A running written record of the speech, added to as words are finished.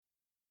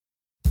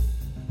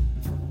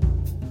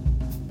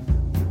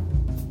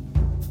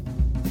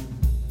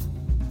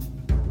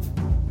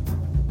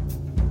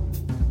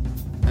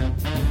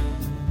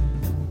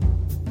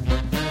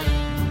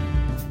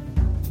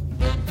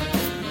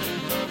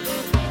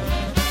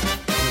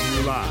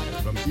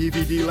live from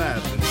EVD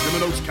Labs in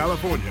Sherman Oaks,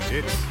 California.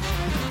 It's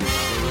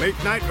the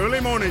Late Night Early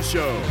Morning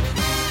Show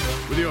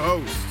with your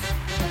hosts,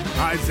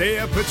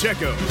 Isaiah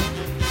Pacheco,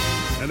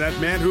 and that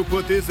man who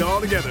put this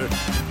all together,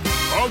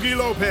 Augie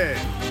Lopez.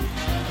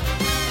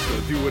 So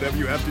do whatever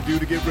you have to do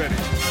to get ready.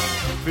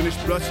 Finish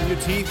brushing your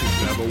teeth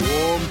and grab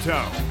a warm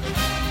towel.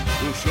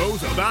 The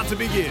show's about to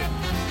begin.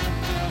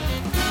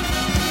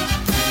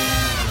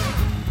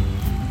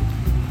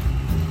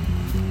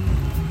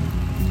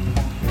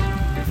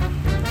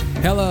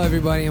 Hello,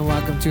 everybody, and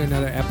welcome to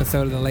another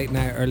episode of the Late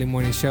Night Early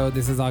Morning Show.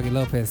 This is Augie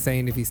Lopez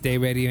saying, if you stay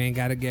ready, you ain't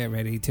got to get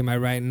ready. To my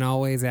right and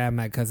always, I have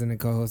my cousin and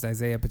co-host,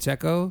 Isaiah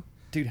Pacheco.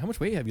 Dude, how much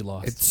weight have you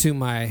lost? To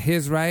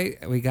his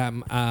right, we got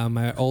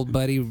my old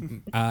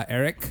buddy,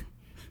 Eric.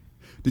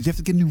 Did you have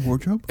to get a new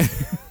wardrobe?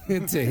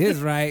 To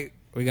his right,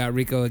 we got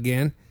Rico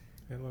again.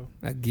 Hello.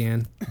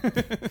 Again.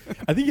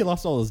 I think you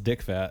lost all his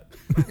dick fat.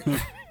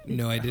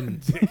 No, I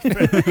didn't.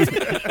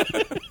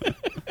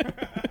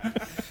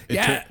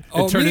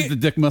 It turned into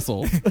dick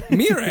muscle.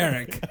 Me or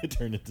Eric? I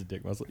turned into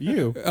dick muscle.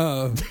 You.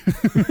 Oh.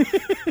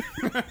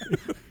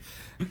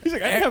 He's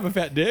like, I don't have a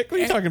fat dick. What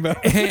are you talking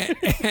about? You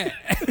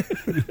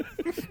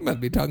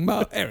must be talking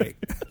about Eric.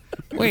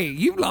 Wait,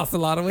 you've lost a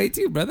lot of weight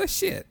too, brother.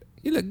 Shit.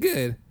 You look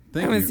good.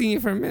 Thank I haven't you. seen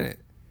you for a minute.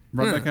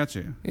 Right back at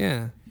you.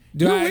 Yeah.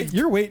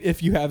 Your weight,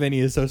 if you have any,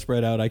 is so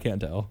spread out, I can't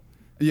tell.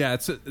 Yeah,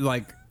 it's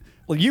like...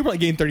 Well, you probably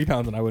gained 30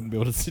 pounds and I wouldn't be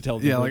able to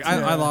tell. Yeah, like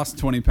I lost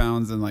 20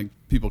 pounds and like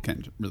people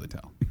can't really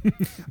tell.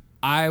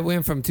 I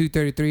went from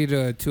 233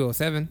 to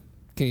 207.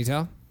 Can you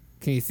tell?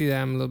 Can you see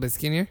that I'm a little bit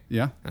skinnier?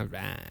 Yeah. All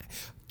right.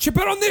 Chip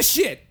out on this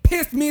shit.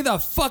 Pissed me the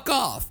fuck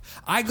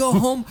off. I go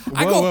home.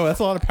 Whoa, that's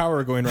a lot of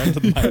power going right into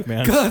the mic,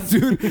 man. Cause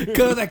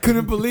I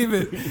couldn't believe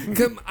it.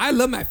 Cause I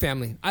love my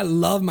family. I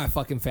love my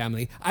fucking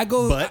family. I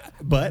go,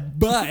 but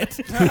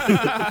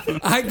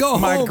I go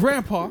home. My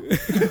grandpa.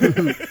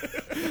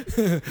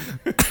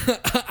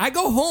 I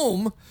go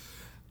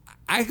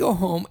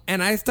home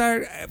and I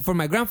start for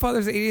my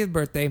grandfather's 80th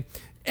birthday.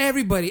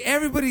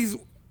 Everybody's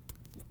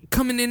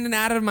coming in and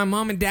out of my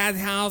mom and dad's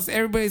house.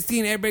 Everybody's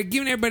seeing everybody,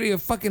 giving everybody a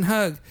fucking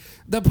hug.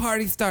 The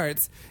party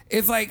starts.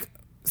 It's like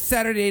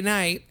Saturday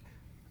night,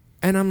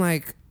 and I'm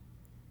like,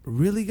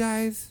 really,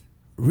 guys?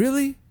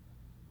 Really?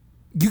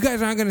 You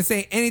guys aren't gonna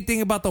say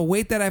anything about the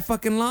weight that I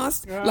fucking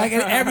lost? Like,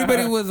 and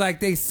everybody was like,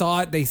 they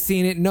saw it, they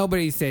seen it.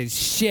 Nobody said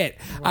shit.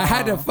 Wow. I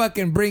had to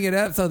fucking bring it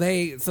up so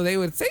they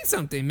would say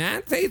something,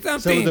 man. Say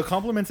something. So the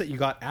compliments that you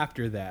got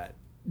after that,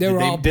 they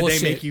were all bullshit.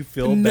 Did they make you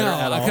feel better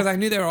at all? No, because I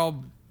knew they were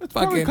all It's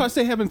fucking. probably because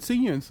they haven't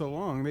seen you in so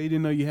long. They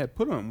didn't know you had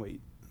put on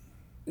weight.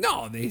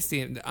 No, they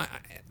seen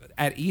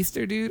at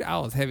Easter, dude. I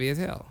was heavy as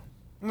hell.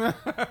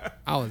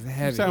 I was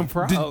heavy. You sound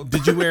proud.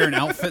 Did you wear an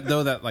outfit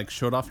though that like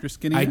showed off your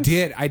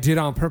skinniness? I did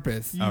on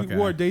purpose. You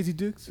wore Daisy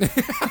Dukes?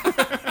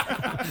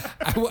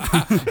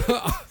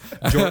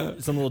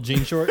 Some little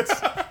jean shorts.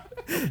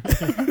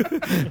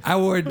 I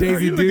wore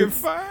Daisy Dukes.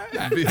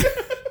 Fine.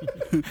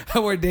 I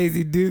wore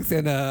Daisy Dukes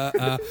and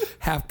a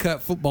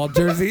half-cut football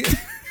jersey.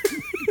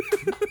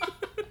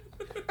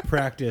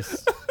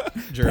 Practice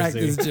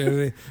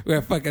jersey.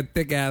 We're fucking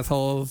thick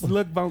assholes.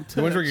 Look, bump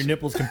The ones where your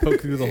nipples can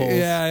poke through the holes.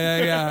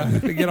 Yeah.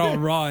 They get all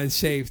raw and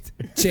chafed.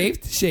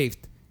 Chafed.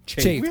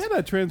 We had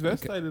a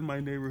transvestite in my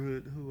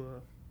neighborhood who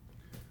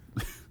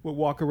would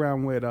walk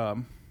around with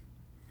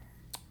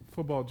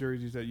football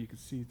jerseys that you could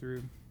see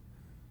through.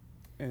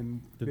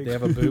 And Did they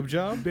have a boob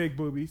job? Big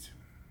boobies.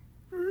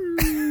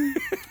 You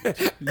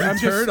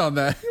heard on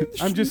that.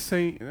 I'm just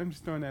saying. I'm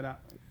just throwing that out.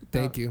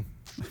 Thank you.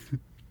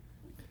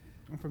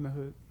 I'm from the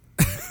hood.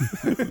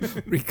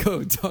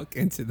 Rico, talk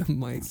into the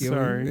mic.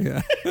 Sorry.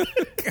 Yeah.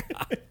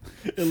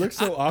 It looks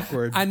so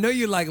awkward. I know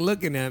you like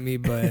looking at me,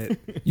 but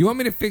you want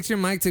me to fix your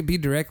mic to be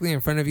directly in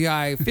front of you?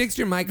 I fixed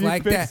your mic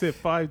like that. You fixed it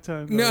 5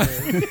 times. No.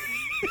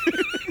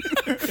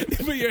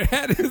 But your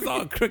head is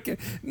all crooked.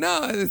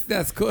 No,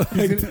 that's cool.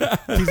 He's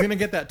gonna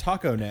get that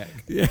taco neck.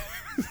 Yeah.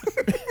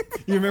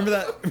 You remember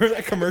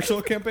that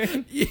commercial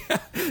campaign? Yeah.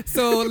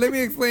 So let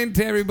me explain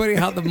to everybody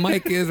how the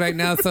mic is right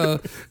now. So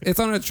it's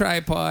on a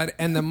tripod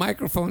and the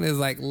microphone is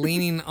like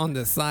leaning on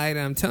the side.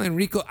 And I'm telling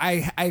Rico,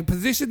 I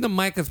positioned the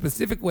mic a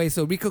specific way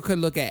so Rico could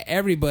look at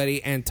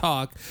everybody and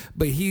talk,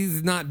 but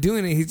he's not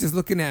doing it. He's just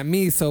looking at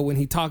me. So when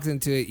he talks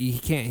into it, he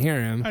can't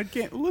hear him. I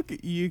can't look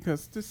at you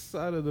because this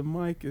side of the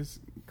mic is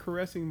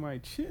caressing my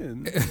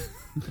chin.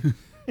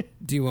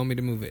 Do you want me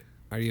to move it?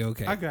 Are you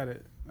okay? I got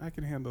it. I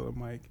can handle the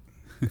mic.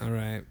 All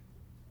right.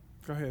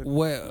 Go ahead.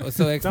 Well,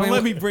 so explain. Don't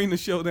let me bring the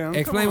show down.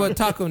 Explain what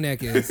taco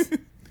neck is.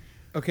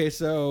 Okay,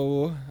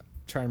 so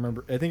trying to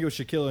remember. I think it was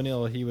Shaquille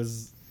O'Neal. He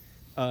was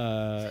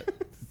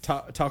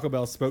Taco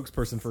Bell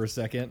spokesperson for a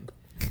second,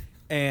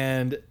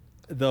 and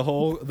the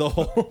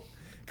whole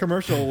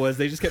commercial was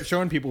they just kept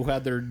showing people who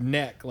had their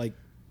neck like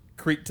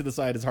creaked to the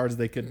side as hard as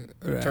they could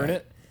turn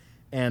it,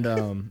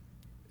 and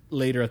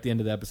later at the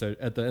end of the episode,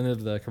 at the end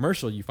of the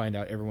commercial, you find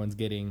out everyone's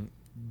getting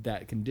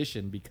that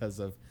condition because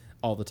of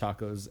all the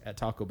tacos at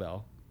Taco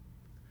Bell.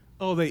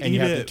 Oh, they and eat you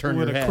have it to turn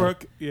with your a head.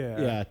 crook?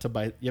 Yeah. Yeah, to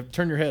bite. You have to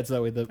turn your head so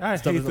that way the I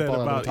stuff hate doesn't that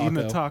fall out about of the eating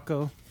a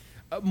taco.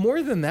 taco.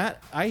 More than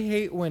that, I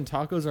hate when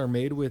tacos are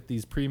made with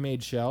these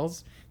pre-made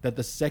shells that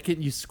the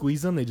second you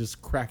squeeze them, they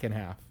just crack in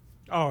half.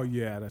 Oh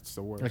yeah, that's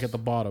the worst. Like at the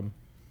bottom.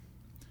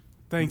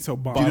 Thanks,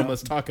 Obama.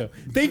 Bottomless taco.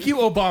 Thank you,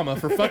 Obama,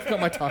 for fucking up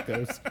my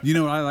tacos. You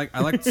know what I like?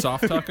 I like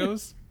soft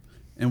tacos.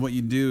 And what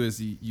you do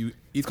is you eat.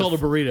 It's called a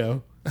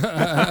burrito.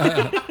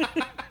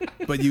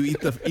 But you eat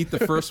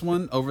the first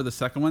one over the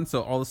second one,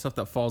 so all the stuff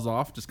that falls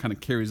off just kind of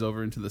carries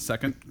over into the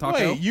second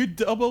taco. Wait, you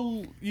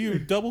double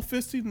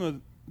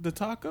fisting the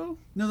taco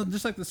No,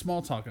 just like the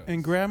small taco.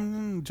 and grabbing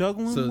them,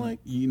 juggling So them like.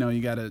 you know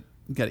you gotta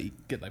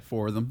get like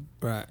 4 of them,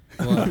 Right.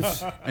 Well,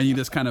 and you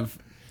just kind of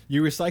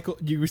You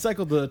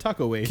recycle the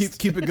taco waste.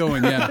 keep it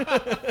going. Yeah.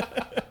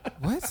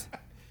 what?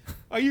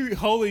 Are you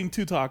holding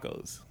 2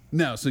 tacos?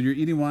 No, so you're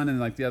eating one, and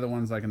like the other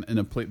one's like in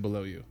a plate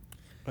below you.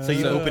 So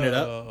you open it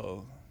up?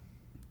 Oh.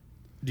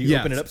 Do you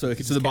open it up so it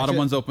can So the just catch bottom it?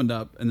 one's opened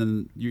up, and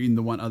then you're eating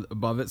the one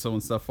above it. So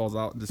when stuff falls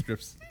out, it just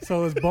drips.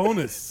 So it's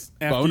bonus.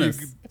 After Bonus.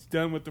 you're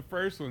done with the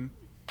first one.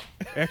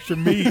 Extra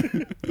meat.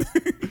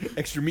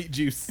 extra meat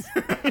juice.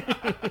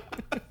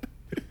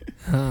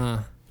 Huh.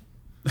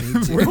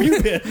 Where have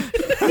you been?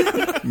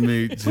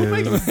 Meat Who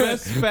makes the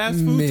best fast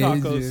food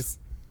tacos? Midges.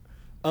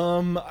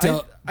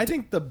 I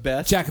think the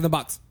best. Jack in the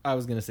Box. I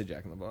was gonna say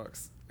Jack in the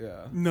Box.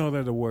 Yeah. No,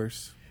 they're the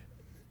worst.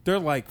 They're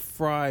like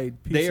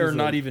fried pieces. They are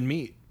not of- even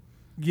meat.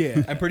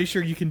 Yeah, I'm pretty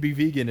sure you can be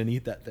vegan and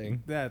eat that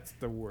thing. that's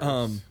the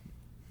worst.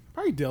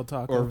 Probably Del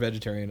Taco. Or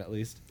vegetarian at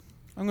least.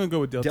 I'm gonna go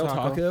with Del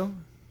Taco.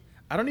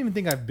 I don't even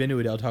think I've been to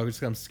a Del Taco just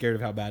because I'm scared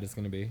of how bad it's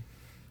gonna be.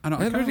 I don't.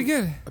 That's pretty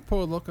good. A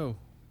Pollo Loco.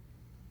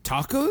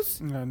 Tacos?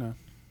 No.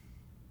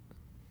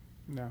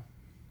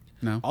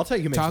 No. I'll tell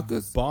you who makes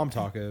Tacos? bomb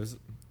tacos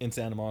in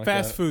Santa Monica.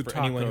 Fast food for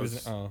anyone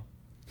who's- tacos. oh.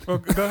 Oh,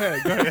 go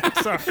ahead.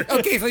 Sorry.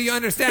 Okay, so you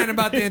understand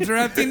about the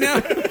interrupting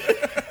now?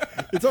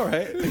 It's all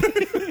right.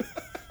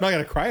 I'm not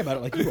gonna cry about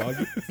it like you,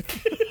 Augie.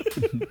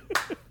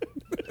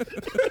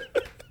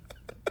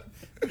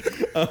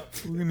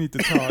 We need to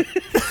talk.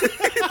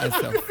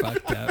 That's so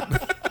fucked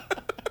up.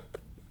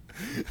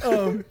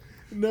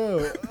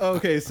 No.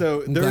 Okay,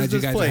 so I'm there's glad you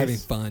this guys are having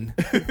place. fun.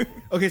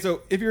 Okay,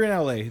 so if you're in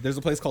LA, there's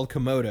a place called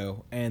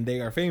Komodo, and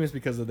they are famous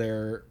because of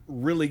their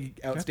really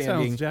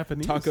outstanding sounds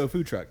Japanese. taco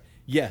food truck.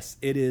 Yes,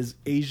 it is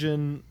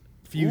Asian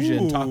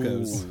fusion Ooh,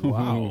 tacos.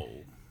 Wow.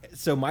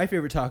 So my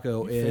favorite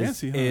taco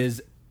Fancy, huh?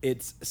 is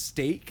it's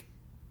steak,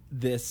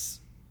 this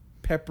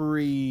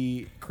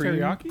peppery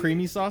Teriyaki?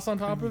 creamy sauce on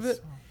top of it,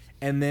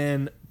 and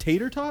then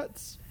tater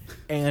tots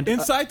and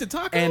Inside the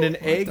taco? and an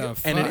What egg the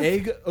and an fuck?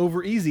 egg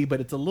over easy, but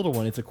it's a little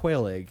one. It's a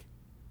quail egg.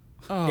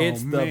 Oh,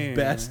 It's the man.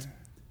 best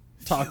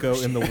taco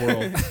in the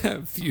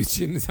world.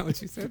 Fusion, is that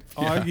what you said?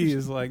 Augie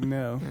is like,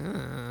 no.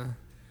 Ah.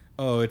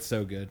 Oh, it's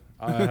so good.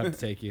 I have to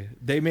take you.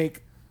 They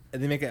make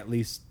at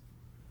least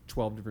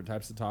 12 different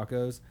types of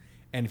tacos,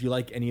 and if you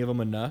like any of them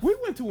enough, We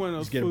went to one of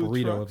those just get a food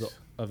burrito trucks.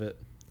 of it.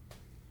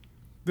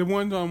 The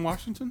one on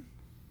Washington?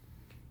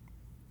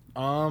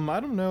 I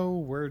don't know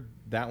where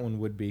that one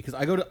would be because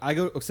I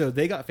go. So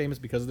they got famous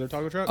because of their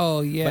taco truck.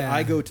 Oh, yeah. But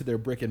I go to their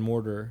brick and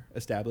mortar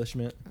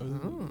establishment.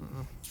 Oh.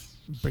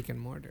 Brick and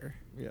mortar.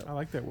 Yeah. I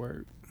like that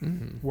word.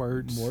 Mm.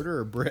 Words. Mortar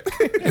or brick?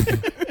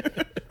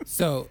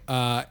 So,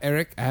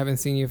 Eric, I haven't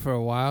seen you for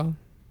a while.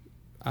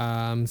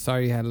 I'm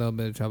sorry you had a little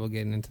bit of trouble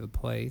getting into the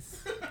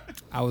place.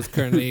 I was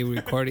currently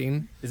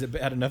recording. Is it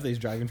bad enough that he's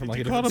driving from like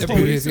a you call different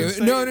the state? police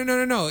and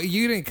say- No.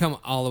 You didn't come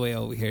all the way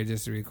over here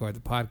just to record the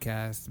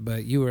podcast,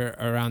 but you were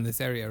around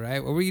this area,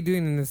 right? What were you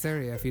doing in this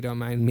area, if you don't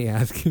mind me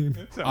asking?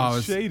 That sounds I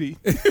was- shady.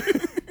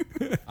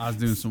 I was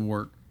doing some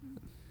work.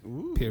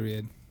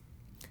 Period.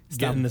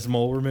 Getting this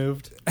mole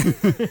removed.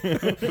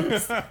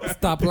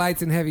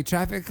 Stoplights and heavy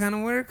traffic kind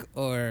of work,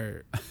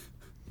 or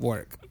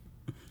work?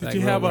 Did Like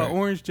you have road an work?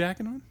 orange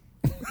jacket on?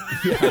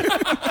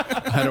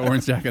 I had an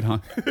orange jacket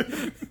on.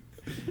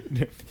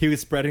 He was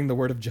spreading the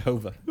word of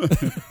Jehovah.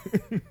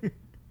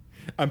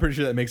 I'm pretty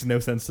sure that makes no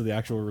sense to the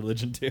actual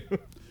religion too.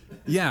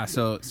 Yeah,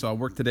 so I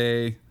worked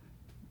today,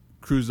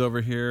 cruised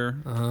over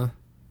here,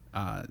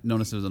 Uh-huh.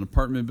 noticed there was an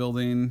apartment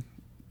building,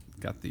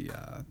 got the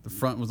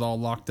front was all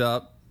locked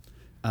up.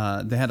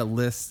 They had a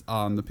list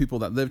on the people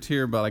that lived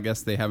here, but I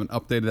guess they haven't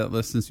updated that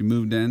list since you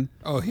moved in.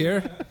 Oh,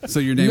 here? So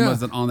your name No.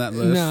 wasn't on that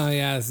list. No,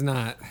 yeah, it's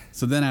not.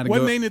 So then I had to What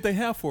go. name did they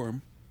have for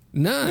him?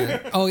 None.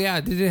 Oh,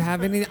 yeah. Did it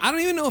have any? I don't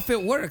even know if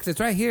it works. It's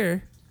right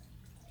here.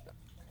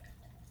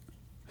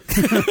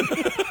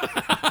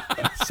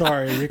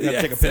 Sorry, you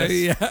gotta take a piss.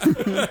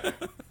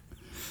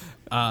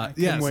 Yeah.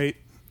 Yeah. Wait.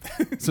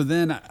 So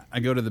then I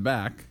go to the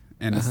back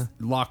and it's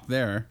locked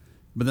there.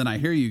 But then I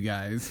hear you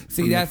guys.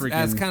 See, from the that's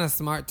freaking- kind of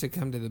smart to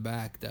come to the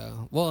back,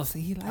 though. Well,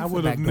 see, he likes I the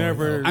would back have door,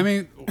 never. though. I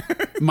mean,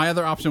 my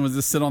other option was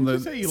to sit on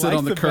Say you sit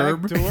on like the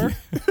curb. back door?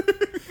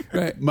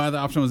 Right. My other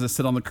option was to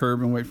sit on the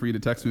curb and wait for you to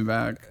text me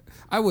back.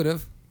 I would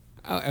have.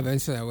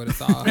 Eventually, I would have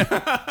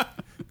saw.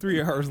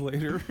 3 hours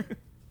later.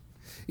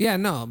 Yeah,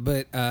 no,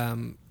 but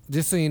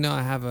just so you know,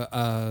 I have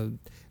a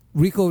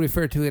Rico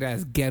referred to it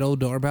as ghetto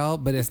doorbell,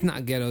 but it's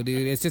not ghetto,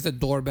 dude. It's just a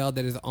doorbell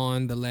that is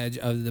on the ledge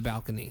of the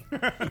balcony.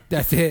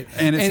 That's it.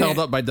 And it's held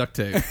up by duct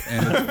tape,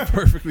 and it's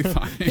perfectly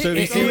fine. So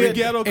it's only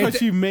ghetto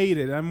because you made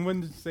it.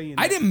 I'm just saying.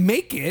 I didn't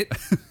make it.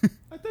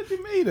 I thought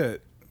you made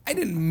it. I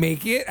didn't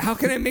make it. How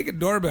can I make a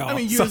doorbell? I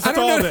mean, you I don't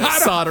know installed it. how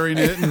to- Soldering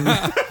it. And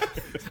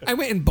I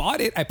went and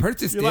bought it. I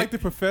purchased You're it. like the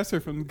professor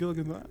from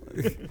Gilligan's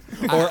Island.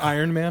 Or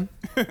Iron Man.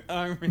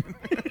 I mean,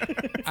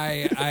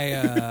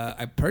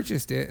 I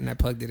purchased it and I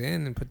plugged it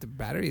in and put the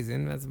batteries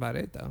in. That's about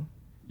it, though.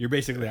 You're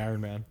basically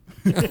Iron Man.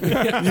 you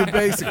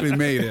basically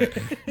made it.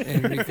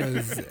 And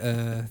Rico's,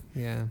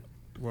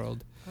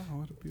 world. oh,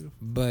 what a beautiful.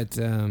 But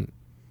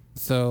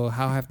so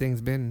how have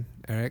things been,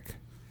 Eric?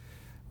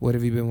 What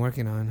have you been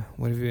working on?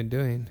 What have you been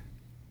doing?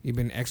 You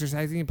been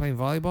exercising and playing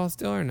volleyball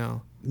still, or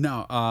no?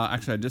 No,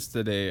 actually, I just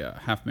did a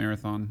half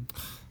marathon.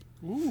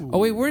 Ooh. Oh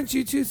wait, weren't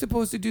you two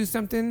supposed to do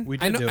something? We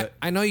I did know, do it.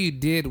 I know you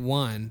did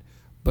one,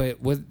 but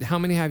how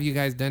many have you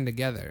guys done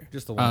together?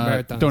 Just the one.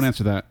 Marathons. Don't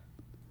answer that.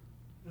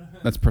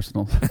 That's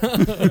personal.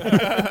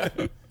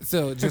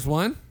 So just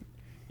one?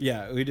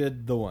 Yeah, we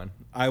did the one.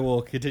 I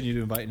will continue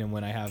to invite him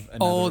when I have another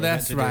Oh, event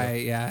that's to do.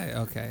 right.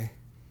 Yeah. Okay.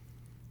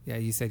 Yeah,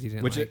 you said you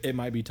didn't. Which like. it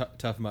might be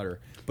Tough Mudder.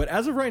 But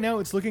as of right now,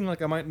 it's looking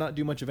like I might not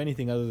do much of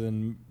anything other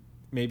than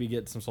maybe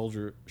get some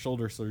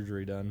shoulder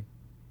surgery done.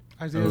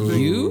 Isaiah's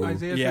You?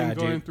 Yeah, been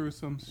going dude. through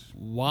some.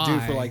 Why?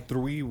 Dude, for like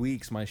 3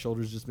 weeks, my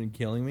shoulder's just been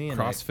killing me. And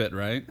CrossFit,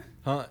 right?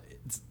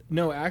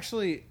 No,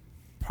 actually,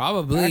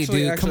 Probably,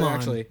 dude. Come on.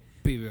 actually,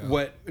 Be real.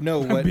 what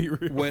Be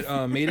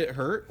real. made it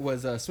hurt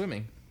was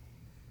swimming.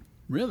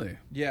 Really?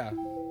 Yeah,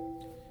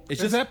 it's Is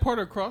just that part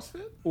of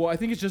CrossFit? well, I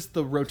think it's just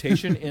the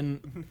rotation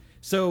in.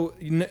 So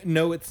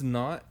no, it's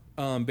not.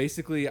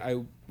 Basically,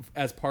 I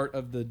as part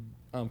of the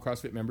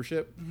CrossFit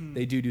membership,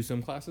 they do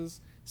swim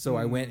classes. So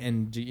I went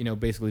and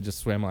basically just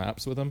swam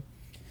laps with them.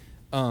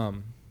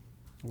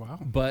 Wow.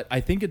 But I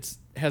think it's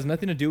has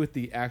nothing to do with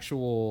the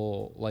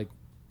actual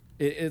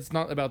it's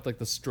not about like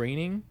the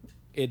straining.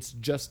 It's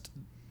just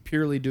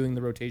purely doing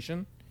the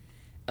rotation.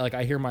 Like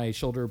I hear my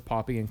shoulder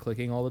popping and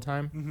clicking all the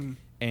time,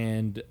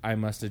 and I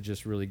must have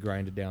just really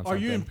grinded down. Are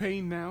Something. you in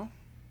pain now?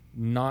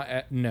 Not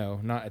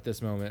at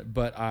this moment.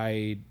 But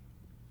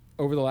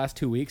over the last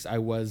 2 weeks, I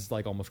was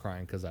like almost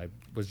crying because I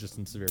was just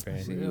in severe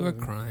pain. You were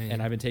crying.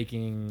 And I've been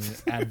taking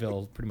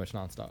Advil pretty much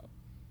nonstop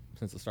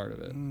since the start of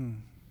it.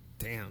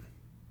 Damn.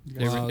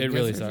 It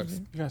really sucks.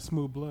 You got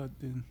smooth blood,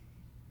 then.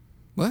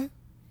 What?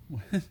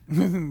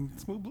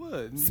 Smooth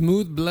blood.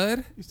 Smooth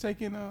blood? He's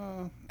taking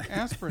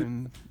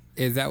aspirin.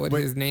 Is that what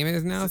his name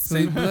is now?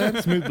 Smooth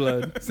blood? Smooth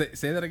blood.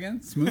 Say that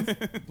again. Smooth.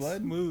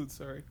 Blood? Smooth,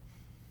 sorry.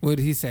 What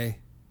did he say?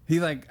 He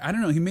I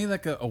don't know. He made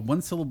like a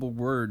one syllable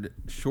word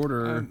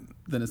shorter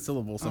than a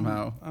syllable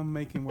somehow. I'm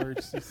making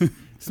words.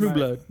 Smooth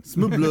blood.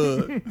 Smooth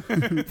blood.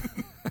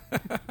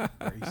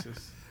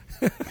 Racist.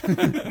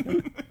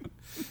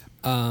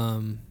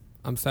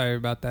 I'm sorry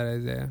about that,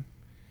 Isaiah.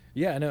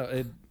 Yeah,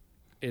 no,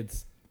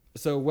 it's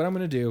so what I'm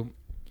gonna do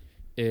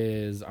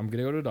is I'm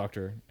gonna go to a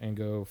doctor and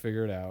go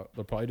figure it out.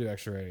 They'll probably do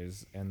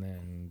X-rays and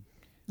then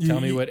tell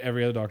me what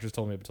every other doctor's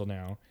told me up until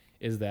now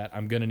is that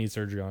I'm gonna need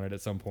surgery on it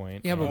at some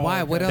point. Yeah, but And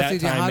why? What else that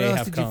did you? time How may else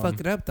have did you come fuck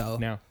it up though?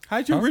 now?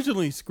 How'd you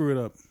originally screw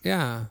it up?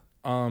 Yeah.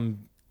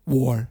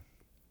 War.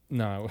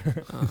 No,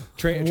 Oh.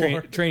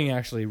 training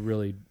actually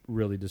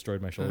really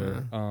destroyed my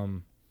shoulder.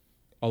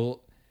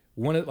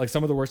 One of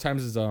some of the worst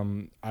times is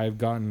I've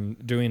gotten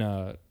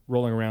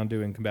rolling around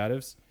doing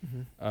combatives.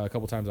 A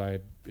couple times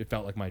it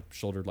felt like my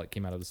shoulder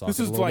came out of the socket. This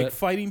is a little like bit.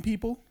 fighting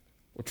people?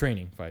 Well,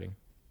 fighting.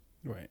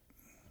 Right.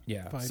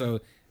 Yeah. Fighting.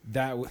 So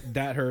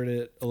that hurt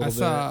it a little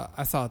bit.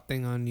 I saw a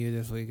thing on you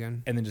this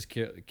weekend. And then just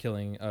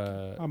killing.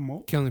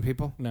 Killing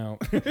people. No,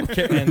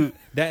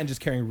 and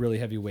just carrying really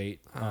heavy weight,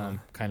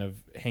 kind of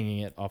hanging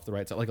it off the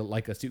right side,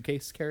 like a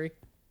suitcase carry,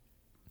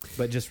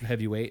 but just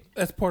heavy weight.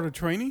 That's part of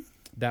training?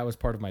 That was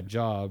part of my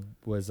job.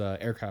 Was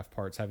aircraft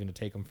parts, having to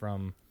take them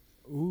from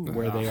Ooh.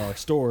 where they are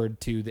stored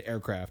to the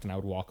aircraft, and I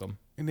would walk them.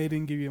 And they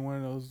didn't give you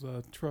one of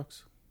those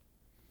trucks?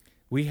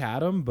 We had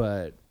them,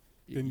 but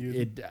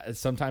it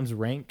sometimes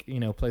rank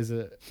plays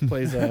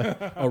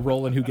a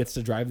role in who gets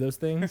to drive those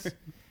things,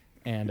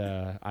 and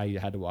I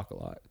had to walk a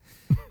lot.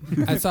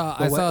 I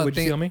saw Would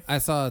you feel me? I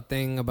saw a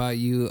thing about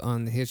you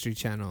on the History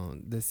Channel.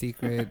 The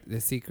secret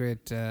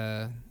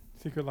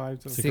Secret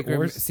lives of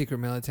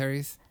secret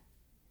militaries.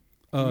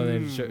 Oh,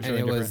 they show And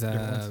it was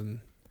difference.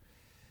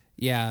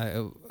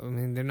 yeah. I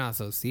mean, they're not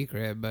so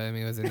secret, but I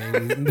mean, it was a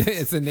Navy.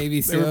 It's a Navy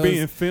They SEALs. were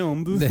being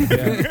filmed.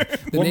 The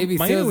Well, Navy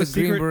mine SEALs, was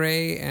the Green secret-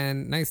 Beret,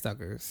 and Night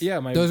Stalkers. Yeah,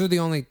 those are the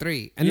only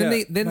three. And Yeah.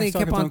 then they Night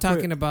kept Stalkers on don't quit.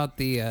 talking about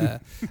the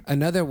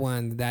another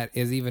one that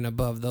is even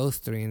above those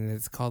three, and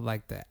it's called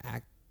like the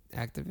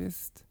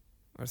Activist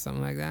or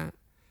something like that.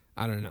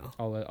 I don't know.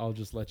 I'll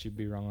just let you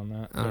be wrong on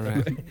that. All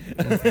right.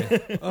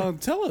 Okay.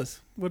 Tell us.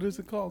 What is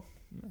it called?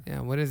 Yeah.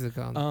 What is it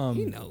called?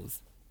 He knows.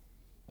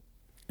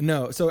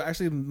 No, so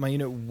actually my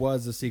unit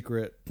was a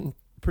secret.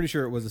 Pretty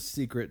sure it was a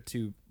secret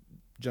to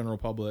general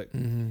public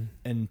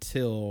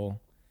until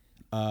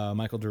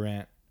Michael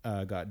Durant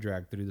got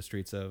dragged through the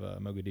streets of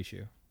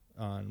Mogadishu.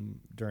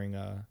 during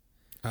I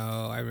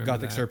remember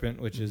Gothic that.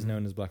 Serpent, which is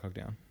known as Black Hawk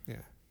Down. Yeah.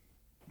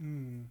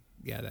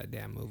 Yeah, that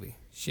damn movie.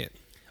 Shit.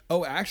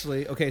 Oh,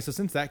 actually, okay. So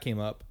since that came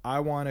up, I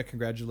want to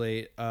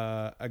congratulate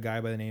a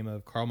guy by the name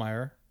of Carl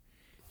Meyer.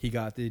 He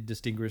got the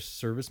Distinguished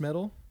Service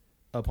Medal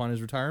upon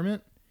his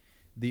retirement.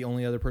 The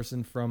only other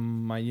person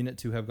from my unit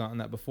to have gotten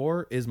that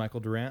before is Michael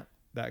Durant,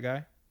 that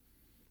guy,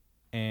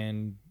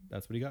 and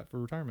that's what he got for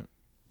retirement.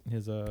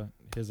 His I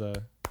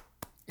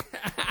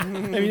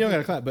mean, you don't got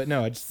to clap, but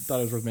no, I just thought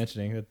it was worth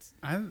mentioning. It's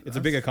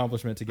a big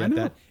accomplishment to get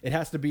that. It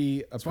has to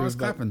be approved.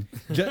 clapping.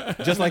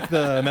 Just like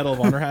the Medal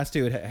of Honor has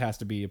to. It has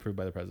to be approved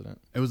by the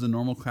president. It was a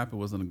normal clap. It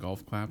wasn't a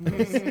golf clap.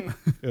 It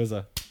was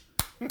a.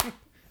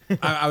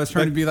 I was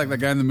trying to be like the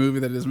guy in the movie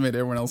that just made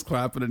everyone else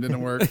clap, but it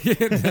didn't work.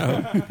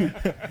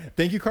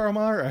 Thank you, Carl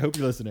Meyer. I hope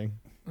you're listening.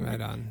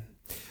 Right on.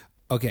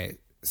 Okay,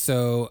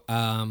 so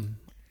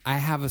I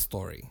have a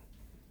story.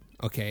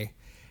 Okay,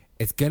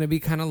 it's gonna be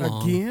kind of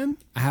long. Again?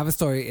 I have a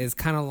story. It's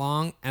kind of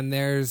long, and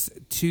there's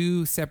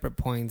 2 separate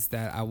points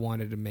that I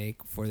wanted to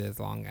make for this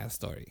long ass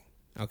story.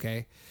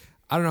 Okay,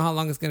 I don't know how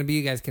long it's gonna be.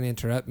 You guys can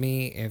interrupt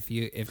me if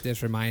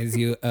this reminds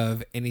you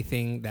of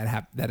anything that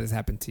has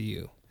happened to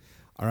you.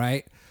 All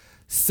right.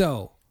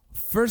 So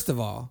first of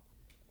all,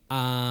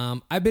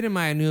 I've been in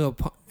my new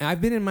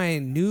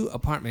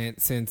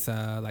apartment since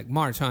like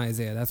March, huh,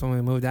 Isaiah? That's when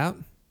we moved out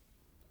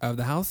of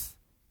the house.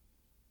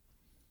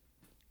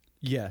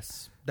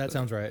 Yes, that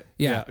sounds right.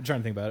 Yeah. I'm trying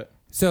to think about it.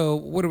 So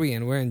what are we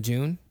in? We're in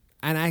June,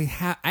 and I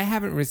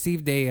haven't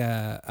received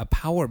a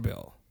power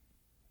bill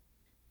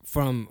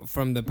from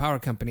the power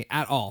company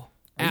at all.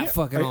 Are you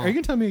all.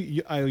 gonna tell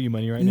me I owe you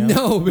money right now?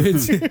 No,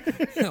 bitch.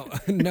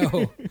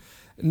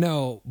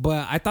 No.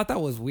 But I thought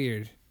that was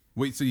weird.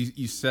 Wait, so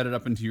you set it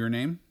up into your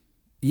name?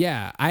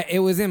 Yeah, it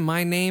was in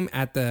my name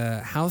at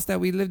the house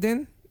that we lived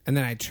in, and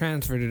then I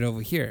transferred it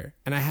over here,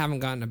 and I haven't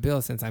gotten a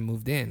bill since I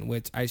moved in,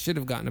 which I should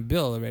have gotten a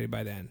bill already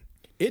by then.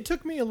 It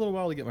took me a little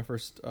while to get my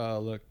first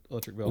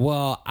electric bill.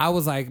 Well, I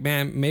was like,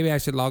 man, maybe I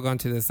should log on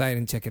to the site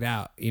and check it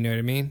out. You know what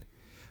I mean?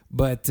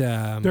 But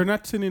they're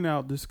not sending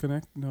out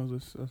disconnect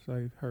notice, as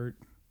I heard.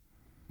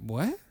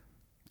 What?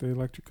 The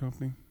electric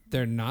company.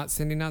 They're not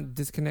sending out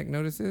disconnect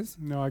notices?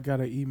 No, I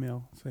got an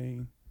email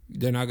saying.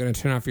 They're not going to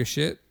turn off your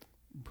shit?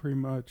 Pretty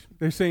much.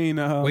 They're saying...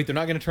 Wait, they're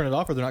not going to turn it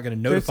off, or they're not going to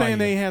notify you? They're saying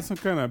they had some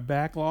kind of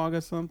backlog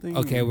or something.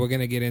 Okay, we're going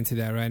to get into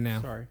that right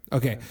now. Sorry.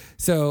 Okay,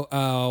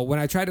 so when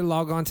I tried to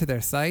log on to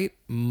their site,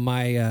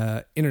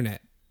 my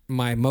internet,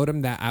 my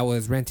modem that I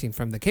was renting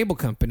from the cable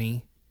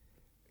company,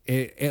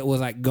 it was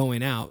like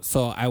going out.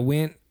 So I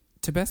went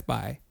to Best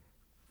Buy,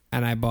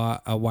 and I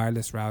bought a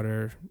wireless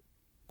router,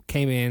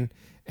 came in,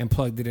 and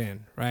plugged it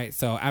in, right?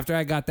 So after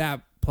I got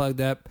that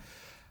plugged up,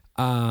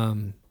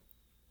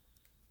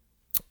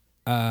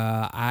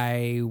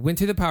 I went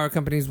to the power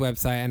company's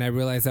website, and I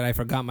realized that I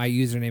forgot my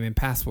username and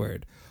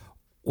password.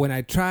 When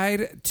I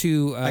tried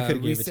to I could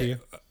have gave it to you.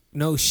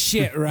 No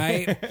shit,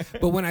 right?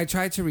 But when I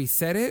tried to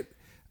reset it,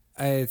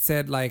 it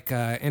said like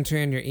enter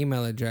in your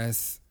email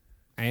address.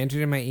 I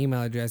entered in my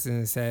email address,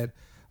 and it said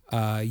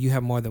you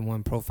have more than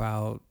one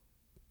profile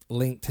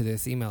linked to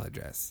this email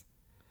address.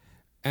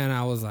 And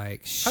I was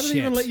like, shit. How did they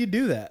even let you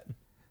do that?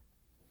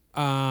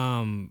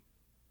 I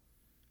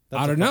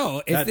don't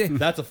know.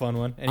 That's a fun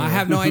one. Anyway. I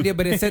have no idea,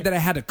 but it said that I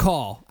had to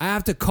call. I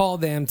have to call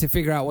them to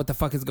figure out what the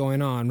fuck is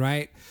going on,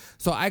 right?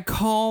 So I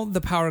called the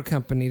power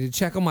company to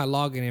check on my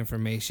login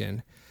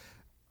information.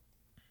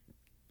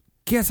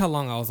 Guess how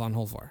long I was on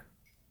hold for?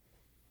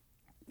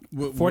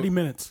 40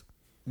 minutes.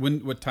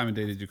 What time of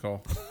day did you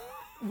call?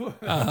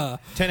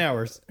 10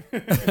 hours.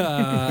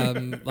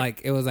 Like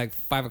it was like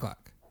 5:00.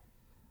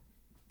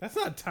 That's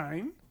not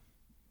time.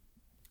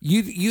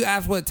 You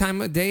asked what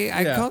time of day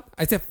I called?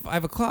 I said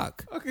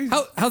 5:00. Okay.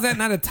 How's that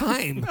not a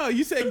time? No,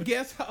 you said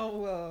guess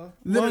how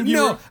long you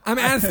No, were-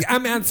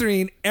 I'm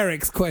answering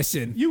Eric's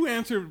question. You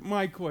answered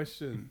my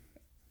question.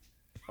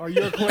 Or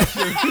your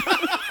question.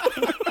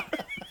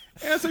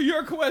 Answer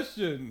your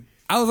question.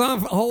 I was on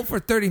hold for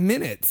 30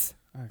 minutes.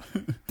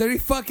 30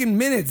 fucking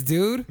minutes,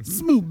 dude.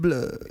 Smooth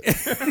blood.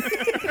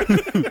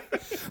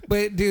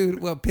 But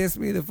dude, what pissed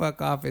me the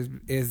fuck off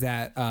is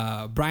that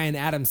Bryan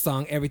Adams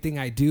song "Everything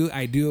I Do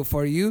It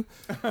For You."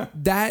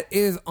 That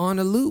is on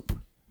a loop.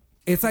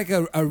 It's like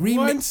a remix.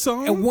 One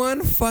song?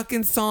 One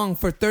fucking song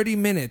for 30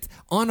 minutes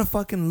on a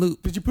fucking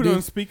loop. Did you put it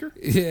on speaker?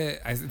 Yeah,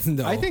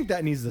 no. I think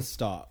that needs to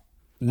stop.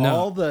 No.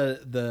 All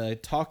the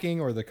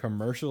talking or the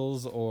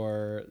commercials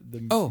or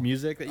the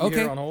music that you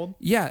hear on hold.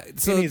 Yeah,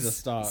 so it needs to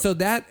stop. So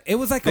that it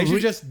was like They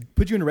should just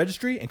put you in a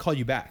registry and call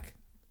you back.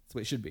 That's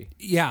what it should be.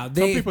 Yeah, Some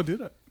people do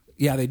that.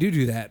 Yeah, they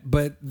do that.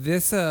 But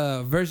this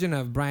version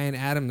of Bryan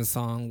Adams'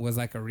 song was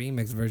like a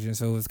remix version,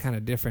 so it was kind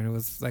of different. It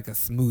was like a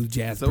smooth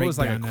jazz So it was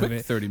like a breakdown of quick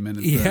it. 30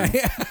 minutes. Yeah,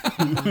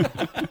 then.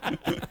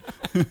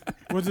 yeah.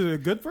 Was it a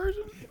good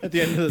version? At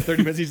the end of the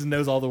 30 minutes, he just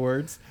knows all the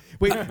words.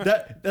 Wait,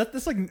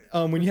 that's like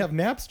when you have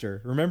Napster.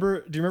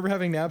 Remember? Do you remember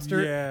having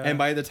Napster? Yeah. And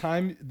by the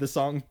time the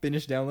song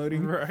finished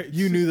downloading, Right.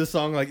 you knew the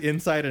song like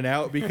inside and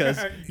out because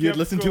you had kept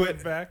listened to going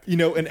it, back.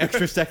 an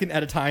extra second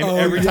at a time Oh,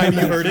 every time you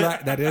that's heard it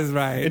right. That is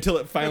right. until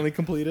it finally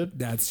completed.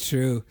 That's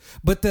true.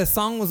 But the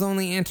song was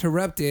only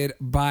interrupted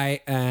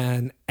by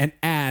an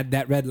ad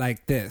that read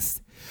like this.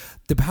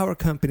 The power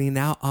company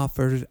now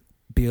offers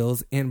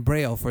bills in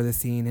Braille for the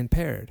seeing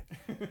impaired.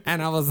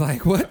 And I was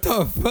like, what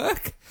the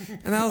fuck?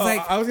 And I was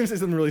like... I was going to say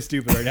something really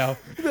stupid right now.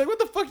 You'd be like, what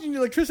the fuck do you need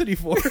electricity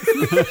for?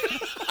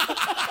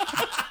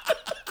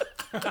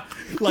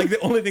 Like the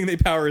only thing they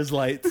power is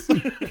lights.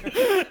 But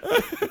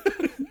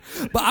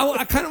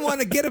I kind of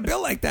want to get a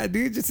bill like that,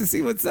 dude, just to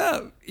see what's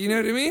up. You know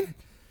what I mean?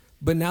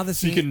 But now the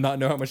So you can not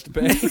know how much to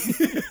pay.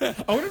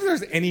 I wonder if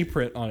there's any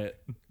print on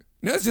it.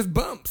 No, it's just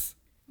bumps.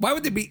 Why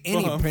would there be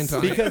any print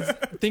on it? Because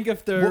think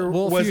if there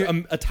Well, if was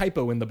you- a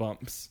typo in the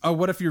bumps. Oh,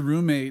 what if your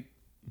roommate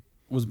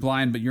was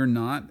blind but you're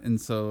not, and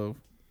so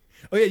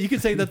Oh yeah, you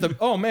could say that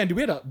oh man, dude,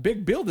 we had a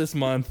big bill this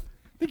month.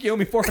 I think you owe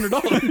me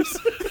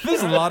 $400.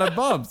 there's a lot of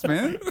bumps,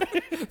 man.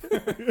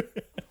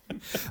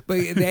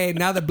 But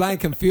now the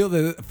blind can feel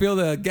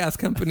the gas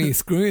company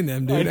screwing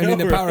them, dude. I mean,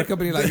 the power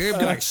company they'd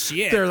be like,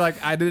 shit. They're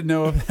like, I didn't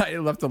know if I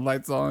left the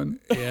lights on.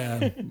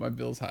 Yeah, My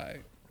bill's high.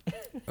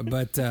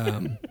 but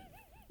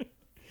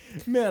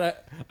Man,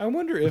 I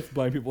wonder if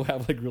blind people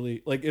have like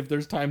really like if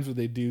there's times where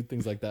they do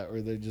things like that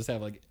where they just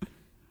have like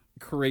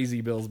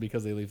crazy bills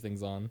because they leave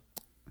things on.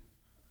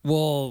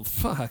 well,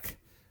 fuck,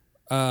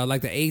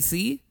 like the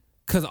AC,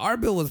 because our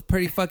bill was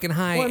pretty fucking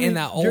high Well, I mean,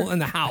 in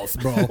the house,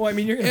 bro. Well, I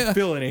mean, you're gonna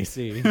fill an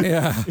AC.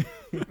 Yeah,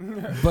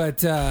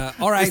 but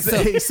all right, Is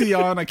so the AC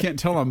on? I can't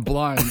tell I'm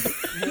blind.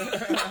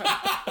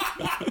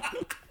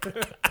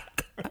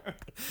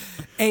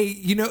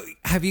 hey,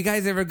 have you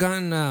guys ever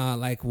gotten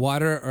like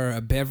water or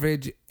a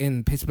beverage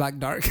in pitch black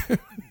dark?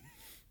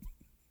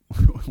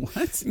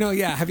 What? No,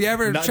 yeah. Have you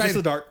ever Not tried? just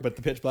the dark, but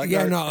the pitch black. Yeah,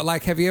 dark. no.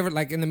 Like, have you ever,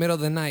 like, in the middle of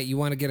the night, you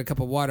want to get a cup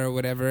of water or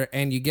whatever,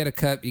 and you get a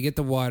cup, you get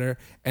the water,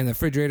 and the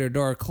refrigerator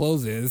door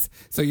closes,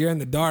 so you're in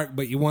the dark,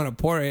 but you want to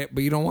pour it,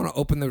 but you don't want to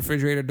open the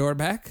refrigerator door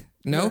back?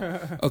 No?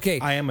 Okay.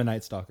 I am a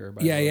night stalker.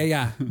 By Yeah, the way.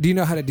 yeah. Do you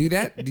know how to do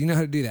that? Do you know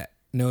how to do that?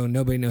 No,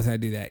 nobody knows how to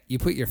do that. You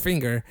put your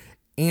finger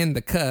in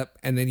the cup,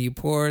 and then you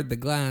pour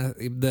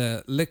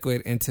the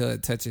liquid until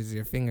it touches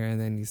your finger, and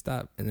then you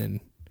stop, and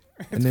then...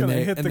 It's going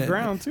to hit the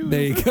ground, too.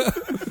 There you go.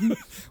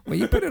 Well,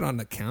 you put it on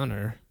the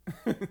counter.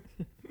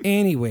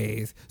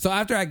 Anyways, so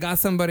after I got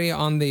somebody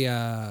on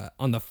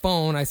the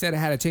phone, I said I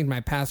had to change my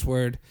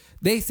password.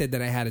 They said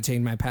that I had to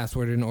change my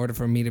password in order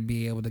for me to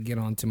be able to get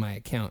onto my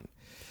account.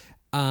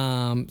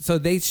 So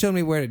they showed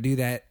me where to do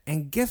that.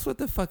 And guess what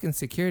the fucking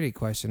security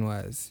question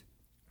was?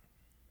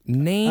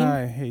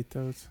 I hate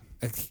those.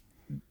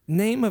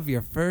 Name of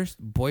your first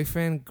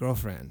boyfriend,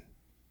 girlfriend.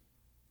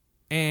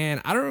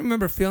 And I don't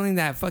remember filling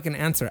that fucking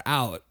answer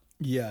out.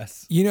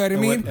 Yes. You know what I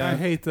And mean? I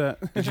hate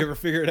that. Did you ever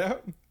figure it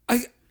out?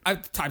 I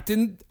typed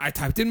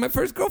in my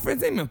first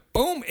girlfriend's name and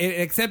boom,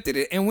 it accepted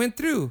it and went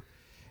through.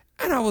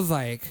 And I was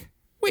like,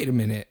 wait a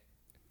minute.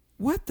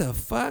 What the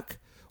fuck?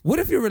 What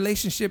if your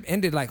relationship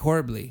ended like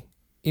horribly?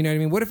 You know what I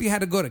mean? What if you had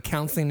to go to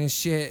counseling and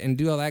shit and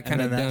do all that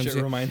kind of dumb shit?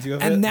 Reminds you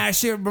of and it? that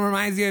shit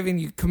reminds you of it and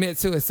you commit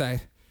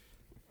suicide.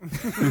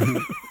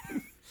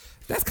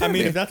 That's kind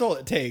if of that's all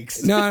it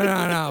takes.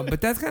 No.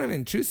 But that's kind of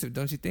intrusive,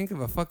 don't you think,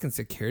 of a fucking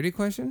security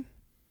question?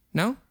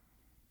 No?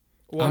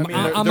 Well, I'm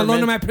they're alone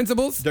meant- to my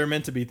principles? They're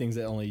meant to be things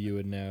that only you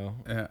would know.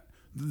 Yeah.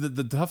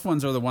 The tough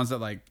ones are the ones that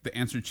like the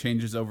answer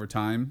changes over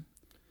time.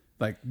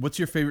 Like, what's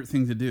your favorite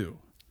thing to do?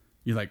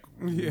 You're like,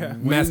 Yeah.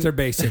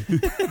 Masturbation.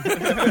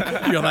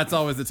 that's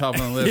always the top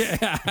on the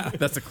list. Yeah.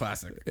 That's a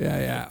classic.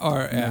 Yeah.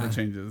 Or, It never yeah.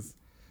 changes.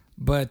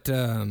 But,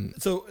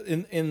 So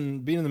in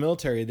being in the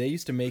military, they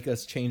used to make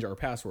us change our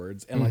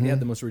passwords, and like they had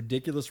the most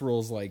ridiculous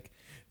rules, like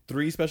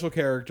 3 special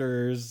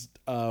characters,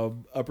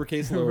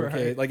 uppercase, lowercase.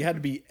 Right. Like it had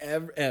to be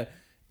it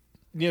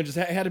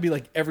had to be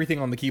like everything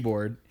on the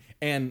keyboard,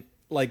 and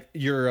like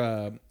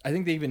I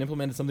think they even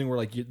implemented something where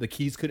like the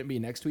keys couldn't be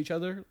next to each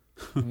other.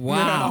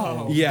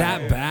 wow. Yeah,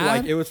 That bad?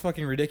 Like it was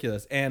fucking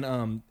ridiculous,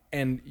 and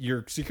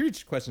your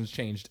security questions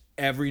changed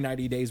every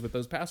 90 days with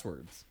those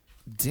passwords.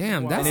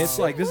 Damn, that's And it's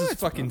like, this is much,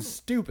 fucking bro.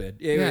 stupid.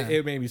 Yeah.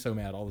 It made me so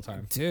mad all the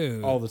time.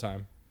 Dude. All the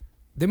time.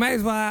 They might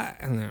as well.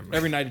 Never mind.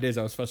 Every 90 days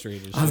I was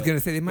frustrated. as I was shit. going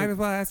to say, they might as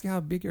well ask you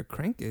how big your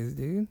crank is,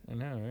 dude. I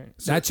know, right?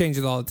 That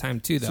changes all the time,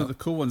 too, though. So the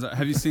cool ones.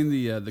 Have you seen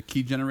the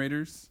key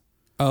generators?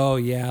 oh,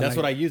 yeah. That's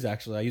what I use,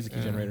 actually. I use a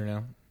key generator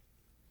now.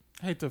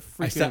 I hate the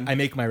I freaking...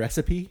 make my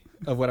recipe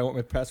of what I want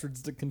my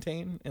passwords to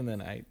contain, and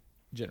then I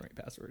generate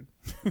password.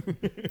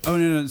 Oh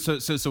no.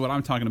 So what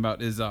I'm talking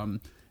about is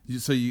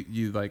you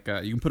you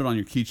can put it on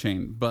your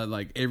keychain, but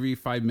like every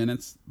 5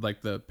 minutes,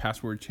 like the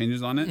password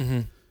changes on it.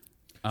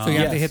 So you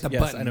have to hit the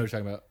yes, button. I know what you're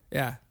talking about.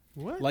 Yeah.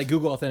 What? Like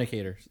Google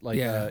Authenticator. Like,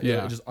 Yeah.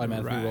 Yeah. it just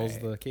automatically rolls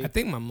the key. I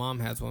think my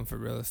mom has one for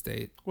real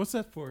estate. What's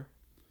that for?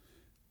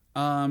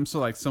 So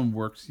like some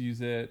works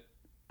use it.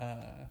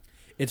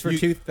 It's for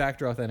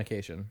two-factor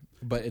authentication,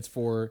 but it's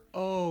for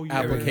Oh, yeah.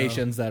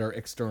 applications that are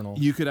external.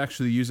 You could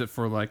actually use it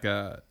for like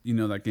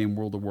that game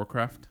World of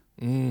Warcraft.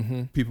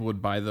 Mm-hmm. People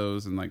would buy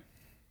those and like,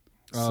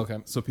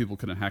 so people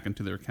couldn't hack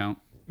into their account.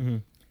 Mm-hmm.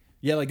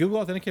 Yeah, like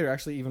Google Authenticator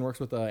actually even works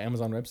with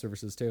Amazon Web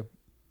Services too.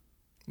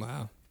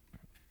 Wow.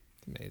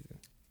 Amazing.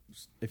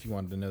 If you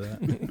wanted to know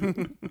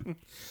that.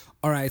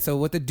 All right. So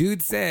what the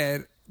dude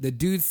said. I'm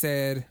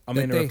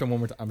gonna interrupt him one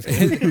more time. I'm just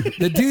kidding.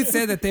 The dude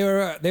said that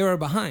they were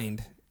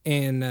behind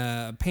in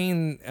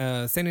paying,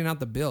 sending out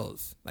the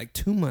bills, like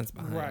 2 months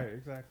behind. Right,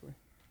 exactly.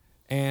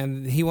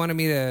 And he wanted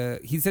me to.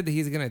 He said that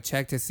he's gonna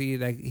check to see.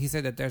 Like he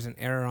said that there's an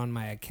error on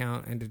my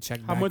account and to check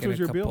How back much in was a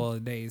your couple bill?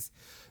 of days.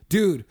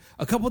 Dude,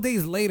 a couple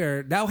days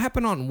later, that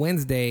happened on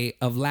Wednesday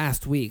of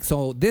last week.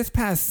 So this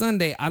past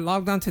Sunday, I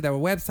logged onto their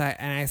website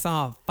and I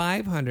saw a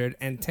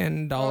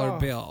 $510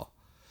 bill.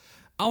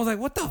 I was like,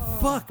 what the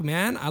fuck,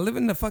 man? I live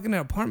in the fucking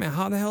apartment.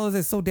 How the hell is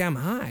it so damn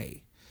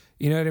high?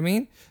 You know what I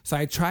mean? So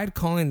I tried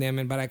calling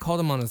them, but I called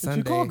them on a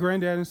Sunday. Did you call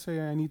Granddad and say,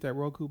 I need that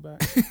Roku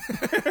back?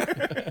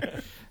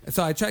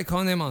 So I tried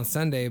calling them on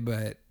Sunday,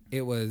 but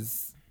it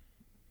was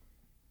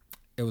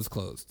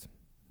closed.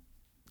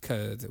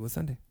 Because it was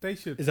Sunday. They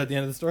should. Is that the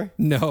end of the story?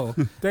 No.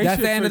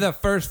 That's the end of the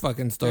first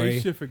fucking story.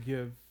 They should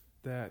forgive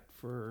that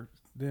for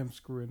them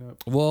screwing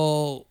up.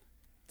 Well,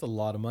 It's a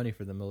lot of money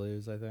for them to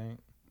lose, I think.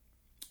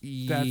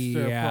 That's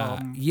their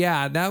problem.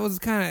 Yeah, that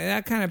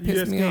kind of You pissed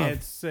just me can't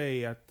off.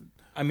 say,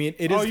 I mean,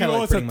 it is you kind of owe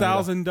like us printing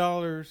money,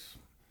 $1,000.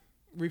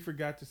 We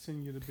forgot to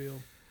send you the bill.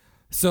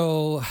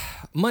 So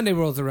Monday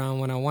rolls around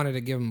when I wanted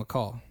to give him a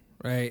call,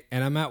 right?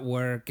 And I'm at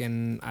work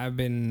and I've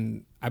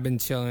been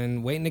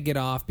chilling, waiting to get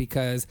off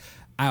because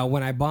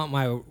when I bought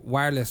my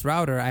wireless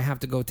router, I have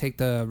to go take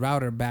the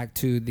router back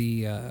to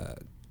the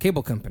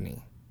cable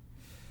company.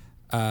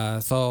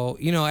 So,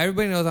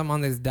 everybody knows I'm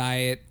on this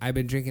diet. I've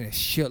been drinking a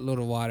shitload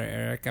of water,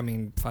 Eric. I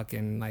mean,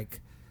 fucking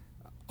like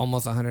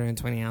almost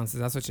 120 ounces.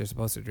 That's what you're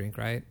supposed to drink,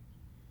 right?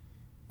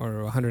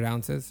 Or 100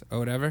 ounces or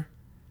whatever.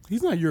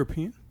 He's not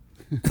European.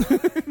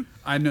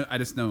 I know. I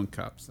just know in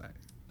cups.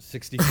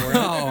 64 Oh,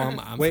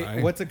 ounces. I'm Wait,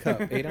 sorry. what's a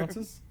cup? 8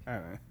 ounces? I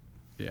don't know.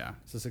 Yeah.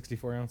 So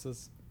 64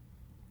 ounces?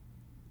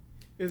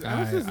 Is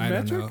ounces I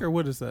don't metric know. or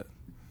what is that?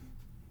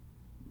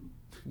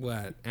 What,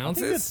 I think that's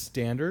ounces?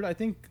 standard. I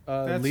think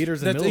That's-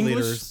 liters and that's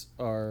milliliters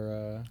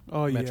are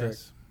metric.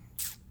 Yes.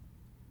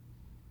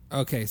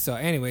 Okay, so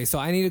anyway, so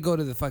I need to go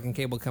to the fucking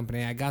cable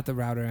company. I got the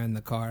router in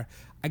the car.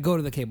 I go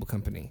to the cable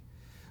company.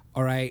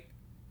 All right.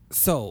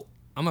 So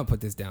I'm going to put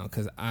this down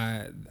because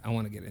I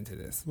want to get into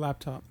this.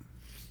 Laptop.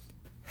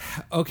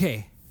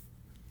 Okay.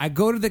 I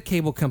go to the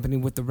cable company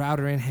with the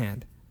router in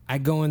hand. I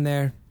go in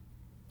there,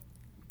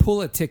 pull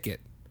a ticket,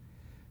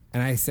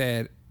 and I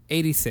said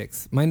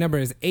 86. My number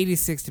is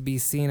 86 to be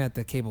seen at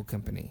the cable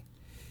company.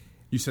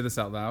 You said this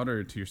out loud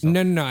or to yourself?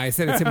 No. I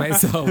said it to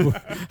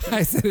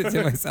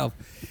myself.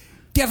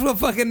 Guess what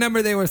fucking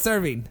number they were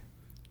serving?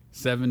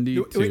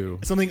 72.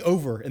 Wait, something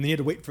over, and then you had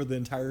to wait for the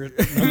entire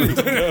number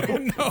to go.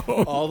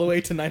 No. All the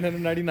way to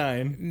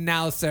 999.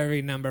 Now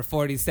serving number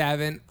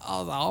 47. I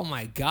was like, oh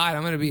my God,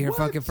 I'm going to be here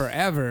fucking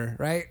forever,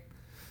 right?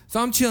 So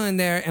I'm chilling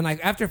there, and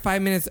like after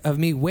 5 minutes of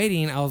me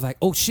waiting, I was like,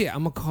 oh shit,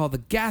 I'm going to call the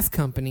gas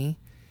company,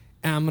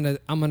 and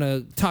I'm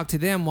gonna talk to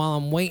them while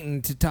I'm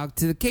waiting to talk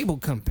to the cable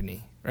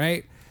company,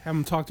 right? Have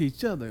them talk to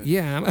each other.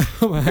 Yeah.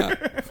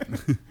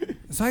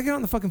 So I get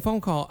on the fucking phone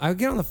call. I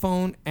get on the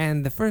phone,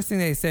 and the first thing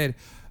they said,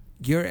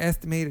 your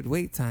estimated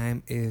wait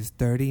time is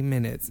 30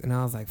 minutes. And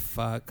I was like,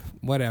 fuck,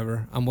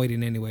 whatever. I'm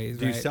waiting anyways.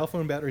 Do right? cell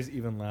phone batteries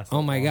even last?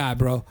 Oh my God,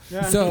 bro.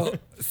 Yeah.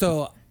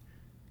 So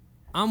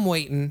I'm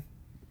waiting,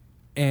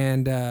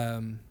 and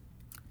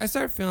I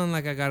start feeling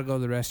like I gotta go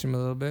to the restroom a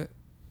little bit.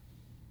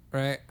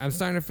 Right? I'm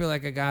starting to feel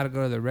like I gotta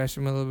go to the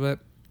restroom a little bit.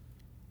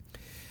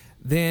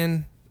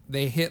 Then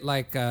they hit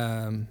like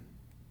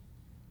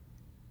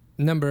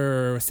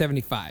number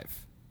 75.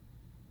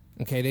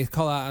 Okay, they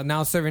call out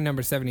now serving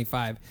number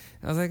 75.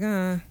 I was like,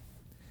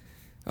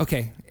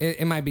 okay,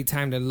 it might be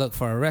time to look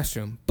for a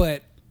restroom.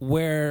 But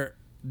where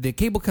the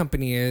cable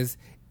company is,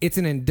 it's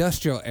an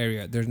industrial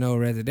area. There's no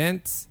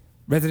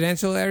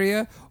residential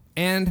area,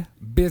 and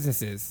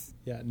businesses.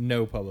 Yeah,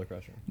 no public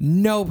restroom.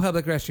 No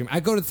public restroom. I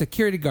go to the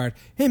security guard.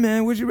 Hey,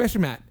 man, where's your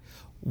restroom at?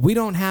 We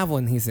don't have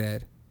one, he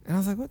said. And I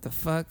was like, what the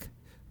fuck?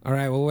 All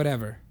right, well,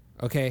 whatever.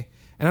 Okay.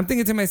 And I'm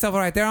thinking to myself, all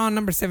right, they're on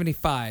number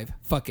 75.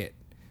 Fuck it.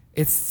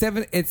 It's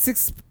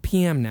 6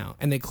 p.m. now,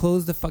 and they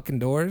close the fucking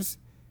doors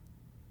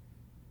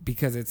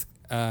because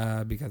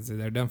because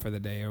they're done for the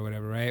day or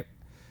whatever, right?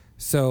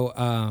 So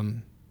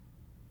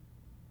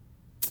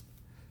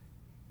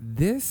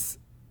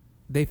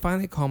they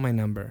finally call my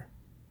number,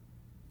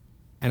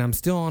 and I'm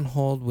still on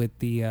hold with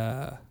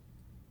the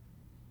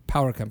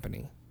power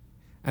company,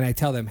 and I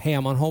tell them, hey,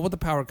 I'm on hold with the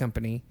power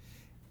company.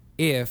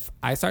 If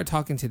I start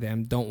talking to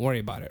them, don't worry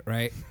about it,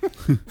 right?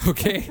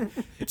 Okay?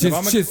 If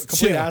I'm a complete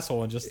chill.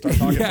 asshole and just start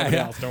talking to somebody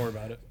Yeah. else, don't worry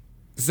about it.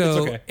 So It's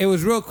okay. It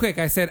was real quick.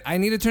 I said, I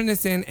need to turn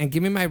this in and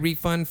give me my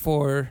refund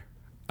for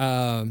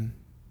the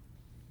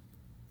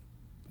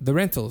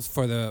rentals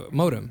for the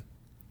modem.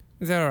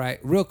 Is that all right?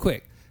 Real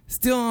quick.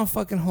 Still on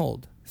fucking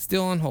hold.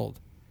 Still on hold.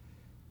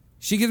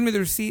 She gives me the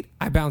receipt.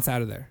 I bounce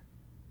out of there.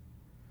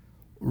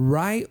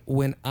 Right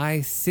when I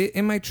sit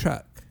in my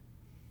truck,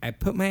 I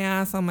put my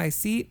ass on my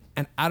seat,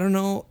 and I don't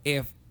know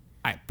if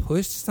I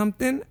pushed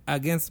something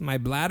against my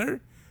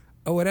bladder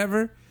or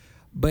whatever,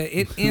 but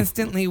it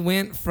instantly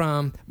went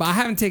from... But I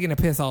haven't taken a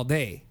piss all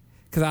day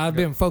because I've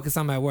been focused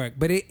on my work.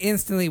 But it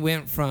instantly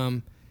went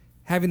from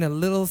having a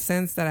little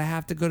sense that I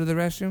have to go to the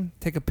restroom,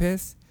 take a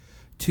piss,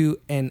 to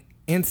an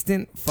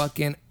instant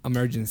fucking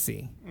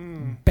emergency.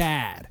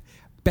 Bad.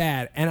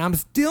 And I'm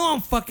still on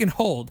fucking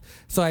hold.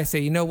 So I say,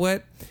 you know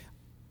what?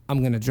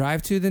 I'm going to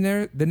drive to the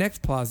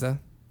next plaza,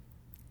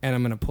 and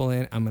I'm going to pull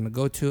in. I'm going to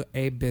go to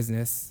a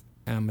business,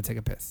 and I'm going to take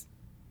a piss.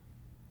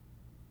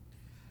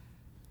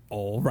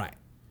 All right.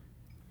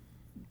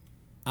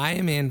 I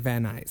am in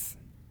Van Nuys,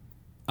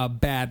 a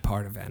bad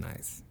part of Van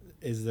Nuys.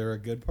 Is there a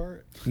good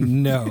part?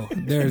 No,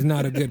 there's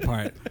not a good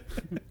part.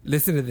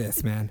 Listen to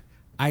this, man.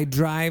 I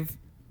drive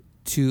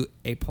to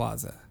a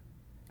plaza,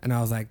 and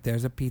I was like,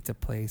 there's a pizza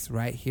place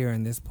right here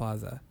in this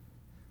plaza.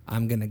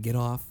 I'm going to get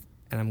off,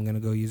 and I'm going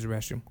to go use the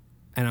restroom.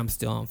 And I'm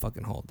still on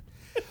fucking hold.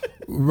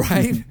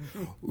 Right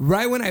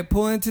when I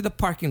pull into the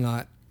parking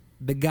lot,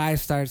 the guy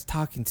starts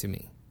talking to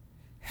me.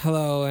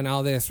 Hello and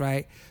all this,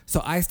 right?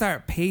 So I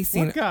start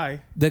pacing. What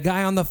guy? The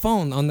guy on the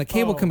phone, on the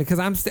cable company, because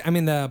I'm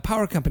in the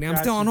power company. I'm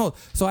still on hold.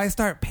 So I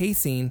start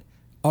pacing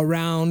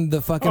around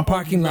the fucking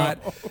parking lot,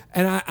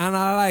 and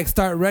I like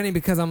start running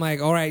because I'm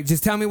like, all right,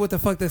 just tell me what the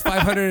fuck this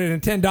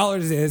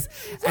 $510 is.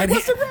 And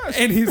what's the rush?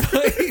 And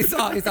he's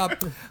all,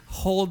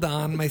 hold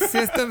on, my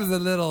system is a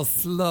little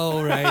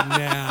slow right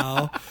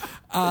now.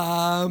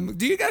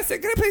 Do you guys say,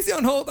 can I place you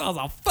on hold? I was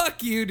like,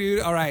 fuck you,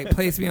 dude. All right,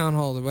 place me on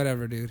hold or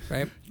whatever, dude.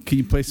 Right? Can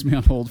you place me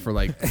on hold for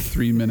like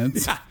 3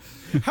 minutes?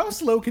 How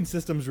slow can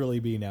systems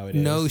really be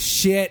nowadays? No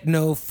shit,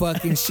 no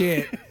fucking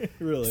shit.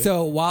 Really?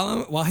 So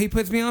while he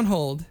puts me on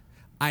hold,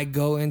 I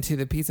go into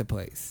the pizza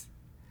place.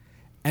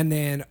 And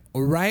then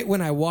right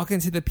when I walk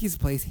into the pizza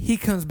place, he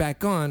comes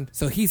back on.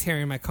 So he's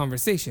hearing my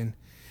conversation.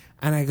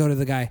 And I go to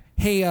the guy,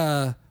 hey,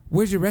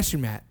 where's your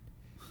restroom at?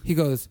 He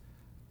goes,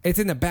 it's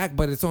in the back,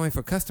 but it's only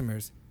for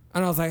customers.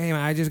 And I was like, hey,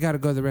 man, I just got to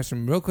go to the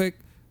restroom real quick.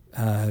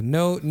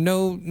 No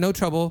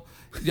trouble.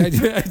 I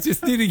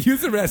just need to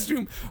use the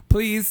restroom,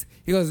 please.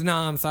 He goes, no,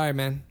 I'm sorry,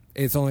 man.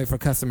 It's only for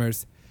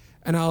customers.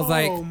 And I was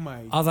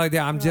like,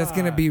 yeah, I'm just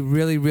going to be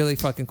really, really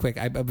fucking quick.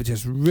 I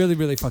just really,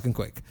 really fucking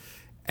quick.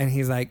 And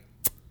he's like,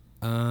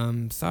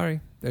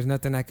 sorry, there's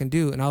nothing I can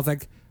do. And I was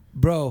like,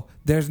 bro,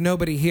 there's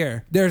nobody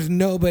here. There's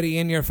nobody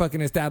in your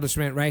fucking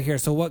establishment right here.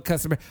 So what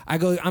customer? I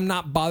go, I'm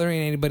not bothering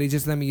anybody.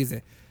 Just let me use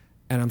it.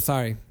 And I'm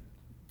sorry.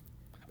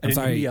 I'm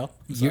sorry.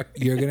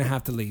 You're going to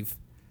have to leave.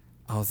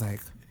 I was like,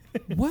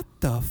 what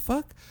the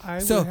fuck?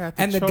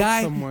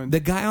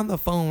 The guy on the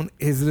phone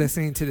is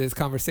listening to this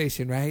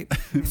conversation, right?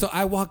 So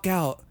I walk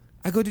out.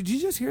 I go, did you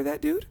just hear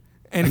that, dude?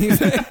 And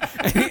he's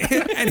like,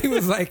 and he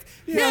was like,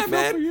 yeah,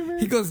 man.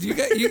 He goes, you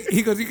got to use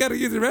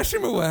the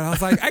restroom or what? I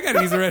was like, I got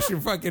to use the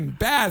restroom fucking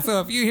bad.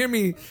 So if you hear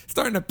me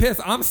starting to piss,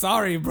 I'm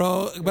sorry,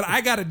 bro, but I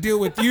got to deal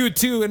with you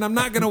too, and I'm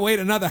not gonna wait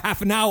another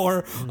half an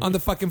hour on the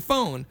fucking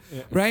phone,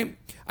 right?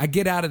 I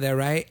get out of there,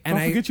 right? And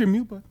don't forget your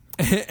mute button.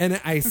 And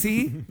I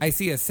see a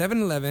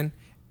 7-Eleven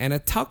and a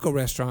taco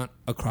restaurant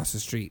across the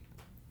street.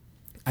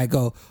 I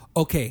go,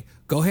 okay,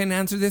 go ahead and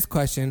answer this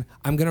question.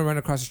 I'm going to run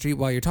across the street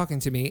while you're talking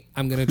to me.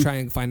 I'm going to try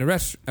and find a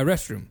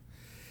restroom.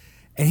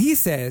 And he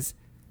says,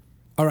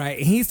 all right.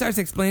 And he starts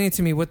explaining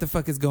to me what the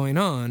fuck is going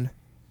on.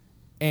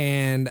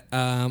 And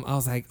I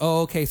was like,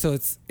 oh, okay, so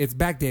it's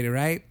backdated,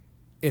 right?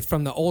 It's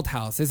from the old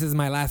house. This is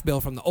my last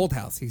bill from the old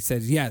house. He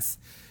says, yes,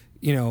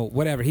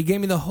 whatever. He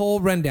gave me the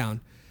whole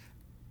rundown.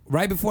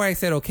 Right before I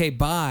said, okay,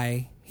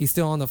 bye, he's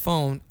still on the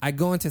phone. I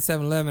go into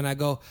 7-Eleven. I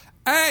go,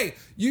 hey,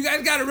 you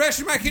guys got a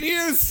restroom I can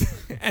use?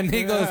 And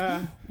he goes,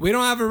 we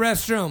don't have a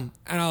restroom.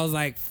 And I was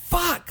like,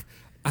 fuck.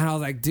 And I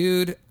was like,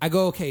 dude, I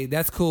go, okay,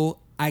 that's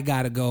cool. I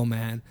got to go,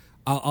 man.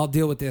 I'll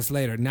deal with this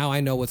later. Now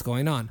I know what's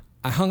going on.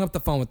 I hung up the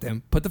phone with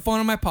him, put the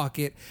phone in my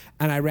pocket,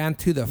 and I ran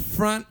to the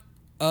front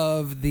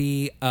of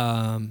the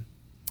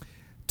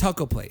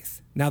taco place.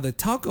 Now, the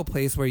taco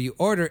place where you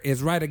order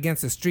is right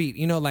against the street.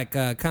 Like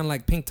kind of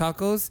like Pink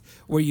Tacos,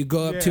 where you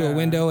go up to a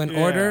window and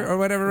order or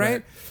whatever,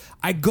 right?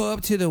 I go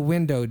up to the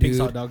window, dude. Pink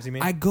hot dogs, you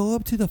mean? I go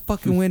up to the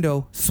fucking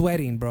window,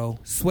 sweating, bro.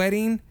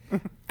 Sweating.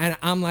 And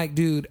I'm like,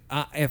 dude,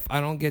 if I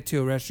don't get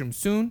to a restroom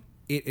soon,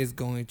 it is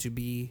going to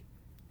be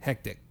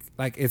hectic.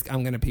 Like,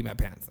 I'm going to pee my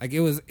pants. Like, it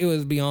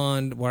was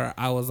beyond where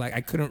I was like, I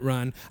couldn't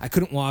run. I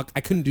couldn't walk.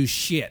 I couldn't do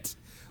shit.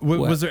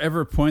 Was there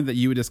ever a point that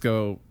you would just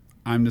go,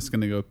 I'm just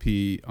going to go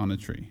pee on a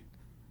tree?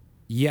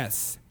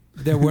 Yes.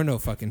 There were no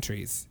fucking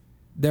trees.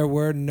 There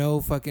were no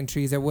fucking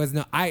trees. There was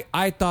no...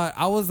 I thought...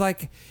 I was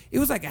like... It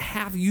was like a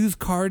half used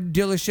car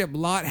dealership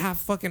lot. Half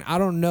fucking... I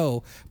don't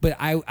know. But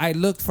I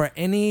looked for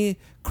any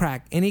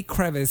crack, any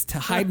crevice to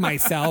hide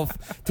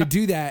myself to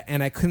do that.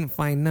 And I couldn't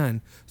find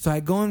none. So I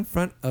go in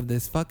front of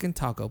this fucking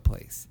taco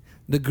place.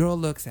 The girl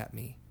looks at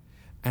me.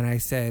 And I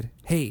said,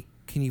 hey,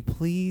 can I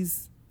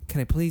please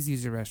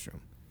use your restroom?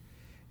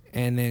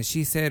 And then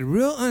she said,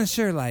 real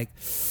unsure, like...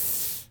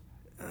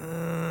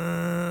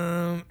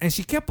 And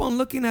she kept on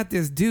looking at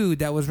this dude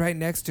that was right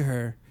next to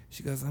her.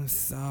 She goes, I'm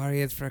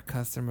sorry, it's for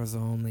customers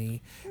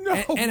only. No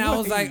and I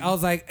was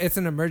like, it's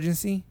an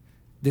emergency.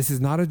 This is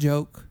not a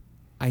joke.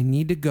 I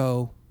need to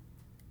go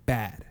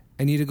bad.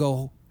 I need to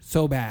go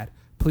so bad.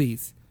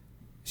 Please.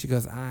 She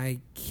goes,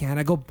 I can't.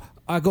 I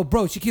go,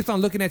 bro, she keeps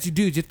on looking at you,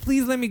 dude. Just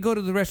please let me go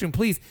to the restroom,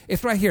 please.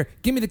 It's right here.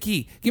 Give me the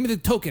key. Give me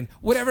the token.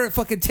 Whatever it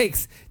fucking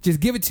takes. Just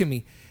give it to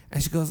me.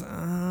 And she goes,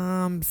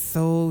 I'm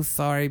so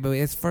sorry, but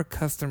it's for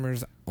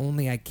customers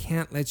only. I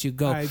can't let you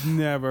go. I've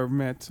never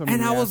met somebody.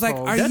 And I was like,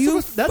 assholes. are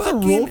you That's a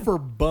fucking... rule for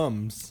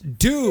bums.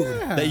 Dude.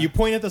 Yeah. That you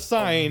point at the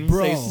sign,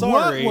 Bro. say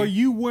sorry. What were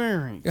you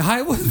wearing?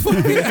 I was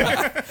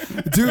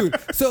dude.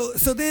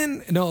 So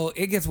then no,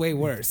 it gets way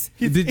worse.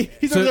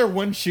 He's over there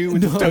one shoe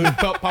with his toes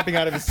popping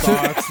out of his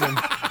socks. And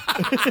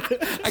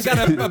I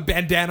got a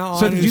bandana on.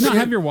 So did and you not shit.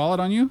 have your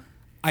wallet on you?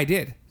 I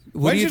did.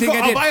 why What do you don't think go,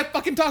 I did? I'll buy a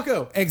fucking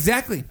taco.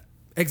 Exactly.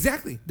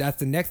 That's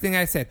the next thing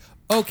I said.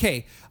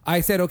 Okay. I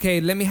said, okay,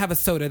 let me have a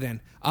soda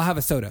then. I'll have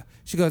a soda.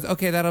 She goes,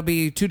 okay, that'll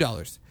be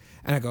 $2.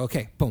 And I go,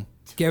 okay, boom.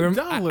 Gave her,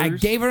 I $2?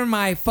 gave her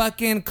my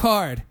fucking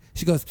card.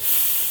 She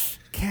goes,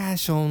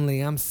 cash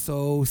only. I'm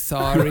so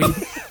sorry. Who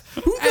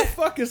the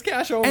fuck is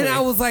cash only? And I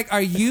was like,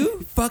 are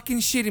you fucking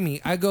shitting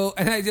me? I go,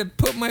 and I just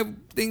put my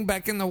thing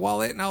back in the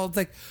wallet, and I was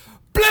like,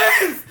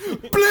 please,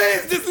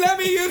 just let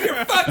me use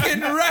your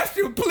fucking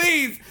restroom,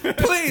 please.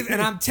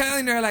 And I'm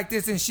telling her like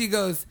this, and she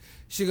goes,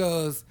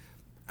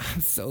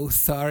 I'm so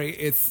sorry.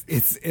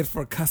 It's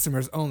for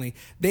customers only.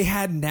 They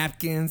had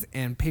napkins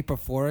and paper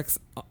forks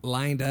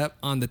lined up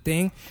on the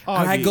thing,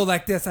 and I go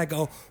like this. I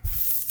go,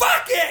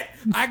 fuck it.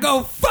 I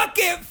go, fuck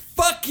it.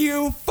 Fuck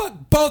you.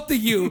 Fuck both of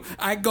you.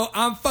 I go,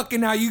 I'm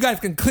fucking out. You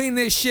guys can clean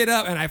this shit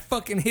up. And I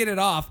fucking hit it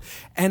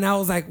off. And I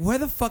was like, where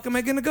the fuck am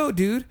I going to go,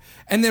 dude?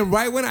 And then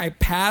right when I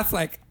pass,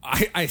 like,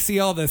 I see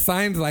all the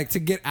signs, like, to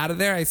get out of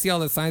there. I see all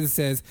the signs that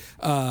says,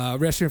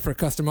 restroom for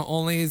customer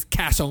only is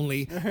cash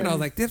only. And I was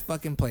like, this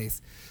fucking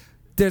place.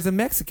 There's a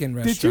Mexican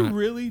restaurant. Did you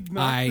really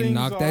knock I things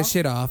knocked off? that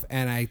shit off.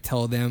 And I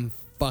told them,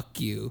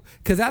 fuck you.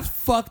 Because that's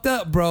fucked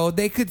up, bro.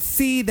 They could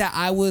see that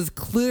I was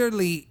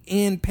clearly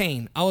in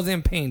pain. I was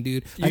in pain,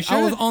 dude. Like,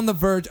 I was on the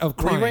verge of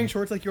Were crying. you wearing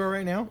shorts like you are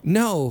right now?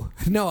 No,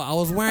 I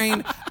was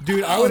wearing...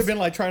 Dude, I would have been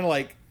like trying to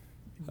like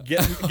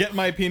get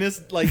my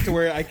penis like to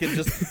where I could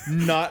just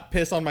not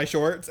piss on my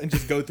shorts and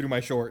just go through my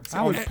shorts.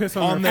 I would piss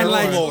on their their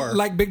and floor.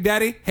 like Big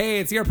Daddy, hey,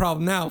 it's your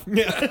problem now.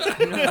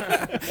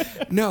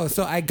 No,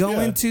 so I go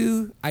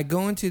into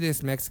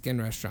this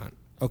Mexican restaurant.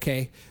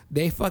 Okay,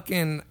 they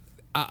fucking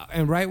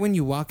and right when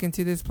you walk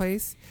into this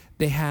place,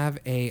 they have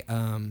a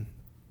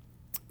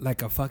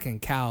like a fucking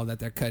cow that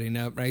they're cutting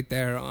up right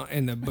there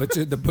in the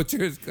butcher. The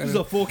butcher is This is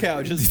a full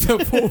cow. Just it's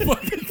a full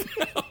fucking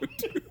cow,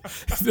 dude.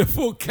 It's a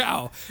full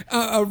cow,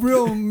 a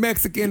real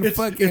Mexican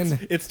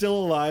fucking. It's still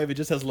alive. It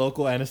just has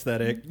local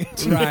anesthetic.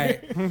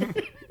 Right.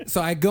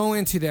 So I go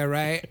into there,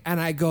 right? And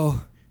I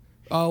go,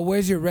 oh,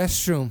 where's your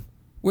restroom?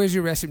 Where's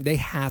your restroom? They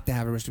have to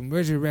have a restroom.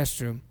 Where's your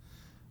restroom?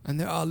 And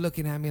they're all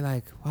looking at me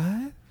like,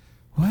 what?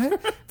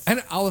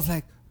 And I was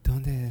like,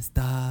 ¿Dónde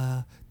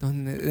está?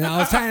 ¿Dónde? And I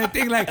was trying to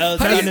think like, how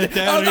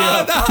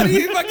do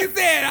you fucking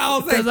say it? I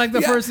was like, That's like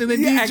the first thing they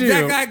teach you.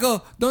 Exactly. I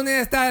go,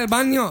 ¿Dónde está el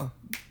baño?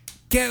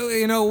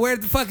 Where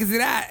the fuck is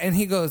it at? And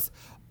he goes,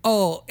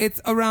 oh, it's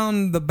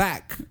around the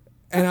back.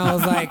 And I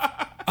was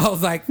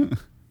like,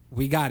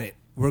 we got it.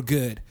 We're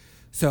good.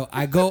 So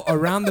I go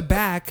around the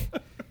back,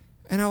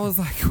 and I was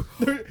like,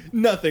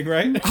 Nothing,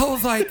 right? I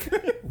was like,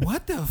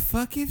 what the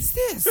fuck is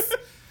this?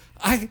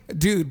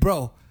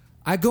 Bro,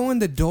 I go in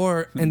the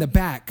door in the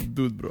back.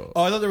 Dude, bro.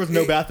 Oh, I thought there was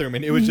no bathroom,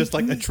 and it was just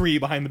like a tree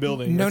behind the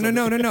building. No.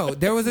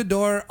 There was a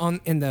door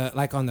on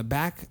the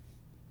back,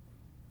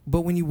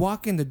 but when you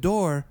walk in the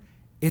door,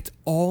 it's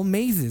all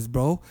mazes,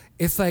 bro.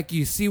 It's like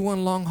you see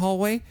one long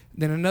hallway,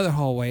 then another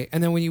hallway,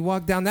 and then when you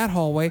walk down that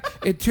hallway,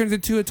 it turns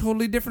into a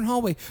totally different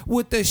hallway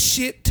with a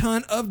shit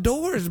ton of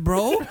doors,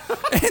 bro.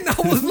 And I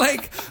was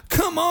like,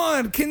 come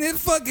on, can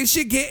this fucking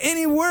shit get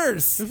any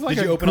worse? It's like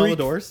Did you a open all the Greek-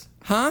 doors?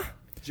 Huh?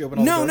 Did you open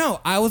all the doors? No.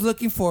 I was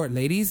looking for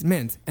ladies,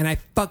 men's, and I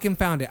fucking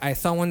found it. I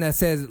saw one that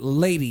says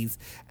ladies,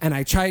 and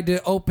I tried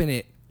to open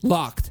it,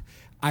 locked.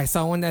 I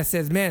saw one that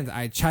says men's.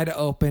 I tried to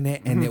open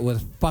it, and it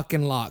was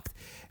fucking locked.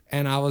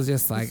 And I was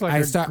just like, like I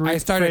a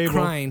Greek started fable.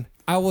 crying.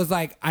 I was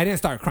like, I didn't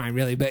start crying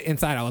really, but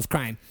inside I was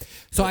crying.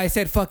 So I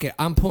said, fuck it.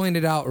 I'm pulling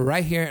it out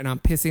right here, and I'm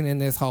pissing in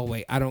this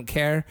hallway. I don't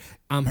care.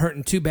 I'm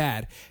hurting too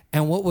bad.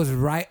 And what was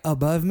right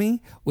above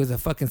me was a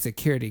fucking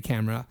security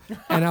camera.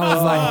 And I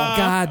was like,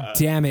 God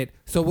damn it.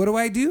 So what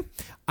do?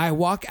 I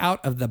walk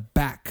out of the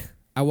back.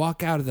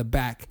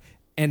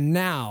 And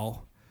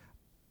now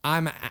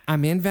I'm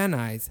in Van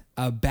Nuys,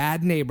 a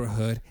bad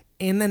neighborhood,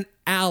 in an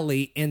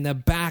alley in the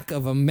back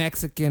of a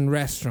Mexican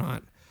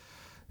restaurant.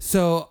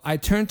 So I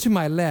turn to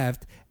my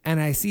left and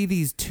I see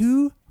these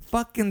two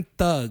fucking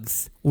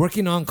thugs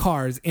working on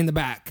cars in the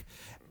back.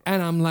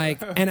 And I'm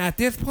like, and at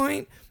this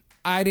point,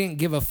 I didn't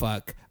give a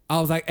fuck. I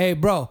was like, hey,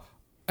 bro,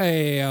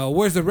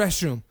 where's the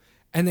restroom?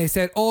 And they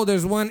said, oh,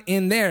 there's one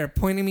in there,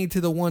 pointing me to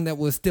the one that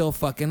was still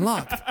fucking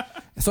locked.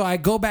 So I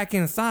go back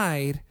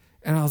inside,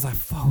 and I was like,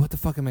 fuck, what the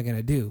fuck am I going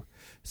to do?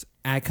 So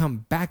I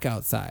come back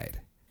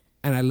outside,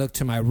 and I look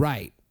to my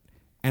right,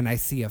 and I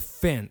see a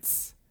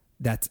fence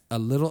that's a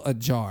little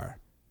ajar.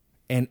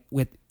 And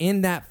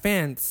within that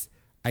fence,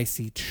 I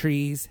see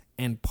trees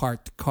and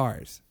parked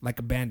cars, like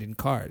abandoned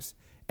cars.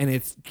 And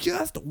it's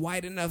just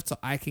wide enough so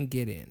I can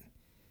get in.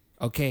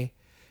 Okay?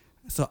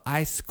 So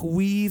I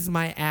squeeze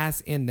my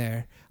ass in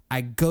there.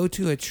 I go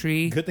to a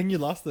tree. Good thing you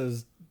lost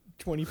those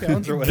 20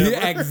 pounds or whatever.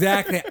 Yeah,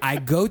 exactly. I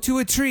go to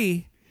a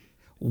tree,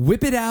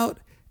 whip it out,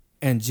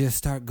 and just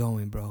start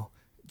going, bro.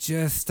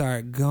 Just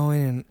start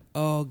going. And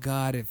oh,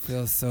 God, it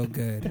feels so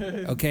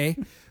good. Okay?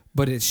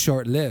 But it's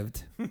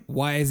short-lived.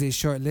 Why is it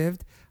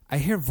short-lived? I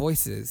hear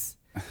voices.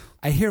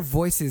 I hear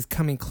voices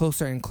coming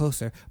closer and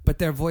closer, but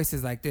their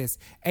voices like this.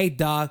 Hey,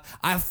 dog,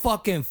 I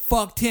fucking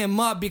fucked him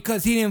up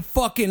because he didn't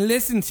fucking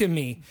listen to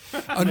me.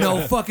 Oh,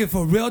 no, fucking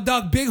for real,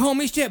 dog. Big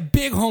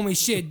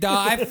homie shit,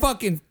 dog. I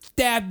fucking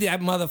stabbed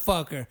that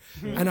motherfucker.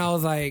 And I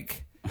was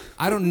like,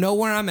 I don't know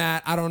where I'm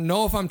at. I don't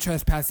know if I'm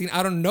trespassing.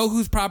 I don't know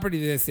whose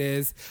property this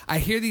is. I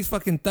hear these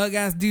fucking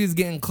thug-ass dudes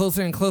getting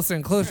closer and closer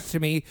and closer to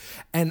me,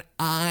 and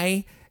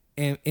I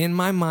am in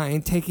my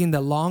mind taking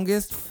the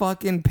longest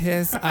fucking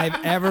piss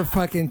I've ever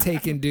fucking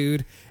taken,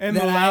 dude. And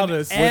the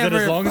loudest. Was it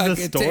as long as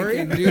the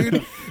story?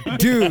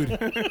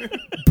 Dude,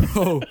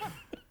 bro.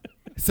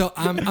 So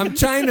I'm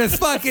trying to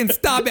fucking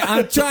stop it.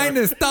 I'm trying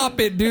to stop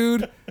it,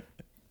 dude.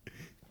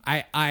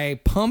 I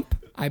pump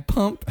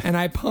and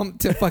I pump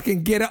to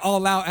fucking get it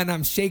all out, and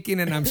I'm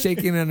shaking and I'm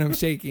shaking and I'm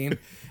shaking.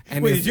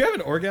 And Wait, did you have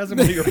an orgasm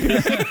when you were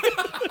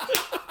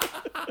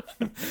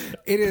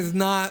It is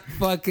not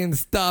fucking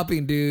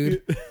stopping,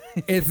 dude.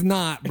 It's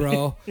not,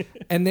 bro.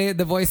 And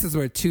the voices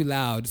were too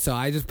loud, so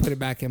I just put it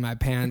back in my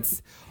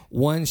pants.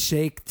 One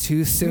shake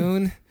too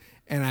soon,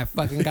 and I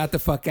fucking got the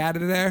fuck out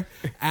of there.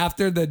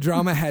 After the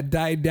drama had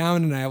died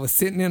down and I was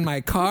sitting in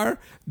my car,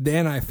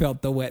 then I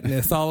felt the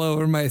wetness all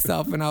over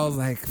myself, and I was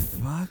like,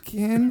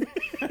 fucking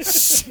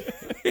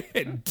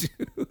shit, dude.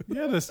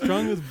 Yeah, the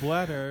strongest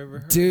bladder I ever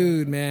heard.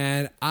 Dude,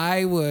 man,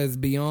 I was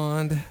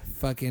beyond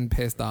fucking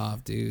pissed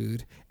off,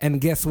 dude. And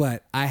guess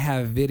what? I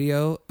have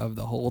video of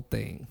the whole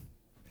thing.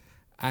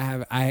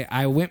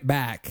 I went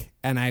back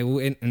and I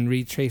went and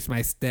retraced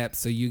my steps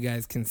so you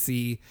guys can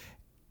see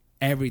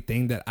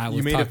everything that I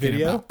was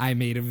talking about. I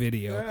made a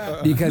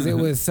video because it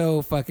was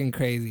so fucking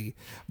crazy.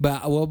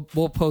 But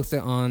we'll post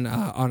it on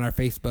our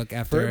Facebook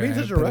after. For it being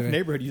such a rough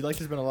neighborhood, you'd like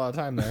to spend a lot of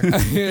time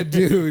there.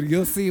 Dude,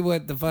 you'll see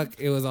what the fuck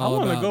it was all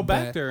about. I want to go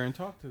back there and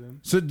talk to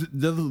them. So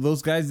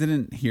those guys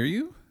didn't hear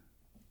you?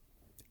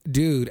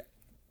 Dude,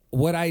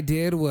 what I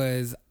did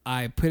was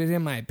I put it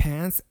in my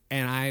pants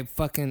and I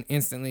fucking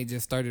instantly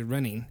just started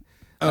running.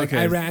 Like,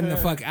 okay. I ran the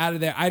fuck out of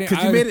there. I didn't.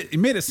 Because you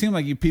made it seem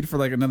like you peed for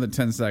like another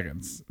 10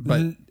 seconds.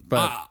 But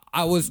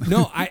I was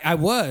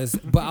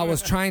but I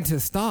was trying to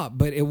stop,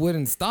 but it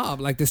wouldn't stop.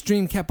 Like the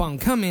stream kept on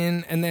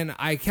coming, and then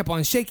I kept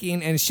on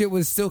shaking, and shit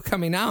was still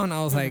coming out. And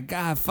I was like,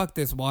 God, fuck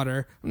this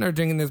water. I'm never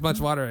drinking this much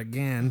water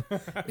again.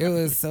 It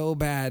was so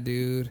bad,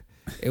 dude.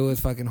 It was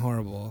fucking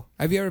horrible.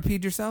 Have you ever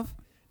peed yourself?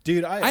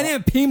 Dude, I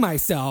didn't pee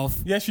myself.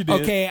 Yes, you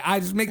did. Okay,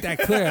 I just make that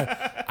clear.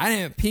 I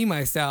didn't pee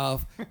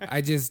myself. I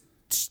just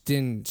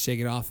didn't shake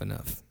it off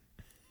enough.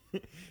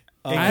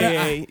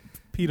 AKA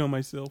peed on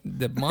myself.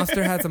 The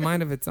monster has a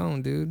mind of its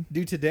own, dude.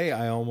 Dude, today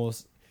I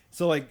almost...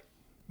 So, like,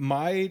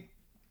 my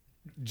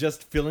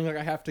just feeling like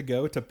I have to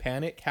go to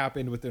panic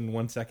happened within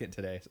 1 second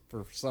today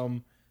for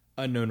some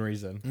unknown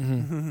reason.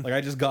 Mm-hmm. Like,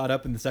 I just got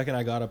up, and the second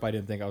I got up, I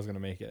didn't think I was going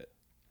to make it.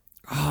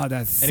 Oh,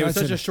 that's And it was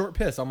such a short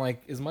piss. I'm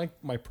like, is my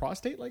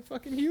prostate, like,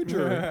 fucking huge?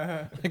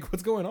 Or, like,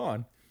 what's going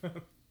on?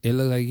 It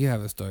looked like you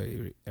have a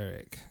story,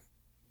 Eric.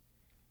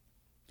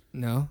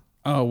 No?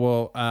 Oh,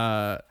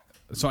 well,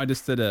 so I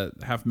just did a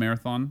half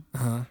marathon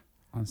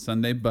on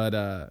Sunday, but...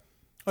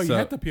 Oh, you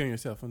had to pee on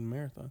yourself on the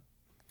marathon.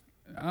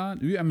 I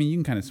mean, you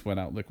can kind of sweat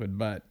out liquid,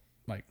 but,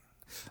 like...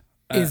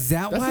 Is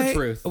that that's why... the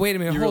truth. Wait a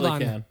minute, You hold really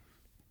on. can.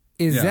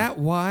 Is Yeah. that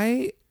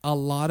why a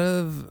lot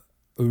of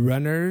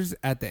runners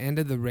at the end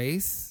of the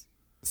race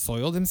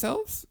soil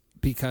themselves?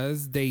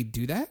 Because they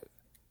do that?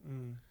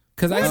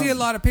 Because I see a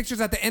lot of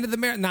pictures at the end of the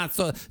marathon.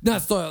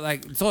 Not soil,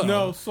 like soil.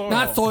 No, soil.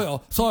 Not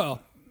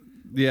soil.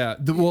 Yeah,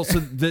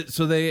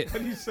 so they... What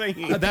are you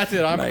saying? That's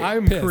it.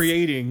 I'm piss.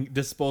 creating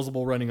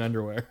disposable running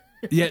underwear.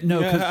 Yeah, no,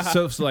 'cause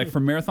so like for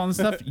marathon and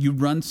stuff, you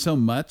run so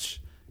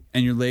much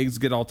and your legs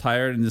get all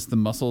tired and just the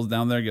muscles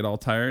down there get all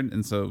tired.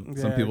 And so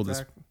some people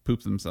just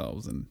poop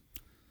themselves and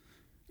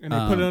they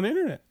put it on the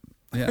internet.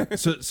 yeah.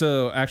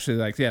 So actually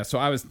like, yeah, so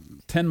I was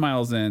 10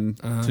 miles in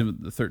to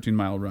the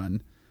 13-mile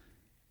run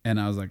and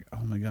I was like,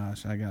 oh my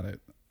gosh, I gotta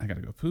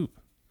go poop.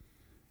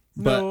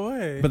 No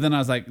way. But then I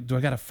was like, do I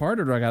gotta fart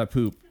or do I gotta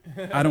poop?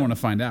 I don't want to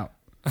find out.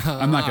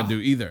 I'm not gonna do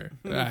either.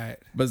 Right.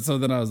 But so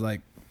then I was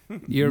like,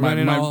 You're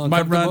running all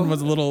my uncomfortable? run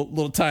was a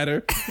little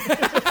tighter.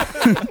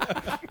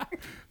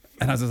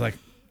 And I was just like,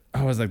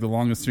 the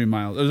longest 3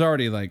 miles. It was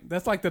already like,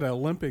 That's like the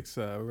Olympics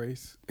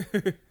race.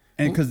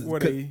 And where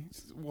they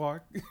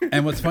walk.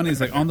 and what's funny is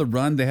like on the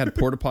run they had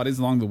porta potties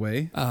along the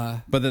way,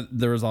 but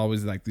there was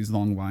always like these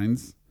long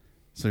lines.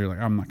 So you're like,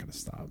 I'm not gonna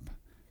stop.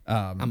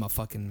 I'm a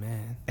fucking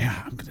man.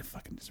 Yeah, I'm gonna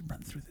fucking just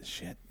run through this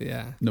shit.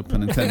 Yeah. No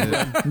pun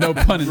intended. No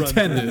pun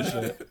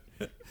intended.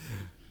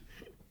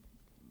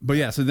 But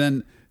yeah, so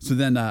then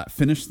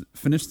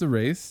finished the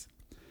race,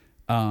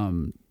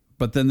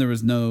 but then there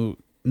was no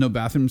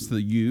bathrooms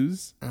to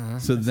use.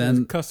 So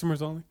then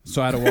customers only.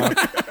 So I had to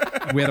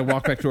walk. We had to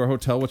walk back to our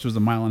hotel, which was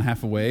 1.5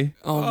 miles away.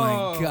 Oh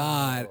my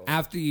God!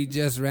 After you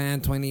just ran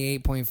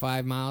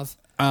 28.5 miles.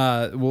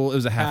 Well, it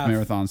was a half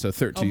marathon, so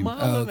 13. A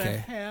mile and a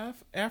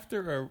half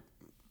after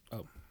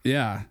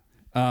Yeah.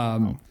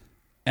 And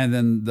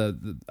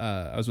then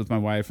I was with my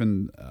wife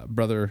and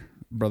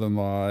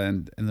brother-in-law,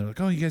 and they're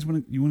like, "Oh, you guys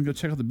want to go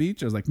check out the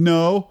beach?" I was like,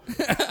 "No,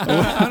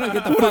 I don't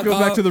get the I want to go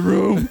back to the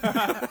room."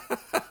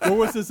 Where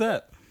was this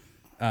at?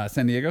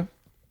 San Diego.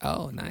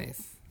 Oh,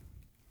 nice.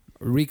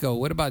 Rico,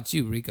 what about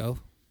you, Rico?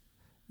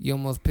 You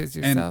almost pissed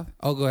yourself?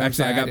 Go ahead.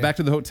 Actually, I got back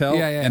to the hotel,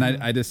 and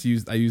I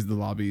used the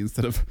lobby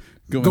instead of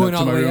going up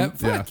all to the my way room. up.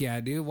 Fuck yeah,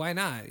 dude. Why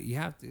not? You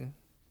have to.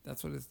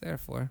 That's what it's there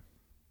for.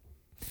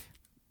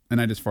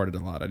 And I just farted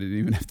a lot. I didn't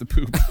even have to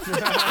poop, but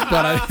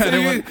I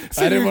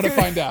didn't want to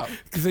find out.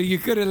 So you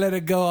could have let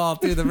it go all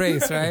through the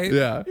race, right?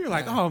 Yeah, You're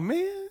like, oh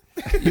man.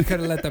 You could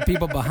have let the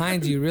people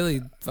behind you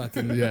really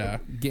fucking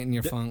get in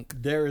your funk.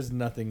 There is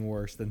nothing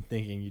worse than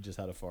thinking you just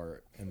had a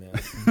fart and then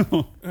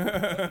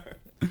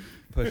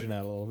pushing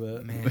out a little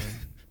bit. Man,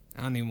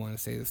 I don't even want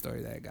to say the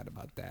story that I got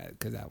about that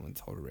because that one's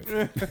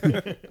horrific.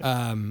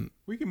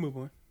 We can move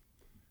on.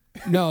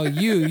 No,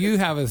 you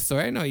have a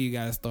story. I know you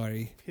got a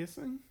story.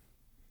 Pissing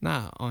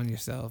Not on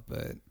yourself,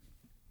 but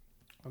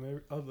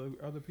on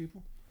other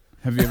people.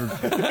 Have you ever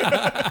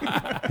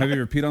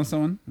peed on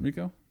someone,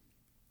 Rico?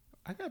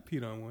 I got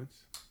peed on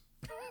once.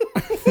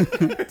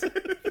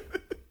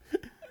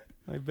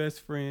 My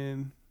best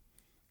friend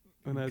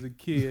when I was a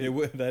kid.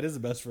 That is a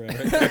best friend.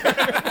 Right?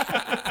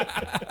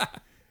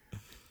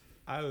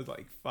 I was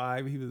like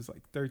 5. He was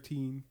like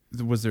 13.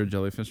 Was there a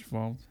jellyfish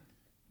involved?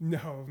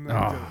 No,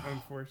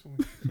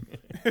 unfortunately.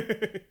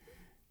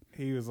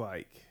 He was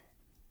like,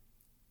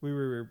 we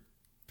were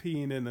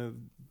peeing in a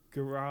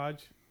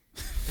garage,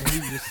 and he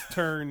just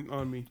turned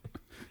on me.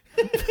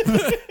 He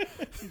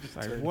just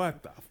like,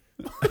 what the?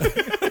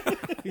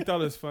 He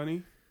thought it was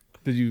funny.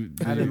 I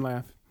didn't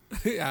laugh.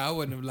 Yeah, I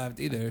wouldn't have laughed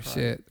either.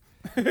 Shit.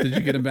 Did you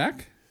get him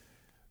back?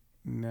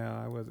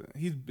 No, I wasn't.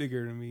 He's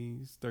bigger than me.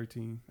 He's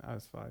 13. I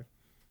was 5.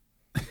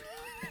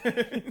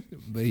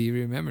 But he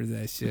remembers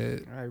that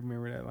shit. I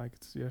remember that like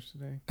it's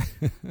yesterday.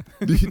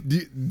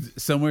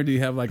 Somewhere do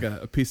you have like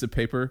a piece of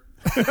paper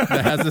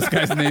that has this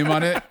guy's name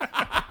on it?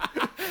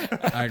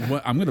 I'm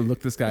going to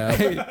look this guy up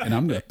and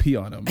I'm going to pee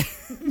on him.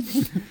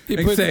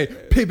 And say,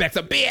 payback's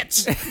a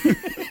bitch.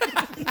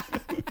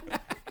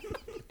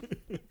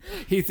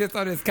 He sits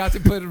on his couch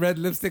and put red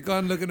lipstick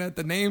on looking at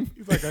the name.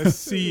 He's like a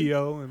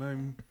CEO and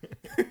I'm...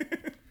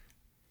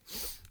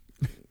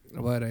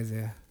 What,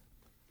 Isaiah?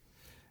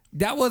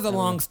 That was a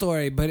long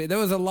story, but there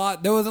was a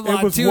lot. There was a It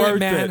lot was to it, worth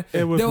man. it.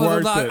 It was there was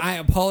worth a lot. it. I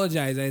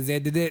apologize, Isaiah.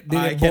 Did it bore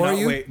cannot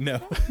you? wait.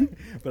 No,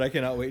 but I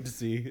cannot wait to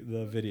see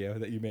the video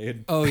that you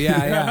made. Oh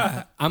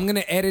yeah. I'm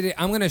gonna edit it.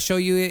 I'm gonna show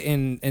you it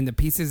in the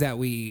pieces that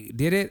we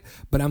did it,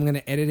 but I'm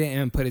gonna edit it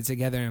and put it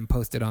together and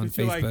post it on Did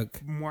you Facebook.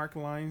 like mark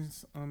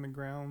lines on the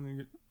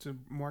ground to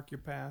mark your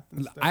path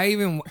and stuff? I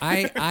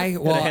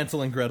Well,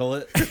 Hansel and Gretel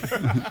it.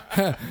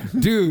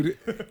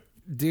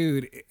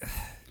 dude.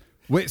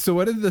 Wait, so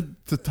what did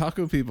the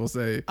taco people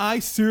say? I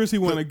seriously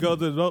want to go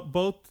to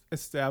both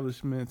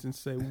establishments and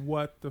say,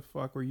 what the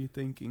fuck were you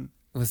thinking?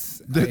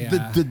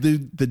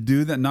 The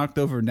dude that knocked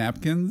over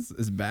napkins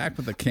is back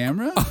with a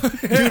camera?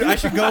 Dude, I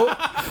should go.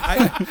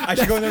 I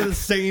should go in there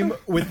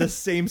with the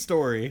same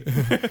story.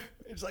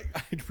 It's like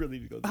I'd really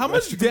need to go. How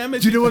much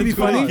damage? Do you know what'd be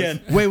think funny?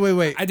 it was?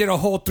 Wait. I did a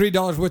whole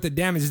 $3 worth of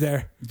damage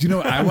there. Do you know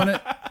what I want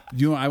to? Do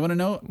you know what I want to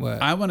know?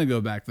 What? I want to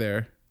go back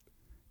there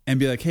and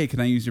be like, hey,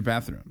 can I use your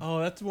bathroom? Oh,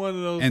 that's one of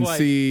those And like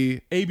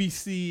see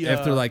ABC.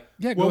 if they're like,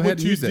 yeah, go what ahead would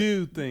and you use it.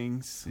 do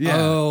things?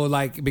 Yeah, Oh,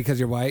 like because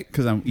you're white?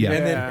 because I'm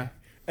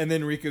And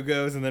then Rico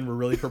goes, and then we're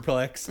really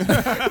perplexed.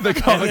 they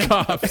call the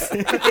cops.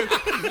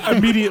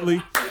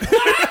 Immediately.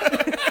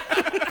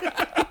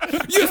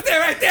 You stay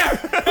right there.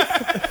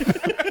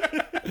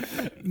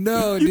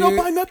 No, You dude. don't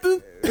buy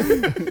nothing?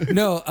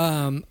 No,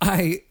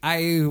 I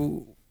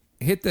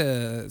hit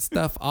the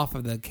stuff off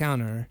of the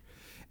counter,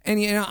 and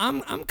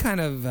I'm kind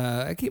of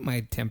I keep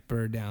my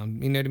temper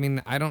down. You know what I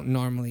mean? I don't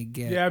normally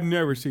get Yeah, I've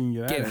never seen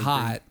you get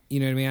hot. You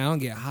know what I mean? I don't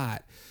get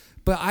hot.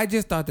 But I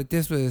just thought that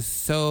this was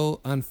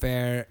so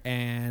unfair,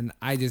 and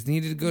I just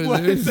needed to go to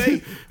What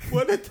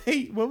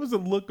the what was the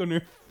look on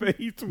their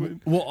face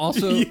when Well,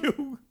 also,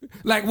 you?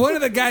 like one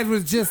of the guys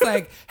was just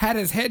like had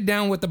his head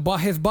down with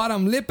his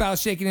bottom lip out,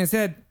 shaking his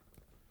head.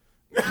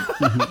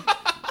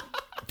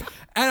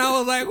 And I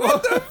was like,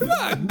 what the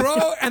fuck, bro?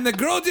 And the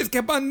girl just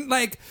kept on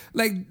like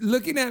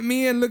looking at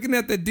me and looking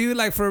at the dude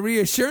like for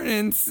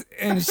reassurance.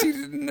 And she,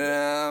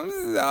 no,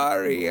 I'm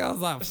sorry. I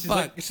was like,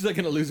 fuck. She's like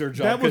going to lose her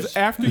job. That was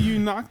after you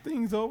knocked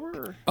things over?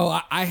 Or?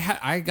 Oh,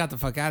 I got the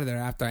fuck out of there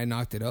after I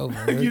knocked it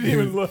over. You didn't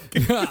even look.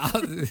 I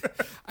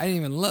didn't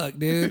even look,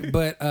 dude.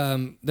 But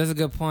there's a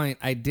good point.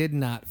 I did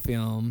not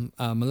film.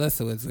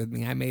 Melissa was with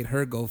me. I made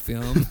her go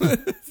film.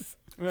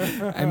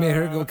 I made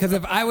her go because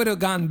if I would have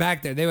gone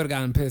back there, they would have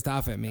gotten pissed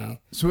off at me.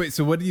 So wait,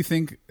 so what do you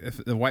think if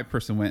the white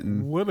person went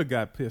and Would have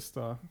got pissed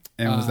off.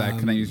 was like,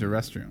 "Can I use your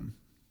restroom?"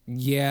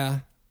 Yeah.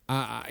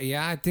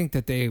 Yeah, I think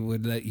that they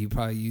would let you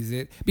probably use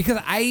it because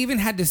I even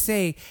had to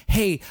say,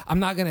 "Hey, I'm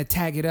not gonna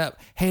tag it up.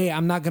 Hey,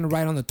 I'm not gonna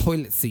ride on the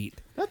toilet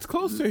seat." That's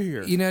close to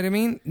here. You know what I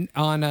mean?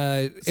 On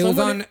it was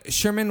on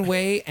Sherman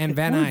Way and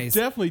Van We're Nuys.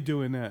 definitely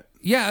doing that.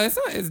 Yeah,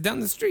 it's down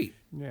the street,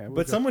 Yeah,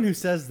 But someone who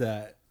says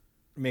that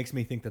makes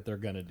me think that they're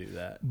going to do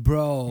that.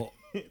 bro.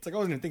 It's like I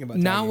wasn't even thinking about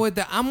Now tagging. with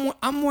the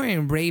I'm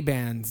wearing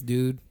Ray-Bans,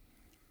 dude.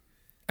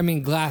 I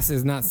mean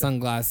glasses, not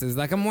sunglasses.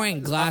 Like I'm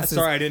wearing glasses.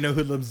 Sorry, I didn't know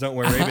hoodlums don't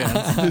wear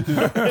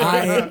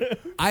Ray-Bans.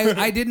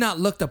 I did not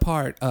look the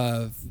part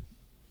of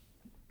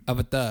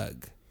a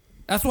thug.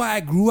 That's why I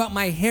grew out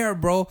my hair,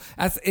 bro.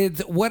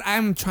 It's what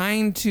I'm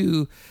trying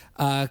to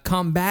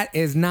combat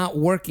is not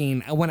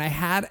working. When I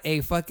had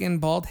a fucking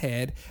bald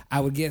head, I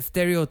would get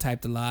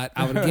stereotyped a lot.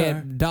 I would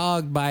get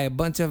dogged by a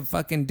bunch of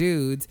fucking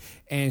dudes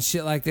and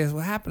shit like this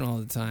would happen all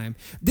the time.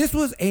 This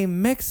was a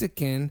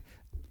Mexican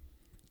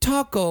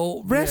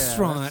taco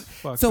restaurant.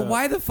 that's So fucked up.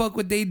 why the fuck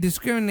would they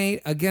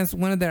discriminate against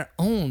one of their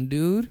own,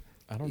 dude?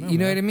 I don't know. You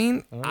know man. what I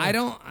mean? I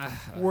don't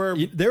We're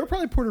They were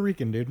probably Puerto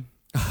Rican, dude.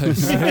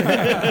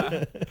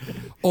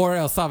 Or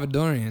El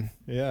Salvadorian.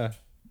 Yeah.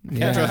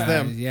 Can't trust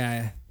them.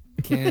 Yeah,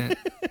 can't.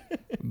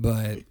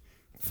 But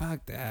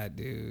fuck that,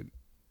 dude.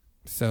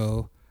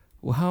 So,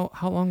 well,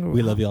 how long?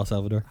 We love you, El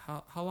Salvador.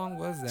 How long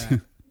was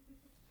that?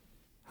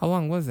 How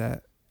long was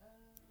that?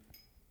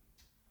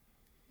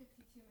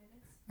 52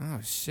 minutes.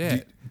 Oh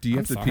shit! Do you I'm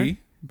have to sorry. pee?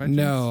 by chance?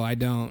 No, I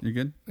don't. You're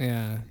good.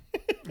 Yeah.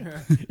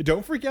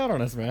 Don't freak out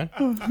on us, man.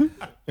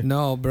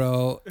 No,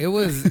 bro. It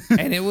was.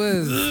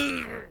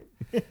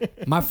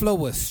 My flow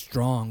was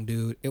strong,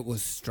 dude. It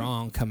was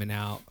strong coming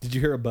out. Did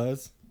you hear a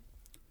buzz?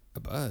 A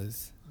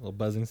buzz A little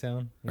buzzing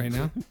sound? right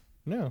now.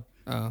 No.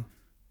 Oh,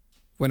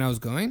 when I was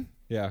going?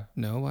 Yeah.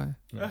 No, why?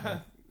 No.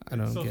 I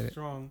don't so get it.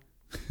 strong.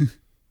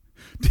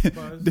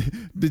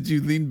 Did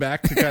you lean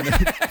back to kind of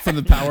from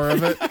the power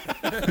of it?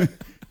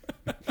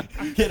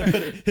 He had to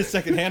put his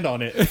second hand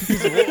on it.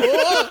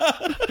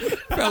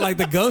 Felt like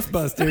the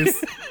Ghostbusters.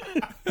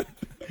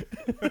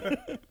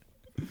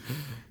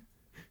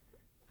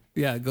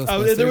 Yeah, Ghostbusters.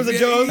 Oh, there was a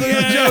joke. There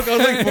was a joke. I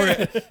was looking for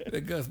it.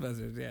 The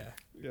Ghostbusters, yeah.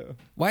 Yeah.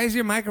 Why is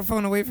your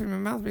microphone away from your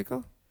mouth,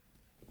 Rico?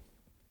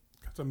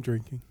 Because I'm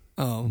drinking.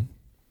 Oh.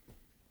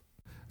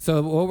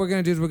 So what we're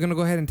going to do is we're going to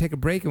go ahead and take a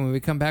break, and when we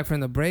come back from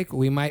the break,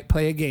 we might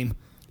play a game.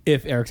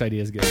 If Eric's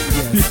idea is good.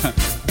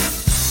 Yes.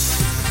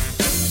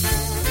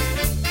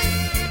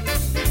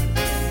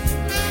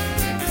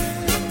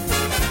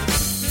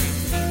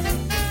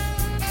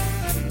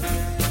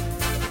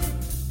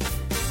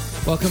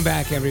 Welcome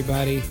back,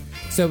 everybody.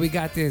 So we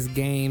got this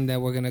game that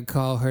we're going to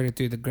call Heard It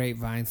Through the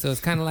Grapevine. So it's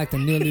kind of like the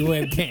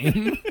Newlywed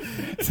Game.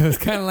 So it's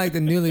kind of like the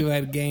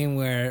Newlywed Game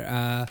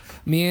where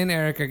me and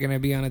Eric are going to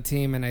be on a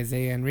team and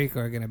Isaiah and Rico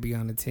are going to be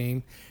on a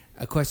team.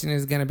 A question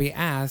is going to be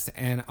asked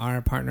and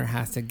our partner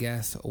has to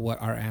guess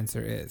what our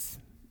answer is.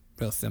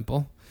 Real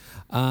simple.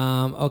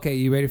 Okay,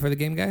 you ready for the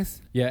game,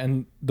 guys? Yeah,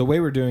 and the way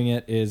we're doing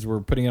it is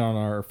we're putting it on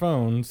our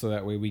phone so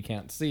that way we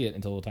can't see it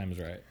until the time is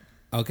right.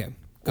 Okay,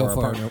 go Or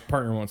for our it.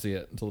 partner won't see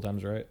it until the time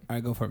is right. All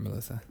right, go for it,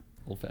 Melissa.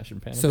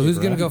 Old-fashioned pen. and So who's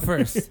paper, going to huh? go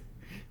first?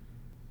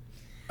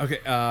 Okay.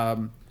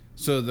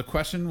 So the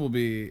question will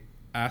be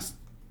asked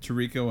to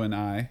Rico and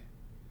I,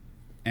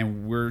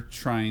 and we're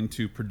trying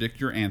to predict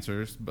your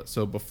answers. But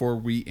so before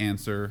we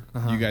answer,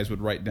 you guys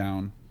would write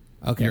down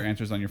Okay. your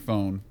answers on your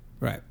phone.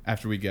 Right.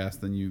 After we guess,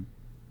 then you.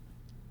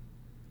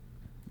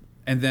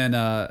 And then,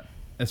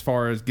 as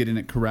far as getting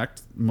it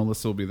correct,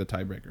 Melissa will be the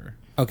tiebreaker.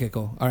 Okay,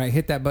 cool. All right,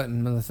 hit that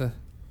button, Melissa.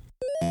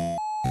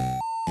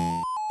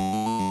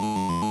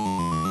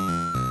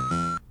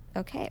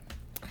 Okay.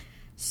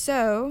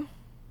 So,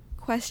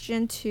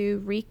 question to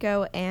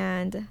Rico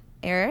and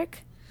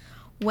Eric.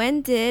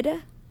 When did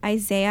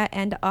Isaiah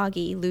and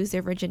Augie lose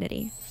their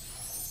virginity?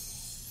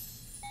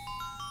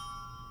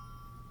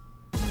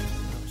 Oh,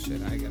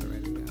 shit, I gotta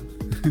write it down.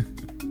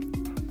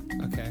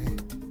 Okay.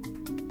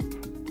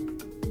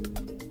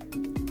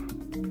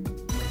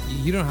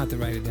 You don't have to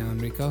write it down,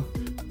 Rico.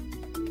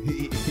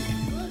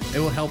 It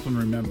will help him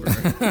remember.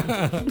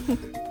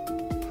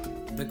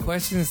 The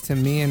question's to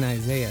me and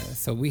Isaiah,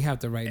 so we have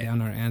to write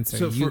down our answer.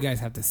 So You for- guys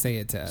have to say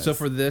it to us. So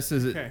for this,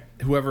 is it Okay.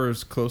 whoever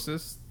is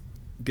closest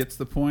gets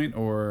the point,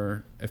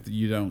 or if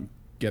you don't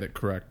get it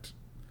correct?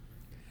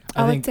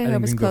 I would say we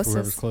whoever's can go for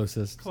whoever's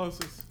closest. closest.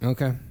 Closest.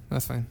 Okay,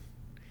 that's fine.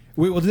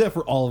 We'll do that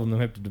for all of them. Then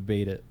we have to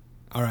debate it.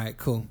 All right,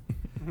 cool.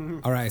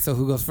 All right, so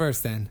who goes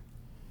first then?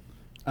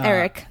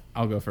 Eric.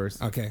 I'll go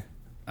first. Okay.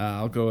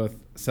 I'll go with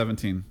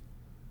 17.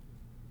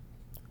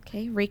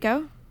 Okay,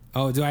 Rico.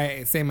 Oh, do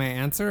I say my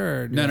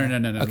answer or No. Okay,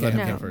 Let him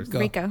No, go first. Go.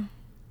 Rico. I'm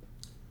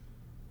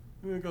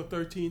gonna go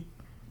 13.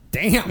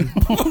 Damn.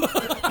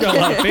 Got a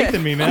lot of faith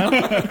in me,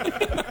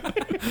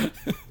 man.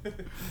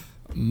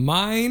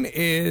 Mine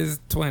is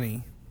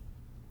 20.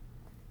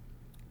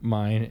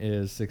 Mine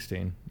is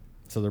 16.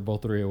 So they're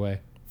both 3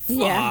 away.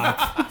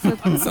 Yeah.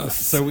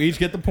 So we each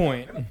get the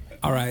point.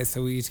 All right,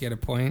 so we each get a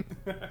point.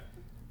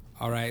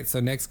 All right, so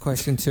next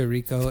question to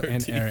Rico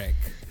and Eric.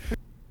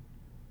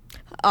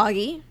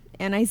 Augie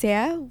and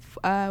Isaiah.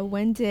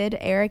 When did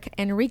Eric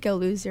and Rico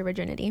lose their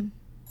virginity?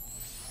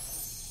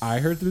 I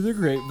heard through the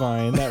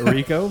grapevine that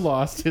Rico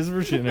lost his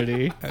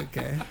virginity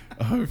Okay.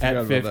 Oh, I forgot at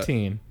about that.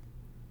 15.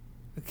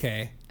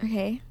 Okay.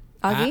 Okay,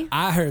 Augie.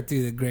 I heard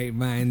through the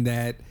grapevine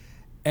that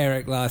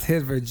Eric lost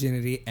his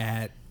virginity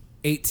at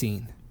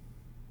 18.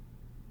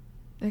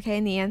 Okay,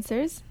 and the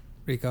answers?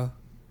 Rico?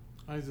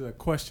 Mine's is a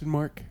question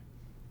mark.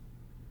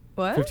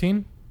 What?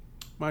 15?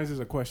 Mine's is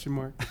a question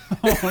mark.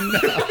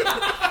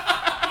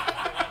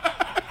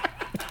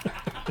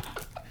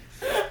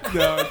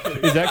 No, I'm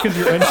kidding. Is that because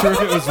you're unsure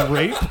if it was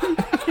rape?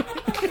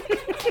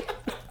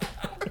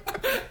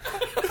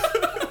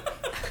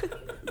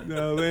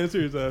 No, the answer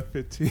is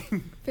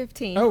 15.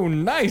 15. Oh,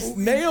 nice.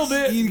 Nailed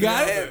it. You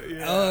got it?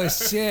 Yeah. Oh,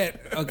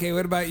 shit. Okay,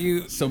 what about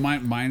you? So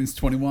mine's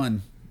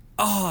 21.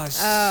 Oh,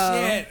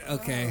 shit.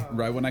 Okay.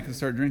 Right when I can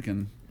start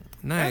drinking.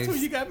 Nice. That's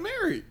when you got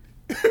married.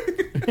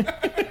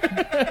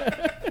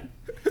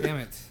 Damn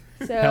it.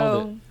 Held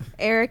So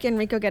Eric and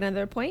Rico get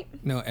another point.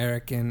 No,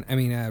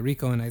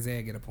 Rico and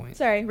Isaiah get a point.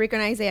 Sorry, Rico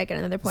and Isaiah get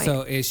another point.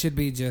 So it should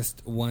be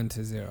just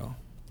 1-0.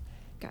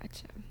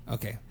 Gotcha.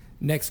 Okay.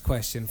 Next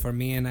question for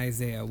me and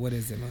Isaiah. What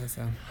is it,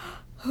 Melissa?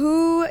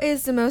 Who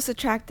is the most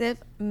attractive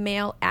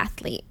male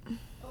athlete?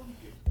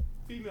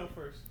 Female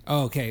first.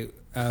 Oh, okay.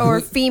 Or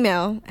Who-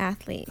 female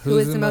athlete? Who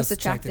who's is the most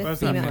attractive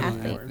That's not female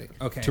female. athlete?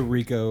 Okay. To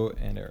Rico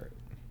and Eric.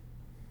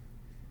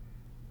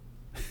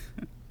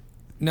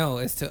 No,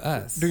 it's to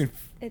us. Dude,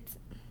 It's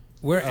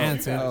We're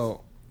answering.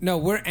 oh. No,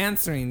 we're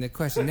answering the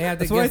question. They have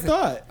to That's what I guess it.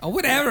 thought. Oh,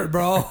 whatever,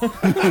 bro.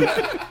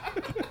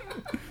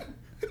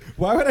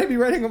 Why would I be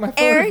writing on my phone?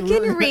 Eric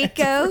and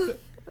Rico.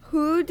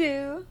 Who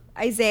do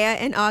Isaiah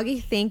and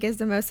Augie think is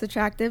the most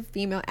attractive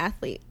female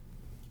athlete?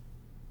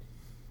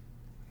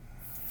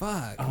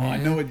 Fuck. Oh,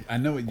 man. I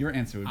know what your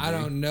answer would be. I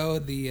don't know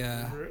the.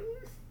 Really?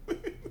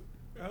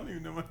 I don't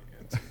even know my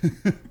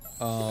answer.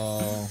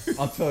 Oh.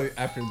 I'll tell you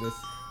after this.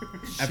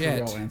 After we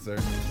Shit. all answer.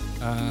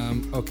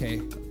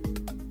 Okay.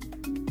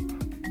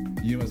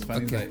 You know what's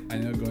funny Okay. is I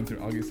know going through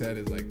Augie's head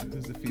is like,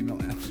 who's a female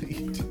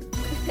athlete?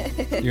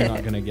 You're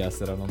not going to guess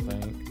it, I don't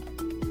think.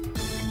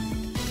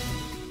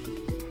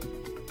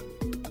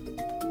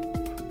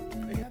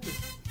 They have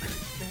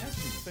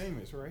to be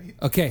famous, right?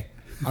 Okay.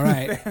 All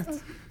right.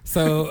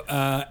 So,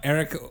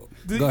 Eric, go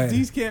ahead.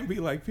 These can't be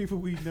like people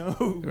we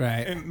know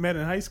Right. and met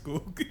in high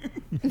school. They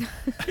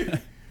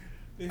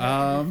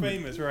have to be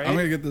famous, right? I'm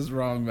gonna get this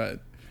wrong, but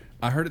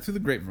I heard it through the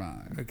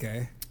grapevine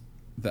Okay.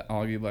 that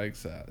Augie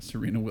likes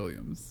Serena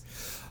Williams.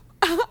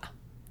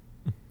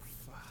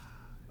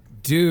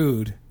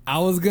 Dude, I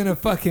was gonna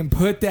fucking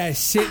put that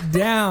shit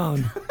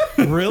down.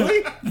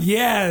 Really?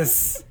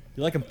 Yes.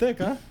 You like him thick,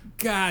 huh?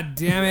 God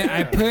damn it.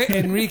 I put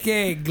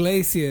Enrique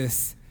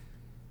Iglesias.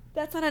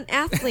 That's not an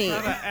athlete.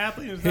 Not an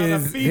athlete, it's not a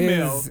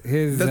female.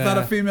 His, That's not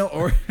a female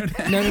or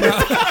No.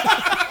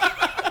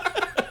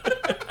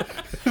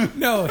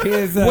 No,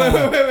 his. Wait.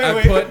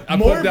 I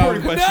More put down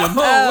important question.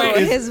 No, Oh,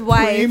 wait. his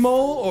wife.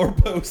 Pre-mole or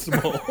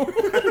post-mole?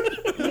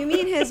 You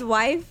mean his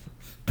wife?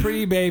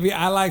 Pre baby.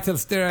 I like to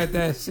stare at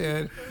that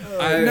shit.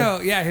 No,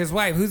 yeah, his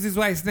wife. Who's his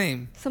wife's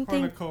name?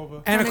 Something.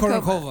 Kornikova. Anna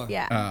Kornikova. Kournikova.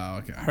 Yeah. Oh,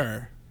 okay.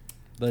 Her.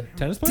 The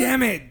tennis player?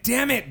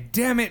 Damn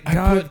it, I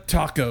dog. put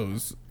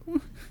tacos.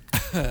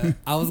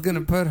 I was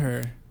gonna put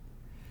her.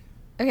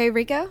 Okay,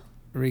 Rico?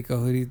 Rico,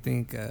 who do you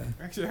think?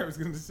 Actually, I was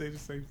going to say the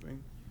same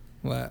thing.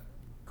 What?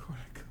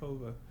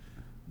 Kornikova.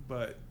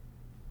 But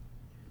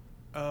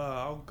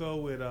I'll go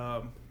with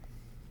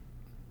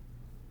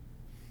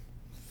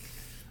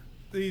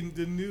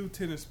the new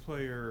tennis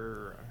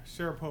player,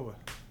 Sharapova.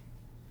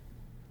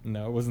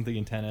 No, I wasn't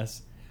thinking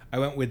tennis. I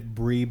went with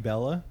Brie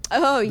Bella.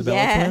 Oh, The Bella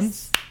yes.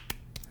 twins.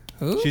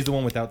 Who? She's the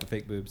one without the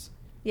fake boobs.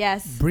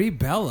 Yes. Brie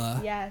Bella.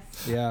 Yes.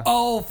 Yeah.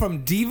 Oh,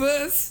 from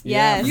Divas.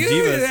 Yes. You,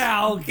 Divas.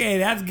 yeah, okay,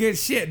 that's good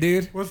shit,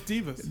 dude. What's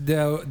Divas?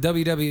 The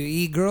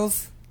WWE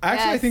girls.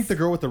 Actually, I Yes. think the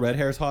girl with the red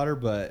hair is hotter,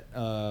 but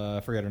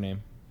I forget her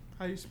name.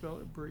 How you spell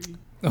it, Bree?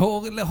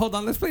 Hold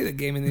on, let's play the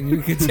game and then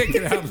you can check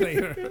it out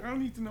later. I don't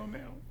need to know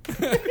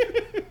now.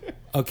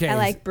 Okay. I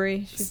like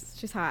Brie.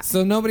 She's hot.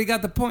 So nobody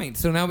got the point.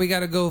 So now we got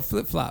to go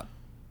flip flop.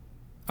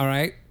 All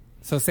right.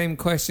 So same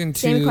question to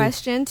Same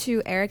question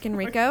to Eric and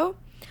Rico.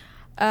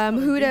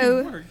 Who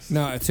do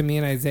No, to me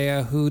and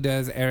Isaiah. Who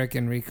does Eric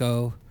and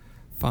Rico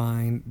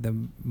find the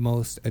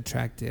most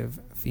attractive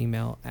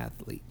female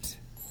athlete?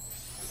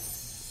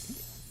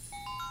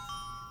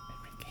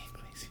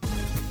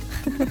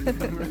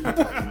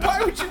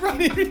 Why would you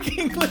write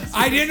Enrique Iglesias?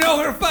 I didn't know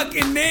her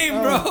fucking name,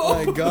 bro.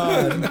 Oh my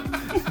god. I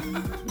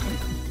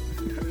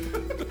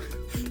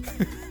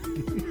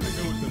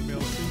go with the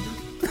male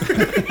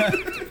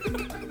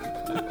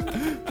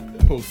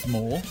singer. Post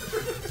Mole.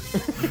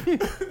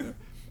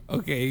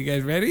 Okay, you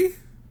guys ready?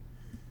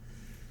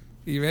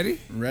 You ready?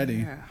 Ready.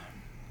 Yeah.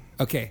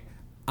 Okay,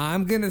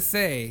 I'm gonna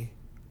say,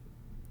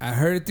 I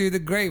heard it through the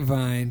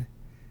grapevine.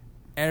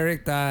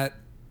 Eric thought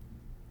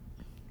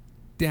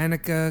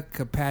Danica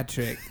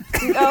Kirkpatrick.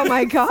 Oh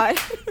my god.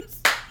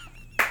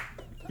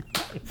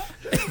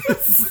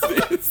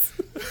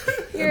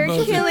 You're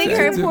Most killing her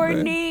attractive poor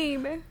man.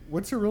 name.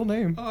 What's her real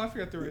name? Oh, I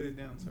forgot to write it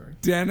down. Sorry.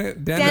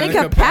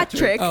 Danica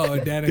Patrick. Oh,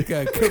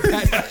 Danica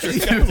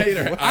Kirkpatrick. You made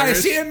her Ah,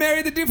 Irish. she didn't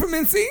marry the dude from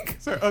NSYNC?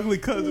 It's our ugly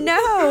cousin.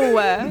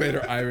 No. Made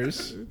her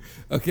Irish.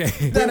 Okay.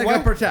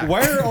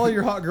 Why are all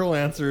your hot girl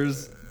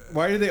answers?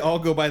 Why do they all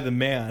go by the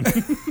man?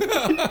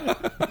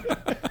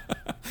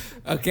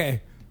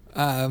 Okay.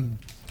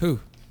 Who?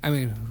 I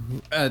mean,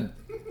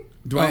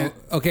 Do I?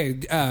 okay,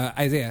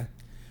 Isaiah.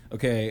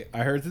 Okay, I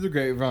heard through the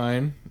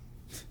grapevine.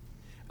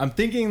 I'm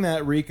thinking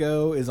that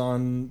Rico is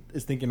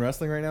thinking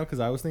wrestling right now because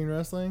I was thinking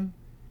wrestling,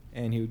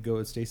 and he would go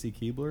with Stacy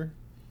Keibler.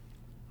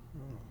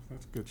 Oh,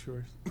 that's a good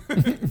choice.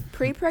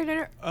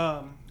 Pre-pregnant.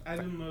 I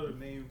didn't know the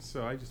name,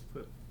 so I just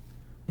put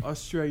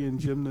Australian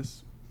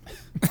gymnast.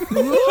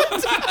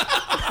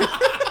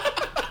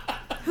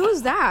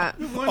 Who's that?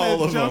 One All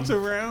that of jumps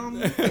them.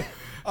 around.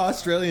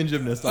 Australian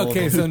gymnast. all of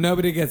Okay, them. so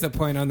nobody gets a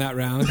point on that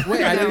round. Wait,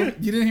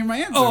 you didn't hear my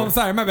answer. Oh, I'm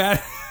sorry, my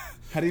bad.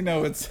 How do you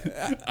know it's?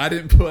 I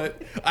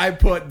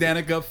put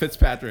Danica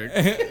Fitzpatrick.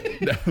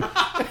 No.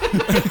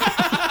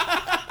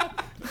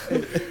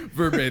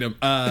 Verbatim.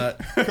 No,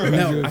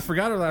 I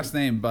forgot her last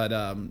name, but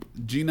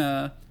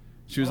Gina.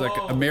 She was like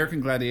American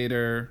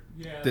Gladiator.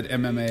 Yeah. Did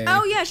MMA.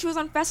 Oh yeah, she was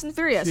on Fast and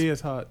Furious. She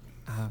is hot.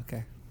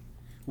 Okay.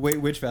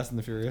 Wait, which Fast and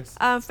the Furious?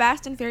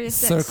 Fast and Furious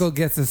 6. Circle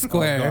gets a Oh,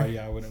 square. God,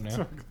 yeah, I wouldn't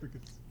know.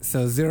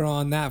 So 0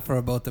 on that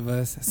for both of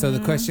us. So the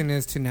question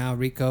is to now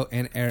Rico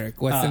and Eric.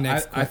 What's the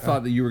next? I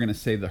thought that you were going to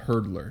say the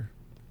hurdler.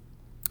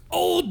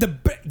 Oh,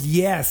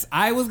 yes,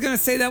 I was gonna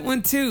say that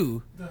one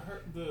too.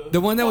 The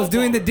one that was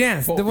doing the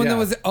dance. The one that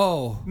was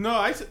No,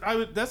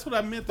 that's what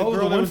I meant. The Oh,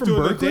 girl the that one was from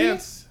doing Berkeley? the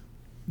dance.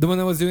 the one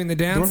that was doing the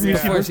dance from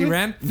before UC she Berkeley?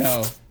 ran.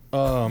 No.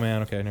 Oh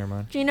man, okay, never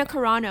mind. Gina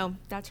Carano.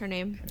 That's her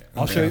name.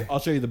 I'll show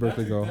you the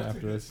Berkeley girl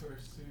after this.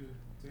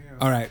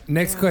 All right,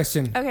 next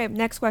question Okay,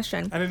 next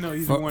question. I didn't know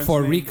either one.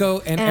 for Rico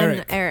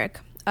and Eric.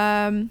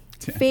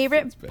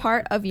 Favorite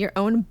part of your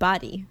own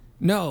body?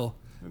 No,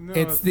 No,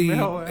 it's the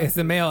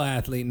male male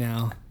athlete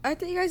now. I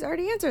think you guys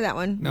already answered that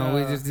one. No,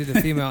 we just did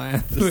the female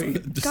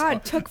athlete.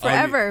 God, took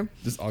forever.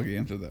 Just Augie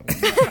answered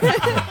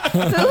that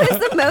one. Who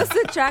is the most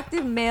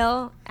attractive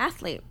male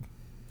athlete?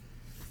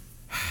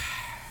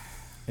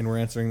 And we're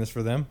answering this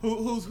for them.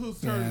 Whose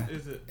turn Yeah.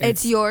 is it?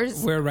 It's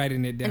yours. We're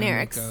writing it down. And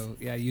Eric's. Rico.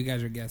 Yeah, you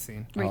guys are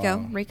guessing.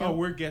 Rico. Oh. Rico. Oh,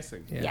 we're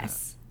guessing. Yeah.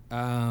 Yes. Do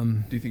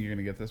you think you're going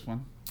to get this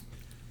one?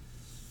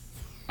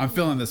 I'm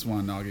feeling this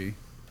one, Augie.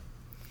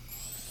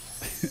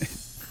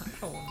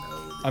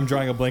 I'm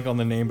drawing a blank on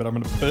the name, but I'm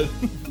going to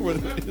put where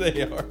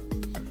they are.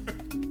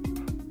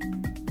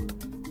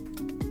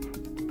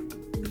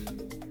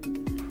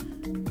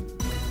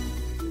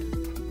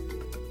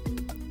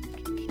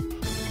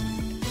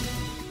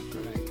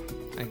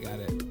 I got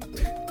it.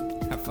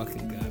 I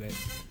fucking got it.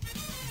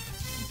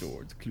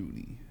 George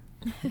Clooney.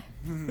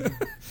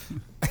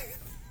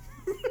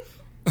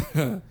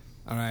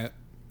 All right,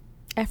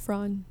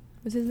 Efron.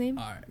 What's his name?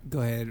 All right.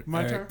 go ahead.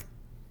 My Eric. turn.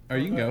 Or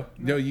you can go.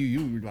 No,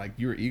 you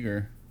were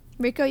eager.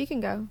 Rico, you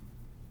can go.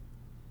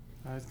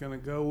 I was gonna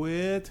go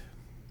with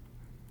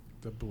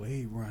the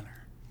Blade Runner.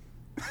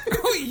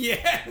 Oh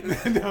yeah.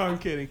 No, I'm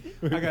kidding.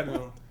 I got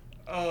no.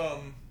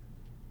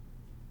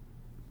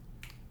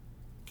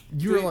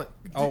 You were like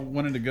all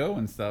wanted to go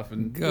and stuff,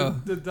 and Go.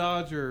 The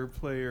Dodger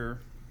player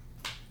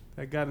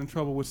that got in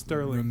trouble with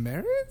Sterling.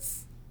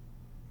 Ramirez?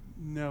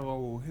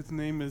 No, his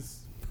name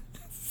is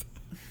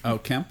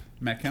Matt Kemp.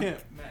 Matt Kemp.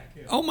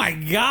 Oh my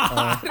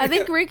god. I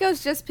think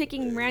Rico's just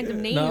picking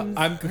random names. No,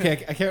 I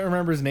can't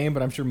remember his name,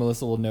 but I'm sure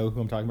Melissa will know who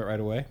I'm talking about right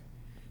away.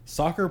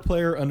 Soccer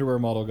player, underwear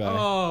model guy.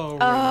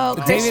 Oh,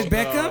 David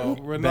Beckham?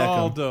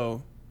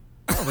 Ronaldo.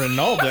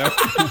 Ronaldo.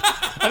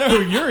 I know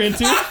who you're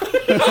into.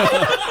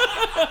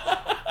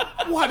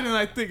 Why didn't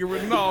I think of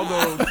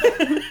Ronaldo?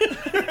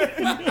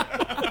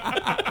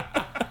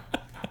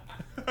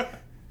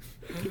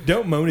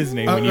 Don't moan his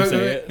name when you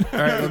say it. All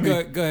right, let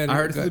me- Go ahead. I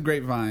heard it Go through the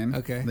grapevine.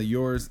 Okay. That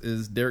yours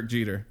is Derek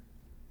Jeter.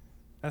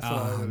 That's what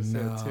I would have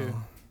said too.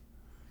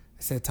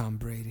 I said Tom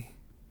Brady.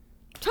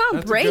 Tom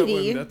That's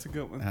Brady. That's a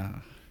good one.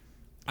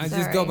 I just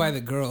Sorry. go by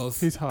the girls.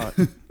 He's hot.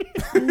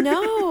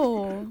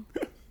 No.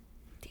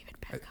 David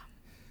Beckham.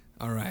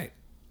 All right.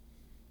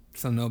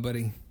 So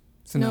nobody.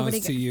 So now Nobody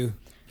it's to you.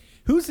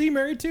 Who's he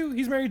married to?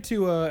 He's married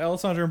to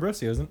Alessandro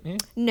Ambrosio, isn't he?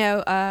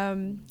 No.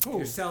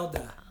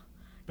 Griselda.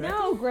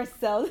 No,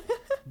 Griselda.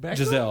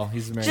 Giselle.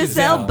 He's married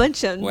Giselle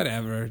Bundchen.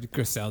 Whatever.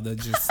 Griselda,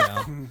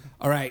 Giselle.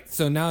 All right.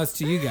 So now it's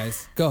to you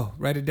guys. Go.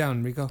 Write it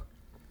down, Rico.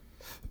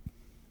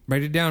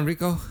 Write it down,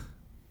 Rico.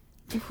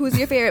 Who's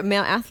your favorite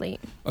male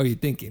athlete? Oh, you're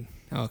thinking.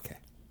 Okay.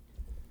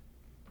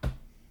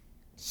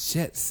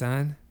 Shit,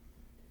 son.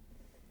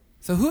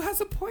 So who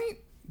has a point?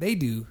 They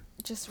do.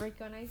 Just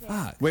Rico and Isaiah.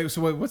 Fuck. Wait,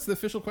 so what's the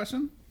official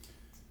question?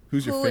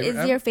 Who's your Who favorite?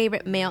 is your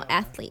favorite male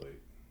athlete?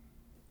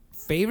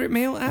 Favorite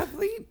male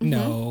athlete?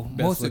 No.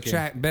 Best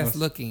looking. Best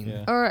looking.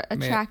 Yeah. Or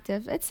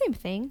attractive? It's the same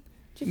thing.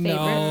 What's your favorite?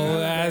 No,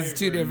 that's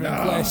two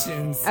different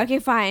questions. Okay,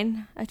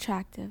 fine.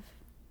 Attractive.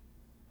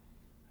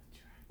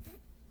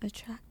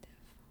 Attractive.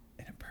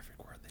 In a perfect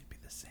world, they'd be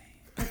the same.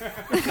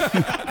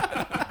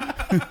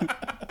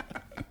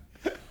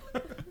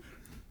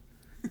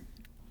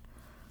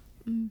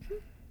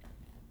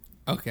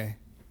 Okay.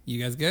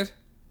 You guys good?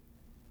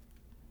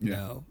 Yeah.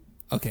 No.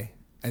 Okay.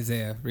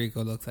 Isaiah,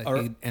 Rico looks like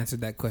he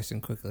answered that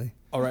question quickly.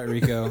 All right,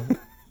 Rico.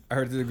 I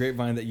heard through the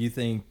grapevine that you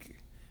think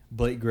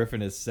Blake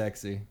Griffin is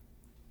sexy.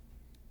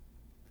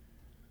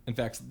 In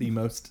fact, the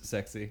most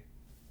sexy.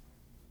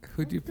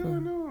 Who'd you What's put?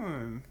 going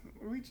on?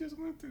 We just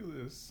went through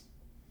this.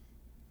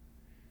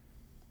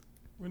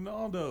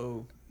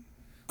 Ronaldo.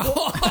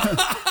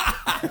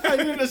 I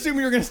didn't assume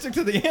you were going to stick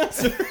to the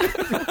answer.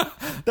 That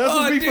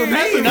would be for dude,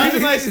 me. Not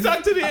that I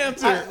stuck to the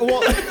answer.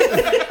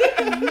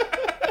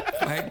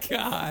 My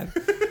God.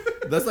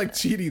 That's like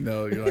cheating,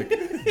 though. You're like,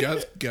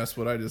 guess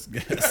what I just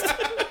guessed.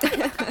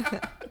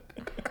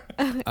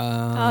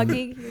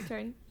 Augie, your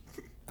turn.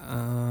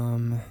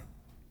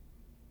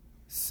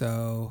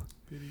 So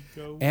Did he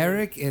go?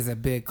 Eric is a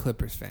big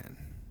Clippers fan.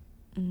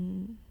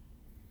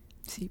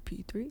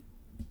 CP3.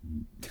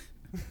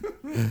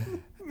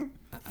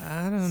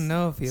 I don't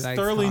know if he likes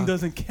Sterling hockey.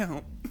 doesn't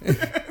count.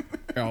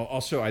 I'll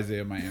show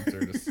Isaiah my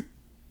answer. Just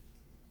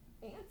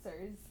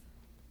Answers.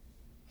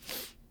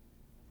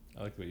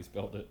 I like the way you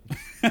spelled it.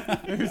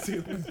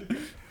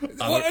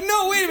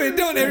 No, wait a minute.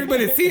 Don't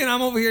everybody see it.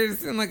 I'm over here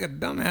sitting like a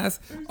dumbass.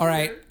 All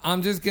right.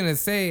 I'm just going to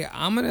say,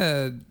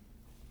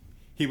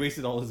 He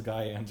wasted all his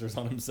guy answers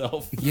on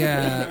himself.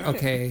 yeah,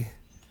 okay.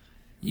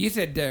 You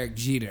said Derek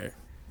Jeter.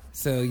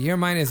 So your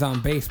mind is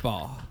on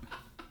baseball.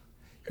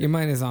 Your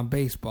mind is on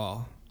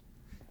baseball.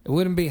 It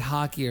wouldn't be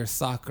hockey or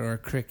soccer or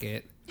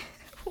cricket.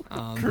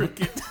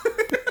 Cricket.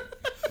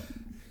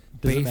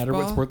 Does it matter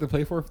what Baseball? sport they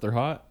play for if they're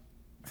hot?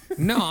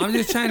 No, I'm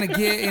just trying to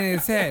get in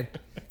his head.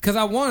 Because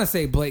I want to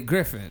say Blake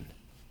Griffin.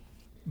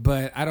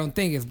 But I don't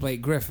think it's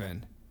Blake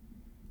Griffin.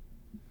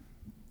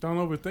 Don't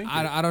overthink it.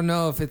 I don't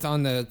know if it's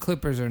on the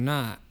Clippers or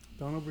not.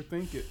 Don't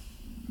overthink it.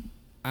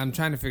 I'm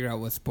trying to figure out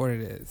what sport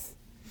it is.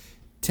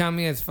 Tell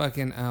me it's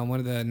fucking one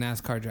of the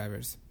NASCAR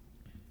drivers.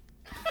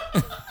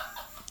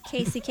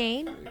 Casey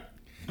Kane.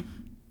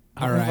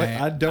 All right.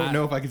 I don't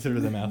know if I consider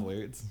them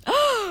athletes.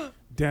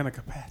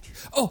 Danica Patrick.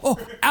 Oh,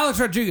 Alex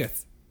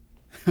Rodriguez.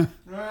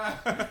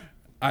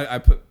 I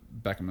put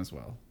Beckham as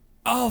well.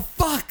 Oh,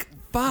 fuck.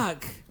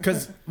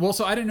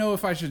 So I didn't know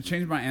if I should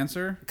change my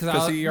answer 'Cause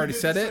because I- he already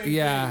said it.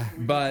 Yeah.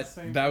 But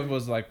that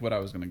was like what I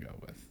was gonna go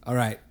with. All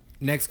right.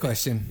 Next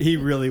question. He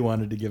really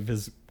wanted to give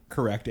his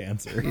correct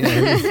answer.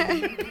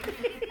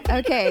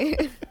 Okay.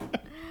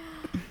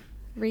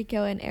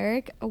 Rico and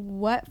Eric,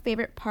 what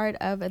favorite part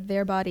of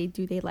their body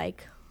do they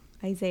like?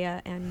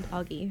 Isaiah and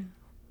Augie.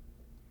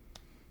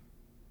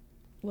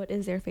 What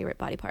is their favorite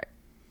body part?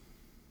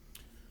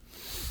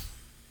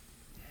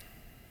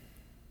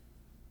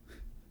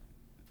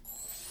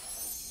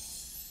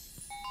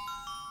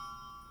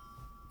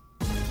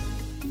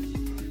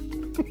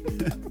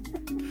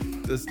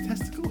 Does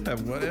testicle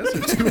have one S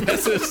or two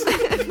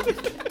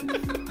S's?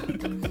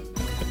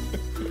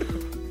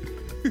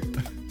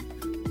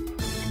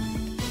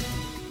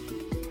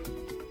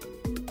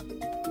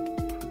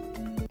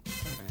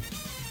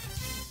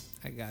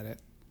 I got it.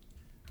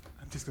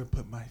 I'm just going to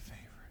put my favorite.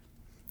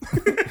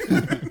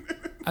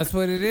 That's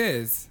what it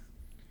is.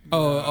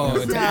 Oh.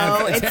 to No,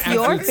 answer- to it's answer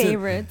your to-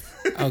 favorite.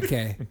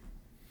 Okay.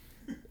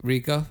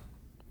 Rico?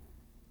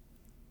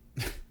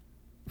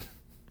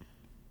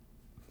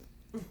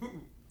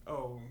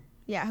 Oh,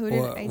 Yeah, who did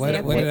Isaiah What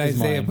did pick?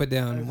 Isaiah mine. put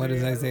down? What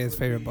is Isaiah's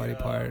favorite body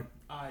part?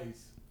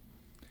 eyes.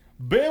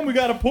 Bam, we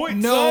got a point,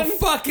 No son.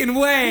 fucking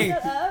way.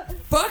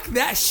 Fuck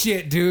that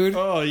shit, dude.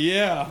 Oh,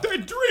 yeah. They're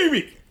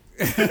dreamy.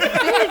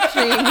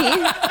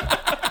 Dreamy.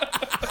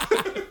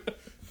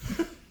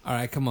 All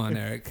right, come on,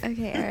 Eric.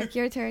 Okay, Eric,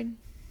 your turn.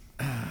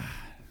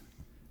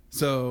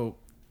 So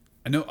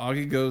I know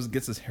Augie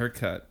gets his hair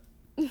cut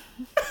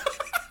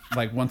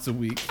like once a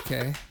week.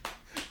 Okay.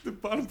 The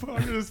bottom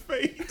part of his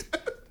face.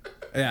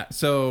 Yeah,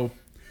 so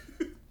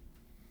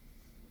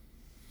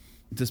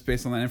just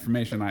based on that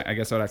information, I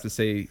guess I would have to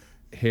say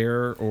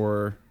hair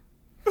or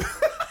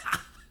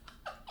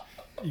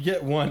You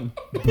get one.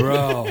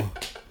 Bro.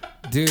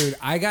 Dude,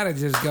 I gotta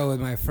just go with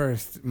my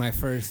first.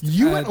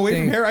 You went away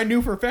thing. from hair. I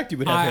kneu for a fact you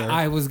would have hair.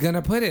 I was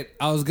gonna put it.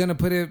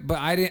 But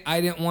I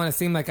didn't want to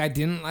seem like I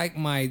didn't like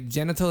my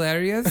genital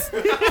areas.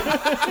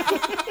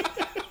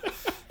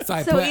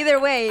 So Either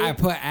way. I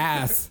put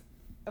ass.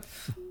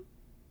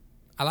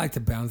 I like to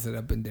bounce it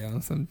up and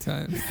down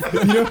sometimes.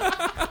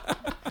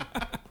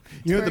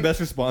 You know what the best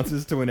response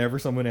is to whenever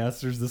someone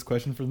answers this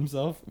question for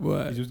themselves?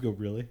 What? You just go,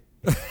 really?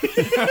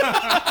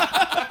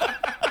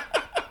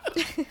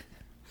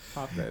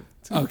 Pop that.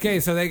 Okay,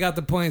 so they got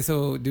the point.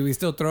 So do we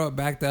still throw it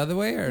back the other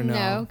way or no?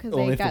 No, because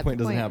Only they if the got point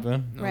doesn't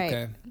happen. Right.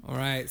 Okay. All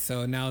right.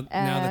 So now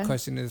the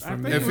question is for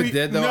me. If it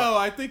did, though- No,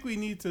 I think we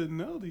need to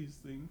know these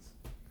things.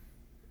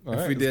 All if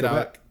right, we let's did, go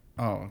back.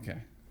 oh, okay.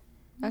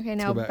 Okay,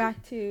 now go back.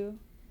 back to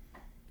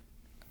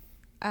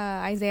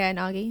Isaiah and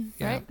Augie,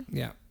 Yeah. right?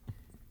 Yeah.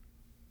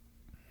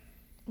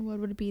 What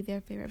would be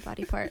their favorite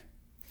body part?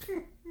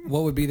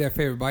 What would be their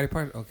favorite body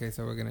part? Okay,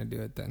 so we're gonna do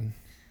it then.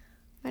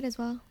 Might as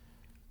well.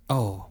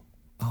 Oh,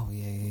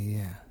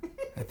 yeah.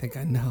 I think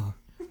I know,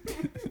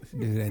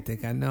 dude. I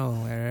think I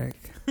know, Eric.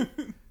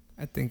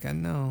 I think I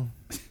know.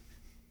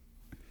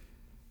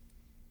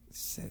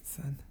 Shit,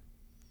 son.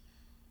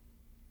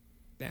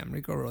 Damn,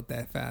 Rico wrote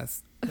that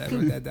fast. That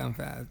wrote that down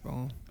fast,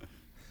 bro.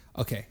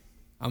 Okay,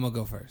 I'm gonna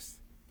go first.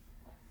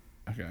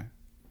 Okay.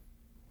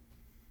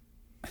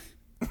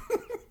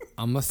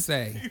 I'm gonna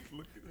say. He's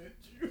looking at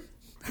you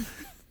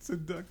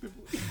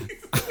seductively.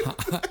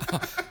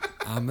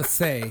 I'm gonna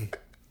say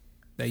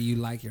that you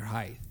like your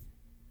height,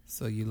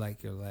 so you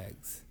like your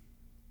legs.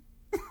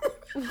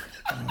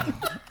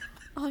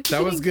 Oh,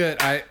 That was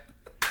good. I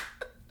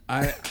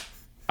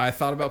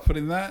thought about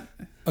putting that,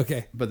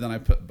 Okay. but then I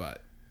put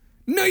butt.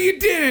 No, you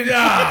didn't.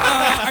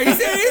 Are you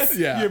serious?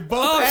 Yeah. You're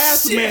both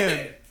ass shit.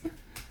 men.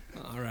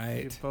 All You're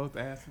right. both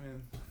ass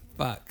men.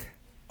 Fuck.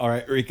 All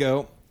right,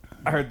 Rico.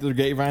 I heard through the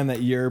grapevine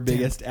that your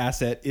biggest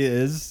asset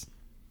is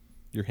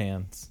your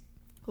hands.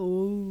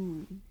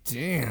 Ooh.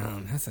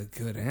 Damn, that's a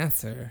good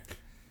answer.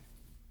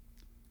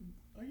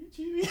 Are you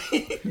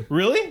cheating?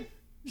 Really?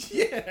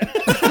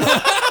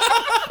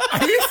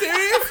 Are you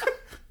serious?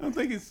 I'm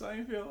thinking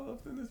Seinfeld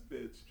up in this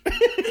bitch.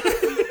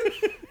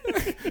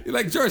 You're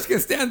like George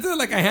Costanza,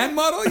 like a hand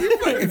model? You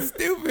fucking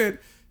stupid.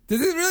 Does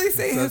it really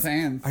say Those his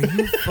hands. Are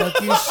you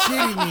fucking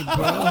shitting me,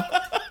 bro?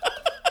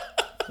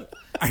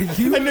 Are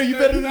you? I know you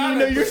better than you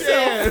know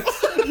yourself.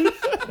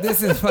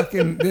 This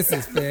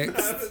is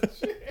fixed.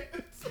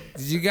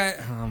 Did you guys?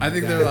 Oh my I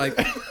think God. they're like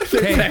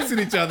they're texting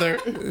each other.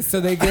 So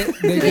they get.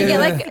 Do they get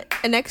like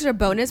an extra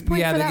bonus point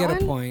Yeah, for they that get one?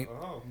 a point. Oh,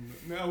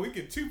 no, we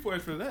get 2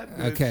 points for that.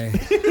 Bitch.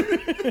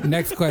 Okay.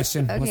 Next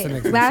question. What's the Okay,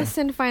 next last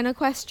and final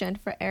question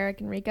for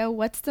Eric and Rico.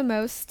 What's the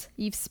most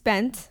you've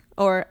spent,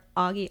 or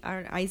Augie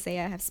or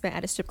Isaiah have spent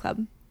at a strip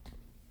club?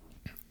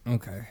 question?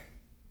 Okay.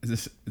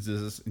 Does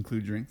this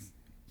include drinks?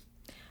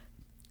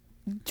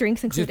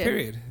 Drinks Just included.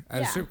 period. At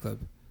a Yeah. strip club.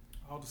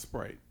 All the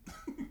Sprite.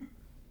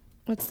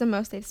 What's the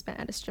most they've spent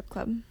at a strip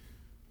club?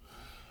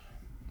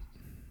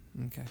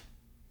 Okay.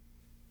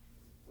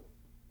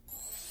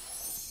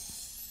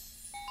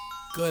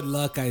 Good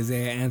luck,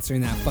 Isaiah,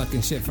 answering that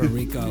fucking shit for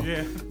Rico.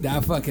 Yeah.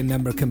 That fucking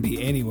number can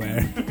be anywhere.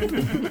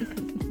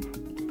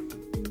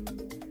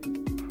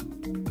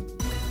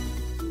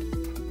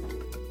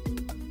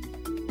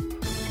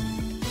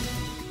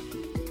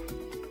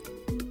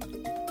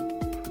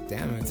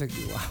 Damn, it took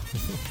you a while.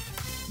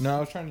 No, I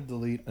was trying to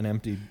delete an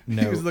empty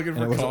note. was looking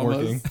for and it wasn't commas.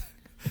 working.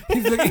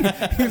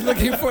 He's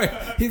looking for.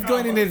 He's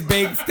going in his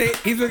bank state.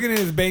 He's looking at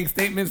his bank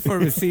statements for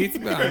receipts.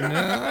 But no,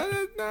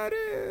 that's not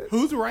it.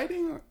 Who's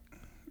writing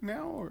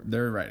now? Or?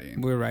 They're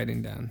writing. We're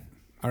writing down.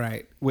 All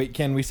right, Wait,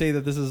 can we say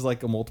that this is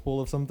like a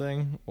multiple of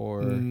something,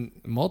 or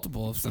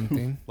multiple of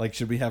something. like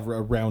should we have a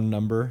round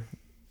number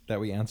that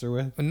we answer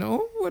with?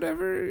 No,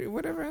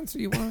 whatever answer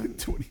you want.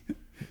 20.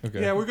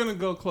 Okay. Yeah, we're going to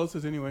go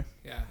closest anyway.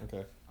 Yeah.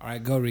 Okay. All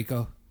right, go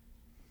Rico.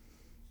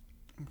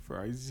 For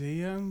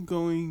Isaiah, I'm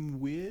going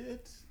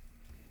with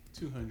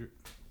 200.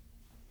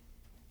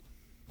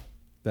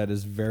 That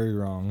is very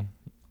wrong.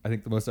 I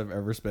think the most I've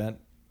ever spent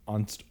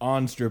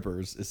on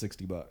strippers is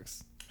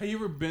 $60. Have you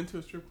ever been to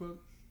a strip club?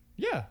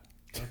 Yeah.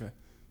 Okay.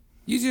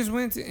 You just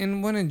went to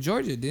one in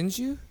Georgia, didn't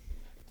you?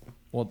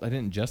 Well, I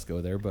didn't just go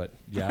there, but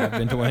yeah, I've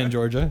been to one in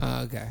Georgia.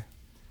 Okay.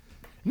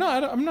 No,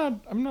 I'm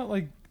not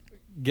like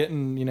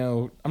getting,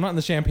 I'm not in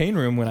the champagne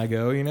room when I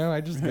go, I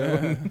just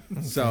go.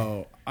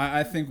 So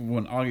I think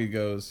when Augie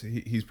goes,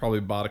 he's probably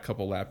bought a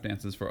couple lap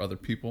dances for other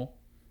people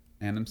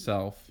and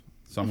himself.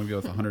 So I'm gonna go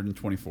with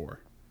 124.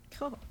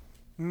 Cool.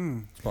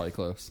 It's probably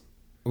close.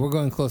 We're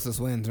going closest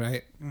wins,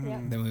 right? Yeah.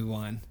 Then we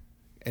won.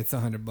 It's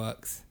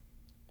 $100.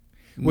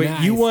 Wait,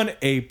 Nice. you won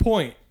a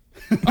point.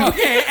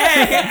 Okay,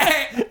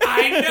 hey,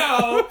 I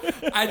know.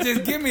 I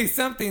just give me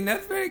something.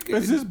 That's very good.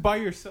 Is this by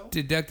yourself?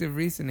 Deductive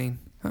reasoning,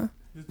 huh?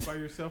 Just by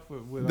yourself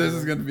with This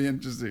is gonna be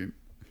interesting.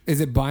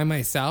 Is it by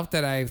myself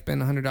that I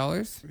spent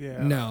 $100?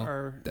 Yeah, No,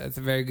 or- that's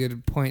a very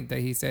good point that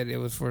he said it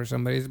was for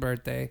somebody's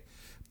birthday.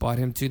 Bought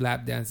him 2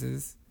 lap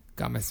dances.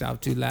 Got myself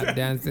 2 lap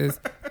dances.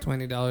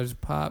 $20 a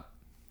pop.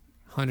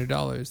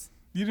 $100.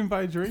 You didn't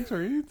buy drinks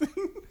or anything?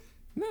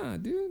 Nah,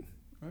 dude.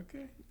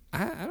 Okay.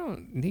 I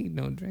don't need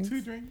no drinks.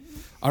 2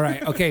 drinks. All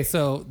right. Okay.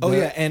 So. Oh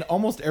yeah, and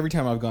almost every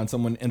time I've gone,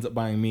 someone ends up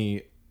buying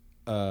me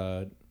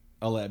a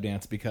lap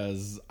dance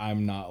because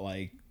I'm not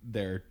like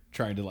they're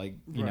trying to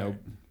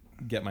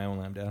get my own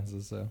lap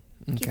dances. So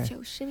Okay. Get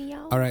your shimmy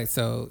out. All right.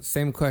 So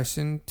same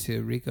question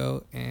to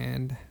Rico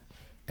and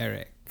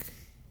Eric.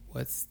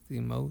 What's the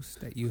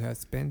most that you have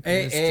spent in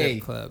a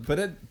strip club?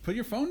 Put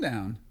your phone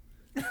down.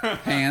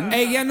 Hands.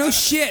 Hey, yeah, no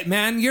shit,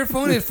 man. Your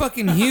phone is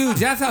fucking huge.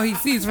 That's how he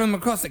sees from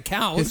across the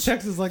couch. His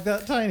text is like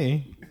that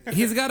tiny.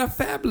 He's got a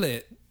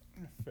phablet.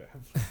 Dude,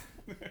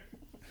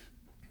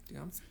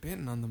 I'm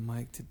spitting on the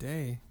mic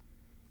today.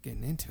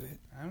 Getting into it.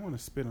 I want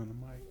to spit on the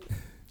mic.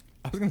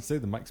 I was gonna say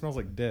the mic smells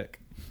like dick.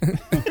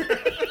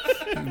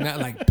 Not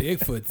like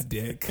Bigfoot's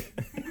dick.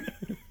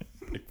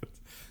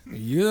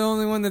 You're the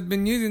only one that's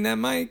been using that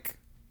mic.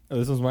 Oh,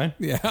 this was mine?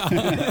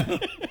 Yeah.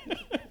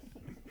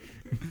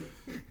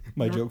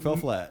 My joke fell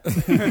flat.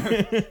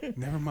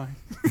 Never mind.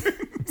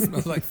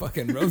 Smells like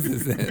fucking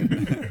roses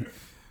then.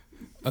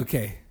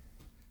 Okay.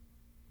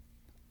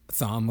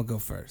 So I'm going to go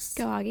first.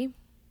 Go, Augie.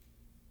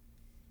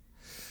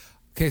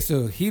 Okay,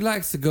 so he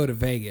likes to go to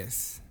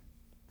Vegas.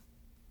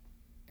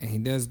 And he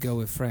does go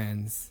with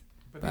friends.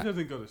 But he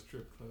doesn't go to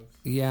strip clubs.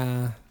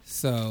 Yeah,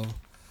 so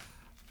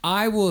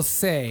I will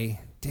say,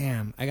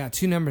 damn, I got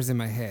two numbers in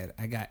my head.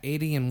 I got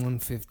 80 and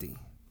 150.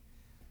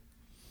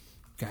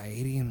 Got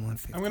 80 and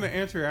 150. I'm going to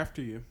answer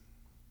after you.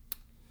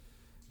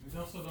 You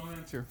also don't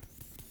answer.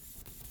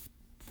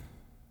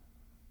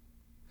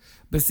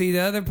 But see, the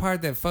other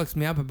part that fucks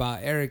me up about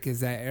Eric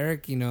is that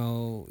Eric, you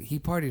know, he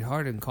partied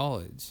hard in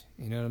college.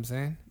 You know what I'm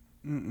saying?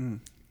 Mm-mm.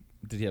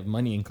 Did he have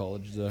money in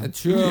college, though?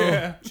 That's true.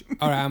 Yeah.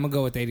 All right, I'm going to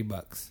go with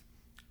 $80.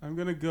 I'm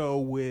going to go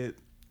with...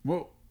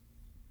 Whoa.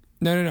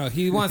 No.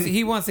 He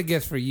wants to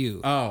guess for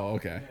you. Oh,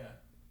 okay. Yeah.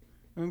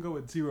 I'm going to go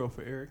with 0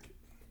 for Eric.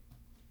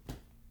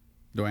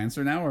 Do I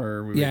answer now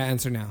or Yeah,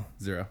 answer now.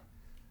 0?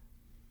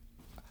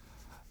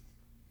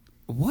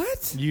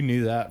 What? You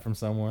knew that from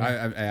somewhere.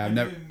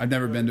 I've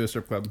never been to a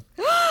strip club.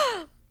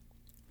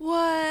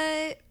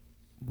 What?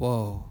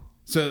 Whoa.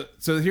 So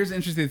here's the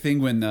interesting thing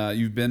when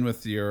you've been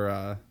with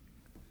your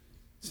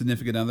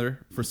significant other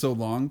for so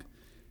long.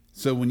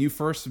 So when you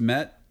first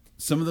met,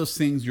 some of those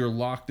things you're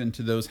locked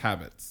into those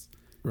habits,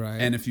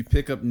 Right. and if you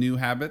pick up new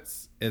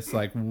habits, it's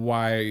like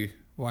why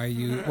Why are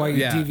you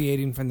Yeah.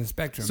 deviating from the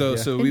spectrum? So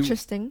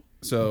Interesting.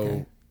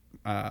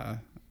 at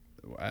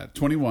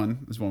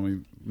 21 is when we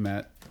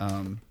met.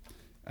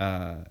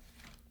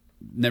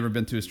 Never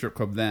been to a strip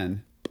club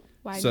then.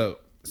 Why?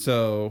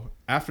 So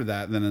after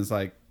that, then it's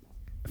like,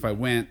 if I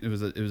went, it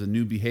was a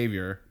new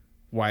behavior.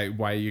 Why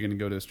are you going to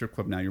go to a strip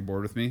club now? You're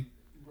bored with me?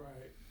 Right.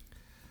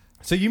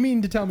 So you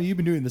mean to tell me you've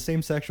been doing the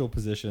same sexual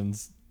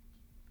positions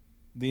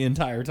the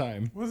entire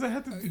time? What does that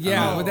have to do?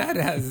 yeah, well, that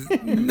has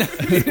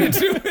nothing to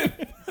do with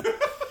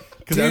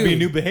Because that would be a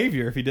new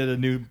behavior if he did a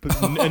new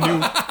position.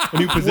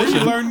 Where you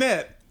learn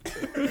that?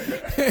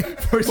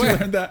 Where'd you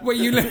learn that? Wait,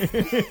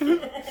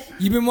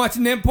 you been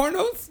watching them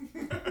pornos?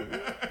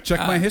 Check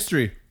my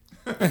history.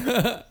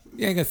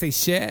 You ain't gonna say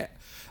shit.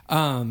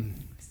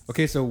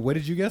 Okay, so what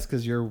did you guess?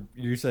 Because you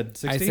said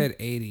 60? I said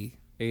 80.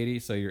 80,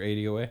 so you're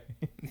 80 away.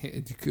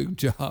 Good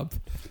job.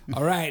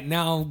 All right,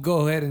 now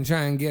go ahead and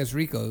try and guess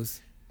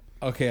Rico's.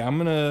 Okay, I'm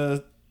going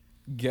to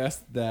guess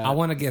that... I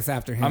want to guess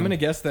after him. I'm going to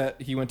guess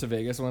that he went to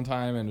Vegas one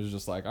time and was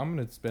just like, I'm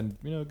going to spend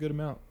a good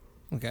amount.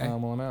 Okay.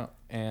 While I'm out.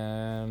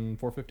 And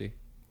 $450.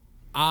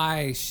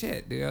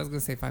 Shit, dude. I was gonna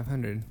say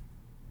 500.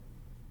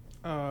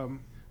 Um,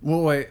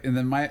 Well, wait, and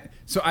then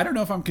so I don't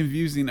know if I'm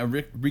confusing a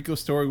Rico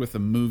story with a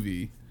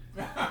movie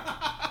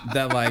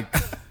that like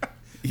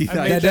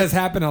That does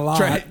happen a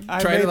lot. I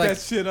try made to like that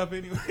shit up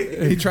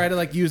anyway. he tried to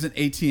like use an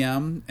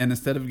ATM and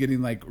instead of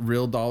getting like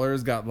real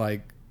dollars, got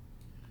like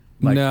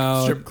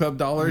no strip club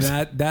dollars.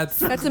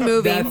 That's a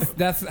movie.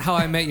 That's How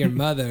I Met Your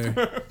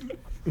Mother.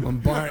 When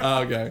Bart. Oh,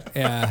 okay.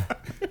 Yeah.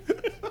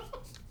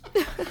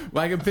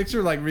 Well, I can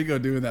picture like Rico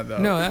doing that though.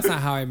 No, that's not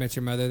How I Met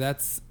Your Mother.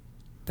 That's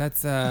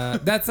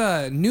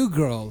New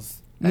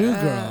Girls. New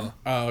Girl.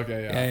 Oh,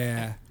 okay, yeah.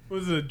 Yeah.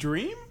 Was it a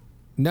dream?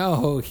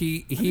 No,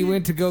 he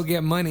went to go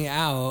get money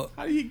out.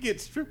 How do you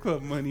get strip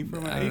club money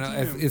from an I don't know.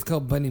 ATM? It's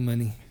called bunny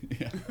money.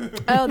 Yeah.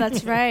 Oh,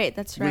 that's right.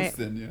 That's right.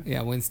 Winston, yeah.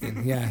 Yeah,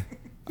 Winston. Yeah.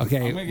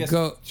 Okay, I'm gonna guess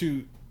go.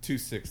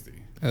 260.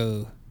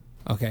 Oh,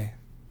 okay.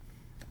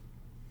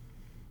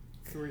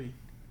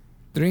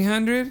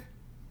 300.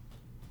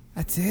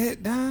 That's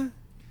it, nah.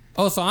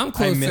 Oh, so I'm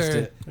closer. I missed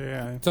it.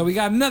 Yeah, So we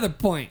got another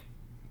point.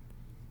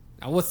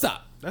 Now, what's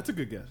up? that's a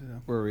good guess. Yeah.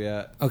 Where are we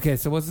at? Okay,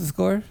 so what's the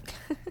score?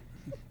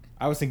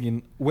 I was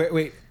thinking,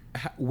 wait,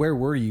 where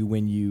were you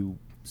when you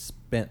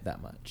spent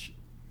that much?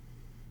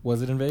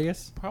 Was it in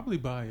Vegas? Probably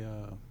by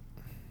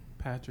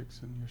Patrick's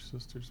and your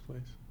sister's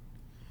place.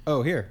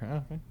 Oh, here. Oh,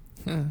 okay.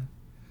 Huh.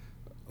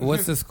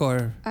 What's the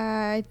score?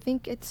 I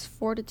think it's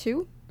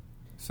 4-2.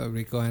 So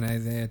Rico and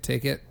Isaiah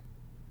take it.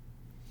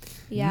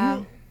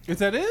 Yeah. Is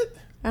that it?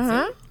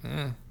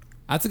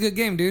 That's a good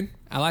game, dude.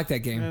 I like that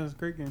game. Yeah, it's a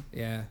great game.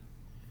 Yeah.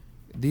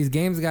 These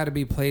games got to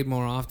be played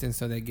more often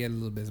so they get a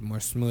little bit more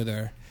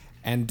smoother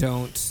and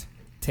don't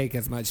take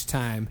as much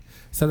time.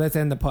 So let's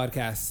end the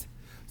podcast.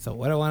 So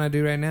what I want to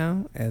do right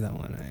now is I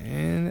want to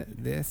end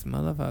this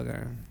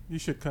motherfucker. You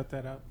should cut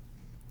that out.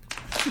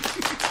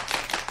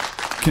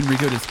 Can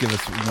Rico just give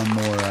us one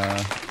more?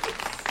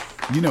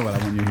 You know what I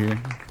want you to hear.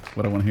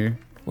 What I want to hear.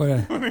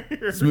 What?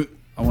 Smooth.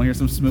 I want to hear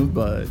some smooth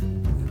bud.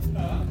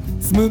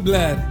 Smooth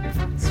blood.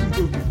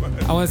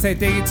 I want to say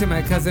thank you to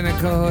my cousin and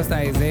co-host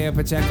Isaiah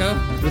Pacheco.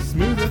 The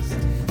smoothest.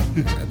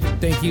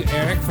 Thank you,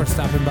 Eric, for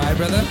stopping by,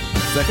 brother.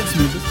 Second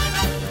smoothest.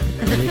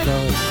 Rico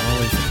is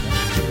always a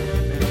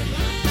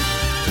pleasure.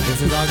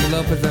 This is Augie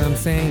Lopez, and I'm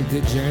saying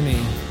good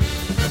journey.